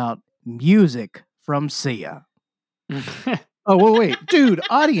talking about music from Sia. Oh, well, wait. Dude,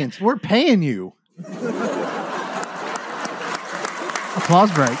 audience, we're paying you.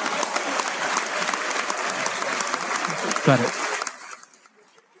 Applause break. Cut it.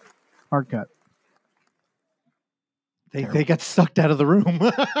 Hard cut. They got sucked out of the room.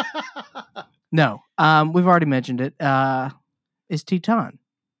 No, we've already mentioned it. is Teton.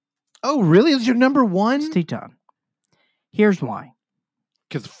 Oh, really? Is your number one? It's Teton. Here's why.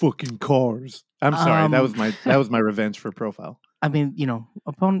 Because fucking cars. I'm sorry. That Um, was my revenge for Profile. I mean,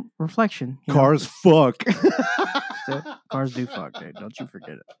 upon reflection, Cars fuck. cars do fuck, dude. Don't you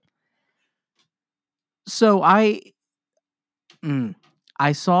forget it. So I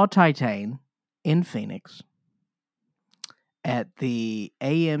saw Titan in Phoenix at the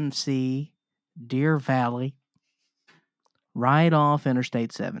AMC Deer Valley, right off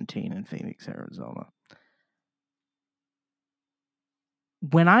Interstate 17 in Phoenix, Arizona.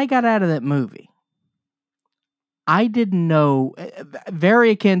 When I got out of that movie, I didn't know,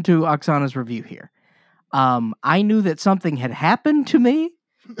 very akin to Oksana's review here. I knew that something had happened to me,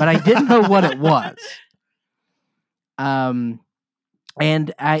 but I didn't know what it was. And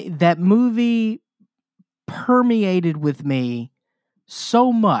that movie permeated with me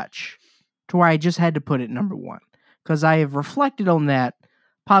so much to where I just had to put it number one, because I have reflected on that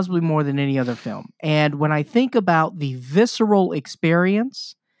possibly more than any other film. And when I think about the visceral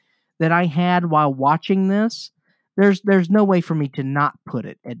experience that I had while watching this, there's no way for me to not put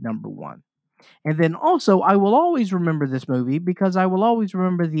it at number one. And then also, I will always remember this movie because I will always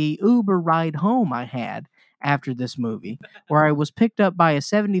remember the Uber ride home I had after this movie, where I was picked up by a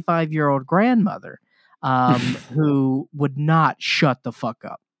 75-year-old grandmother who would not shut the fuck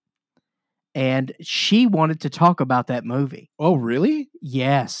up. And she wanted to talk about that movie. Oh, really?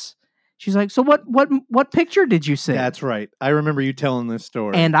 Yes. She's like, so what picture did you see? That's right. I remember you telling this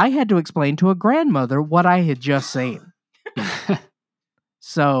story. And I had to explain to a grandmother what I had just seen.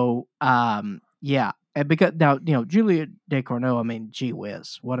 So, yeah. And because now, Julia Ducournau, I mean, gee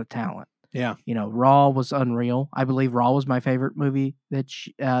whiz, what a talent. Yeah. Raw was unreal. I believe Raw was my favorite movie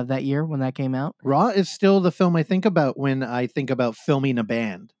that year when that came out. Raw is still the film I think about when I think about filming a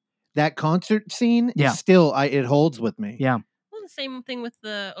band. That concert scene is still, it holds with me. Yeah. Well, the same thing with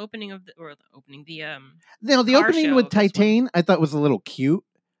the opening of the opening Now, the opening with Titan, I thought was a little cute.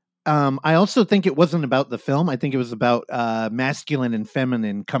 I also think it wasn't about the film. I think it was about masculine and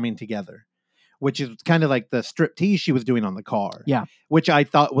feminine coming together, which is kind of like the striptease she was doing on the car. Yeah. Which I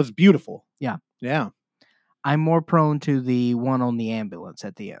thought was beautiful. Yeah. Yeah. I'm more prone to the one on the ambulance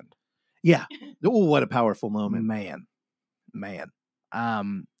at the end. Yeah. Oh, what a powerful moment. Man.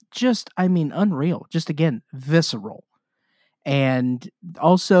 Unreal. Just again, visceral. And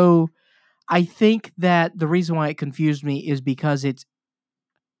also, I think that the reason why it confused me is because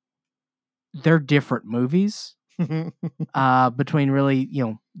they're different movies. Between really,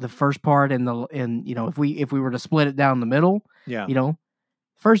 the first part and if we were to split it down the middle,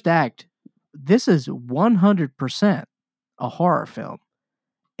 first act, this is 100% a horror film,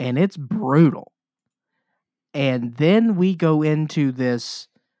 and it's brutal. And then we go into this,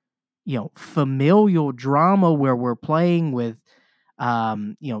 familial drama where we're playing with,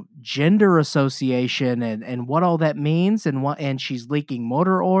 gender association and what all that means, and she's leaking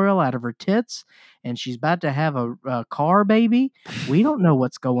motor oil out of her tits, and she's about to have a car baby. We don't know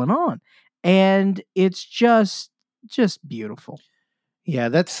what's going on, and it's just beautiful. Yeah,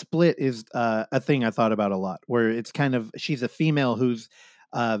 that split is a thing I thought about a lot, where it's kind of, she's a female who's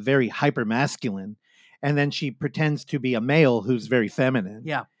very hyper masculine, and then she pretends to be a male who's very feminine.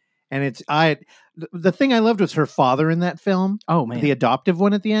 Yeah. And the thing I loved was her father in that film. Oh man, the adoptive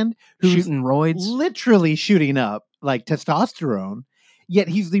one at the end, who's shooting roids, literally shooting up like testosterone. Yet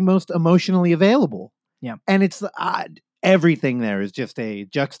he's the most emotionally available. Yeah, and it's everything there is just a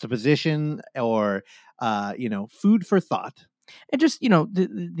juxtaposition or food for thought. And just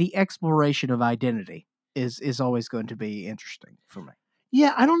the exploration of identity is always going to be interesting for me.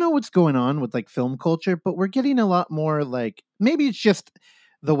 Yeah, I don't know what's going on with like film culture, but we're getting a lot more like, maybe it's just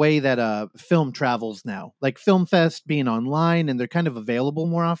the way that film travels now, like Film Fest being online and they're kind of available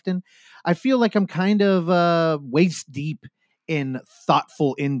more often. I feel like I'm kind of waist deep in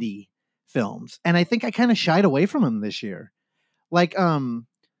thoughtful indie films, and I think I kind of shied away from them this year. Like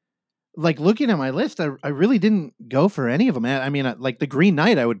looking at my list, I really didn't go for any of them. I mean, like The Green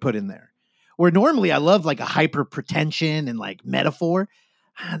Knight I would put in there, where normally I love like a hyper pretension and like metaphor.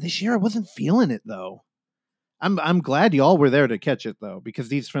 This year I wasn't feeling it though. I'm glad y'all were there to catch it though, because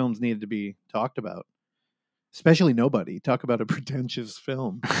these films needed to be talked about. Especially Nobody. Talk about a pretentious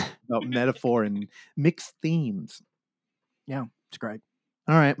film about metaphor and mixed themes. Yeah, it's great.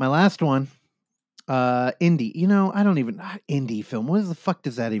 All right, my last one. Indie. I don't even indie film. What the fuck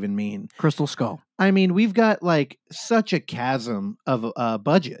does that even mean? Crystal Skull. I mean, we've got like such a chasm of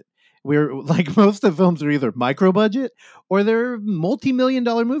budget. We're like, most of the films are either micro budget or they're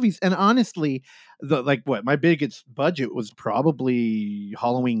multi-million-dollar movies. And honestly, my biggest budget was probably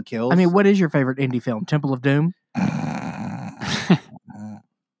Halloween Kills. I mean, what is your favorite indie film? Temple of Doom?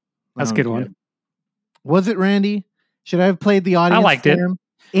 That's a good one. Was it, Randy? Should I have played the audience? I liked it. for him?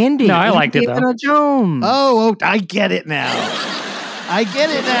 Indy. No, I liked it, though. Indiana Jones. Oh, I get it now. I get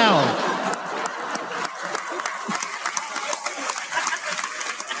it now.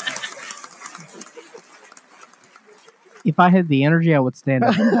 If I had the energy, I would stand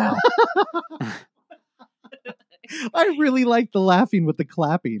up and bow. I really like the laughing with the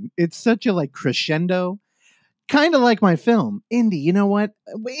clapping. It's such a like crescendo. Kind of like my film. Indy, you know what?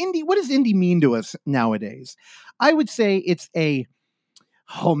 Indy, what does indie mean to us nowadays? I would say it's indie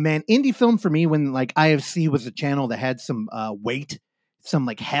film for me when like IFC was a channel that had some weight, some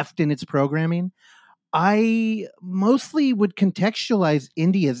like heft in its programming. I mostly would contextualize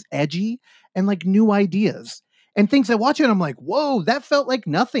indie as edgy and like new ideas. And things I watch it, I'm like, whoa, that felt like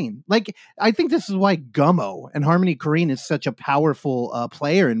nothing. Like, I think this is why Gummo and Harmony Korine is such a powerful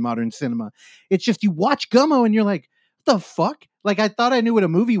player in modern cinema. It's just you watch Gummo and you're like, what the fuck? Like, I thought I knew what a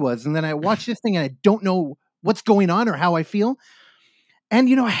movie was. And then I watch this thing and I don't know what's going on or how I feel. And,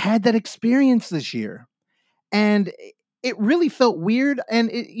 I had that experience this year. And it really felt weird. And,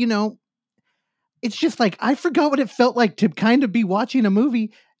 it's just like, I forgot what it felt like to kind of be watching a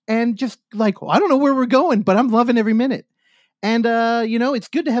movie and just like, I don't know where we're going, but I'm loving every minute. And, it's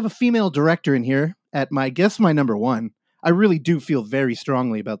good to have a female director in here at my number one. I really do feel very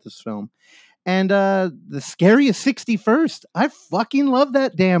strongly about this film. And the Scariest 61st. I fucking love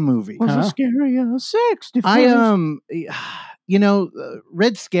that damn movie. Was the Scariest 61st?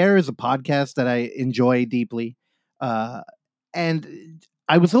 Red Scare is a podcast that I enjoy deeply. And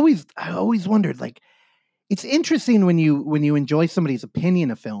I always wondered, like, it's interesting when you enjoy somebody's opinion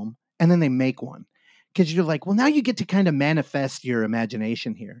of film and then they make one, because you're like, well, now you get to kind of manifest your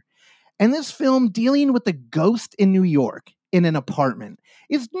imagination here. And this film dealing with the ghost in New York in an apartment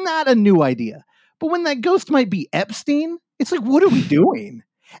is not a new idea. But when that ghost might be Epstein, it's like, what are we doing?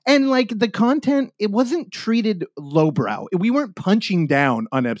 And like the content, it wasn't treated lowbrow. We weren't punching down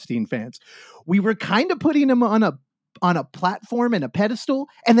on Epstein fans. We were kind of putting him on a platform and a pedestal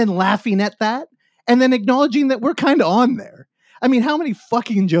and then laughing at that. And then acknowledging that we're kind of on there. I mean, how many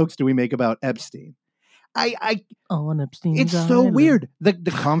fucking jokes do we make about Epstein? On Epstein's It's so Island. weird. The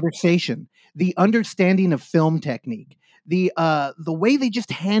conversation, the understanding of film technique, the way they just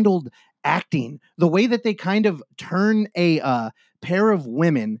handled acting, the way that they kind of turn a pair of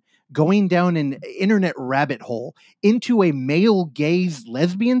women going down an internet rabbit hole into a male gaze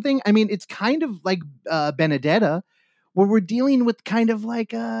lesbian thing. I mean, it's kind of like Benedetta, where we're dealing with kind of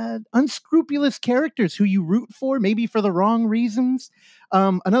like unscrupulous characters who you root for, maybe for the wrong reasons.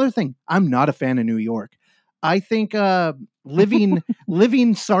 Another thing, I'm not a fan of New York. I think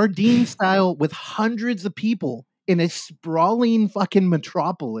living sardine style with hundreds of people in a sprawling fucking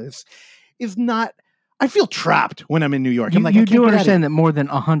metropolis is not. I feel trapped when I'm in New York. I'm like, you do understand that more than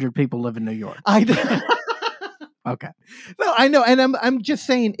 100 people live in New York. Okay. No, I know. And I'm just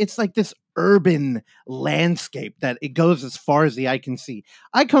saying it's like this urban landscape that it goes as far as the eye can see.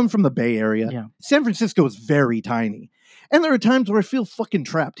 I come from the Bay Area. Yeah. San Francisco is very tiny. And there are times where I feel fucking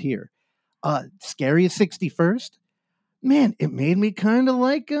trapped here. Scariest 61st? Man, it made me kind of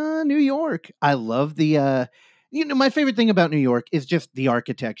like New York. I love the my favorite thing about New York is just the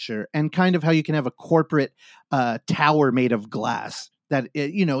architecture and kind of how you can have a corporate tower made of glass that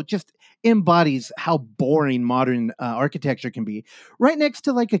just embodies how boring modern architecture can be, right next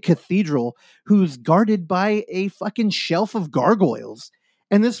to like a cathedral who's guarded by a fucking shelf of gargoyles.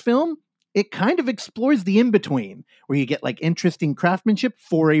 And this film, it kind of explores the in-between where you get like interesting craftsmanship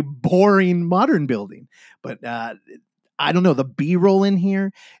for a boring modern building. But I don't know, the B-roll in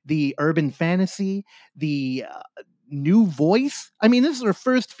here, the urban fantasy, the new voice. I mean, this is her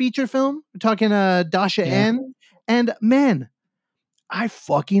first feature film. We're talking Dasha N. And man, I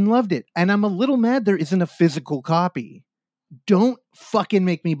fucking loved it. And I'm a little mad there isn't a physical copy. Don't fucking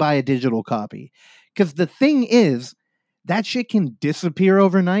make me buy a digital copy. Because the thing is, that shit can disappear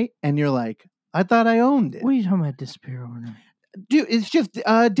overnight. And you're like, I thought I owned it. What are you talking about disappear overnight? Dude, it's just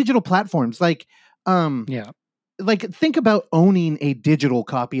digital platforms. Like, like think about owning a digital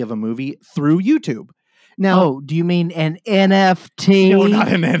copy of a movie through YouTube. Now, do you mean an NFT? No, not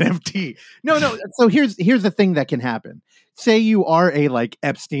an NFT. No. So here's the thing that can happen. Say you are a like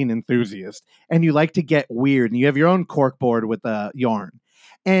Epstein enthusiast and you like to get weird and you have your own corkboard with a yarn.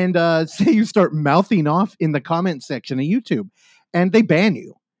 And say you start mouthing off in the comment section of YouTube and they ban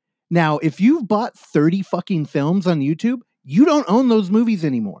you. Now, if you've bought 30 fucking films on YouTube, you don't own those movies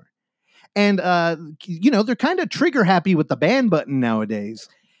anymore. And, they're kind of trigger happy with the ban button nowadays.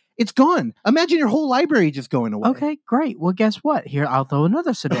 It's gone. Imagine your whole library just going away. Okay, great. Well, guess what? Here, I'll throw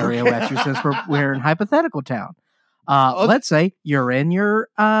another scenario at you since we're in hypothetical town. Let's say you're in your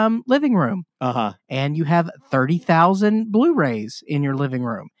living room and you have 30,000 Blu-rays in your living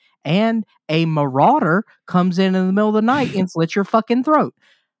room, and a marauder comes in the middle of the night and slits your fucking throat.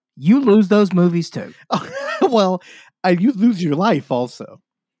 You lose those movies too. Well, you lose your life also.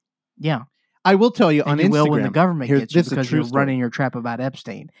 Yeah. I will tell you And on you Instagram. will when the government gets you this is a because true you're story. running your trap about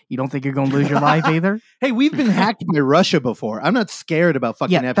Epstein. You don't think you're going to lose your life either? Hey, we've been hacked by Russia before. I'm not scared about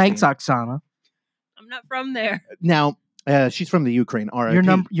fucking Epstein. Thanks, Oksana. I'm not from there. Now, she's from the Ukraine.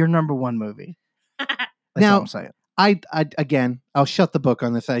 R.I.P. Your number one movie. That's now, all I'm saying. I again, I'll shut the book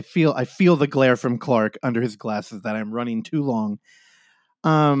on this. I feel the glare from Clark under his glasses that I'm running too long.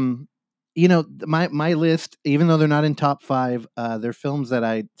 You know, my list, even though they're not in top 5, they're films that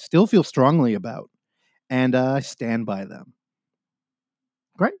I still feel strongly about, and I stand by them.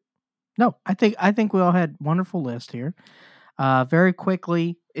 Great. No, I think we all had wonderful list here. Very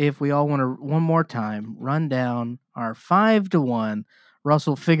quickly, if we all want to one more time run down our 5-1.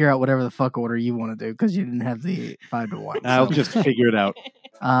 Russell, figure out whatever the fuck order you want to do because you didn't have the 5-1. I'll just figure it out.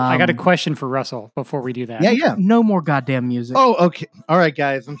 I got a question for Russell before we do that. Yeah. No more goddamn music. Oh, okay. All right,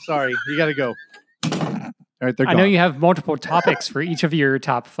 guys. I'm sorry. You got to go. All right, they're gone. I know you have multiple topics for each of your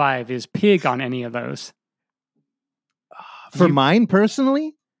top 5. Is Pig on any of those? For mine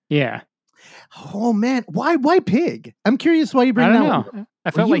personally? Yeah. Oh man, why Pig? I'm curious why you bring I don't that know. one.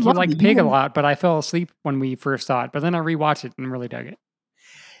 I felt you like you loved liked it. Pig You a were- lot, but I fell asleep when we first saw it. But then I rewatched it and really dug it.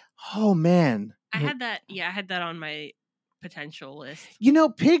 Oh man. I had that on my potential list. You know,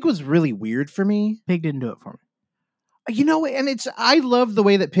 Pig was really weird for me. Pig didn't do it for me. You know, and I love the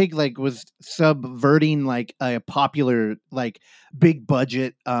way that Pig like was subverting like a popular like big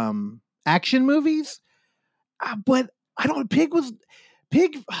budget action movies. But I don't Pig.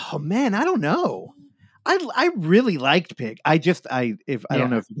 Oh man, I don't know. I really liked Pig. I don't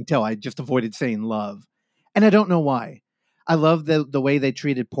know if you can tell, I just avoided saying love. And I don't know why. I love the way they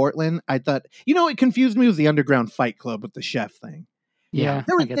treated Portland. I thought, it confused me with the underground fight club with the chef thing. Yeah,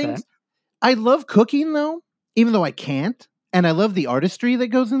 There were I get things. that. I love cooking though, even though I can't. And I love the artistry that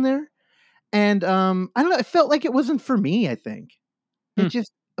goes in there. And I don't know, it felt like it wasn't for me, I think. It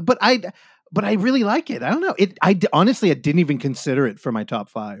just but I really like it. I don't know. Honestly, I didn't even consider it for my top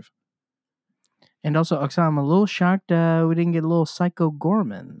 5. And also, Oksana, I'm a little shocked we didn't get a little Psycho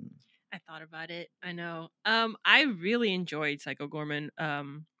Gorman. I thought about it. I know. I really enjoyed Psycho Gorman. I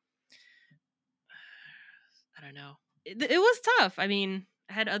don't know. It was tough. I mean,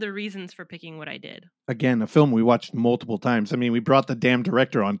 I had other reasons for picking what I did. Again, a film we watched multiple times. I mean, we brought the damn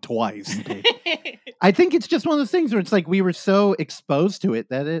director on twice. I think it's just one of those things where it's like we were so exposed to it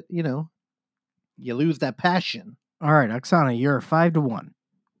that it, you lose that passion. All right, Oksana, you're 5-1.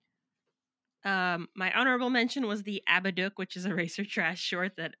 My honorable mention was the Abadook, which is a racer trash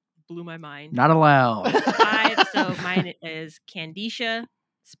short that blew my mind. Not allowed. 5, so mine is Candicia,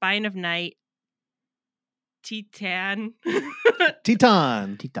 Spine of Night, Titan,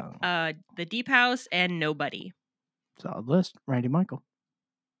 Teton. The Deep House, and Nobody. Solid list. Randy Michael.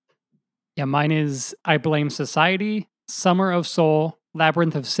 Yeah, mine is I Blame Society, Summer of Soul,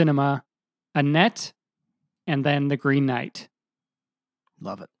 Labyrinth of Cinema, Annette, and then The Green Knight.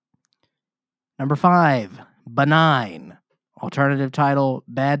 Love it. Number 5, Benign. Alternative title,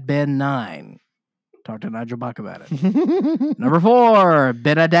 Bad Ben 9. Talk to Nigel Buck about it. Number 4,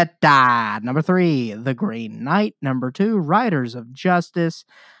 Benedetta. Number 3, The Green Knight. Number 2, Riders of Justice.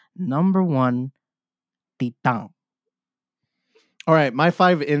 Number 1, Titan. All right, my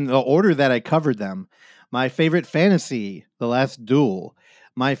 5 in the order that I covered them. My favorite fantasy, The Last Duel.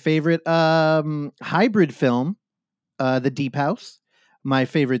 My favorite hybrid film, The Deep House. My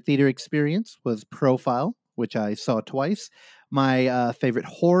favorite theater experience was Profile, which I saw twice. My favorite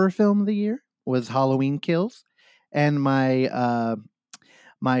horror film of the year was Halloween Kills. And my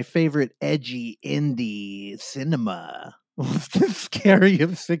favorite edgy indie cinema was The Scary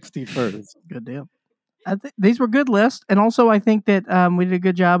of 61st. Good deal. These were good lists. And also, I think that we did a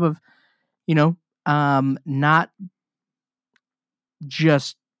good job of, not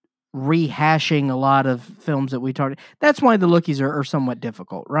just rehashing a lot of films that we talked. That's why the Lookies are somewhat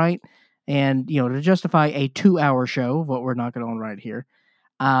difficult, right? And to justify a 2-hour show of what we're knocking on right here,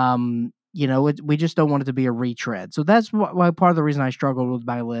 we just don't want it to be a retread. So that's why part of the reason I struggled with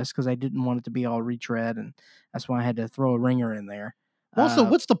my list, because I didn't want it to be all retread, and that's why I had to throw a ringer in there. Also,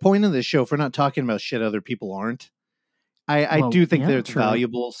 what's the point of this show if we're not talking about shit other people aren't? I do think that it's true.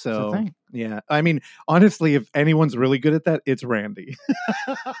 valuable. So thing. yeah, I mean, honestly, if anyone's really good at that, it's Randy.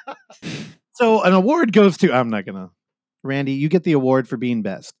 So an award goes to Randy. You get the award for being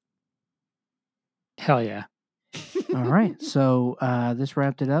best. Hell yeah. All right. So this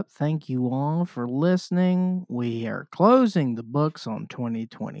wrapped it up. Thank you all for listening. We are closing the books on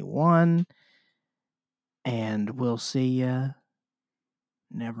 2021. And we'll see you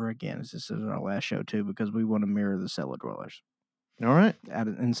never again. This is our last show, too, because we want to mirror the Cellar Dwellers. All right.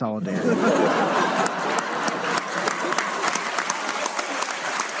 In solidarity.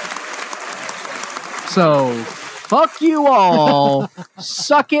 So, fuck you all.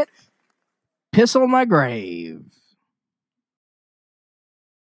 Suck it. Piss on my grave.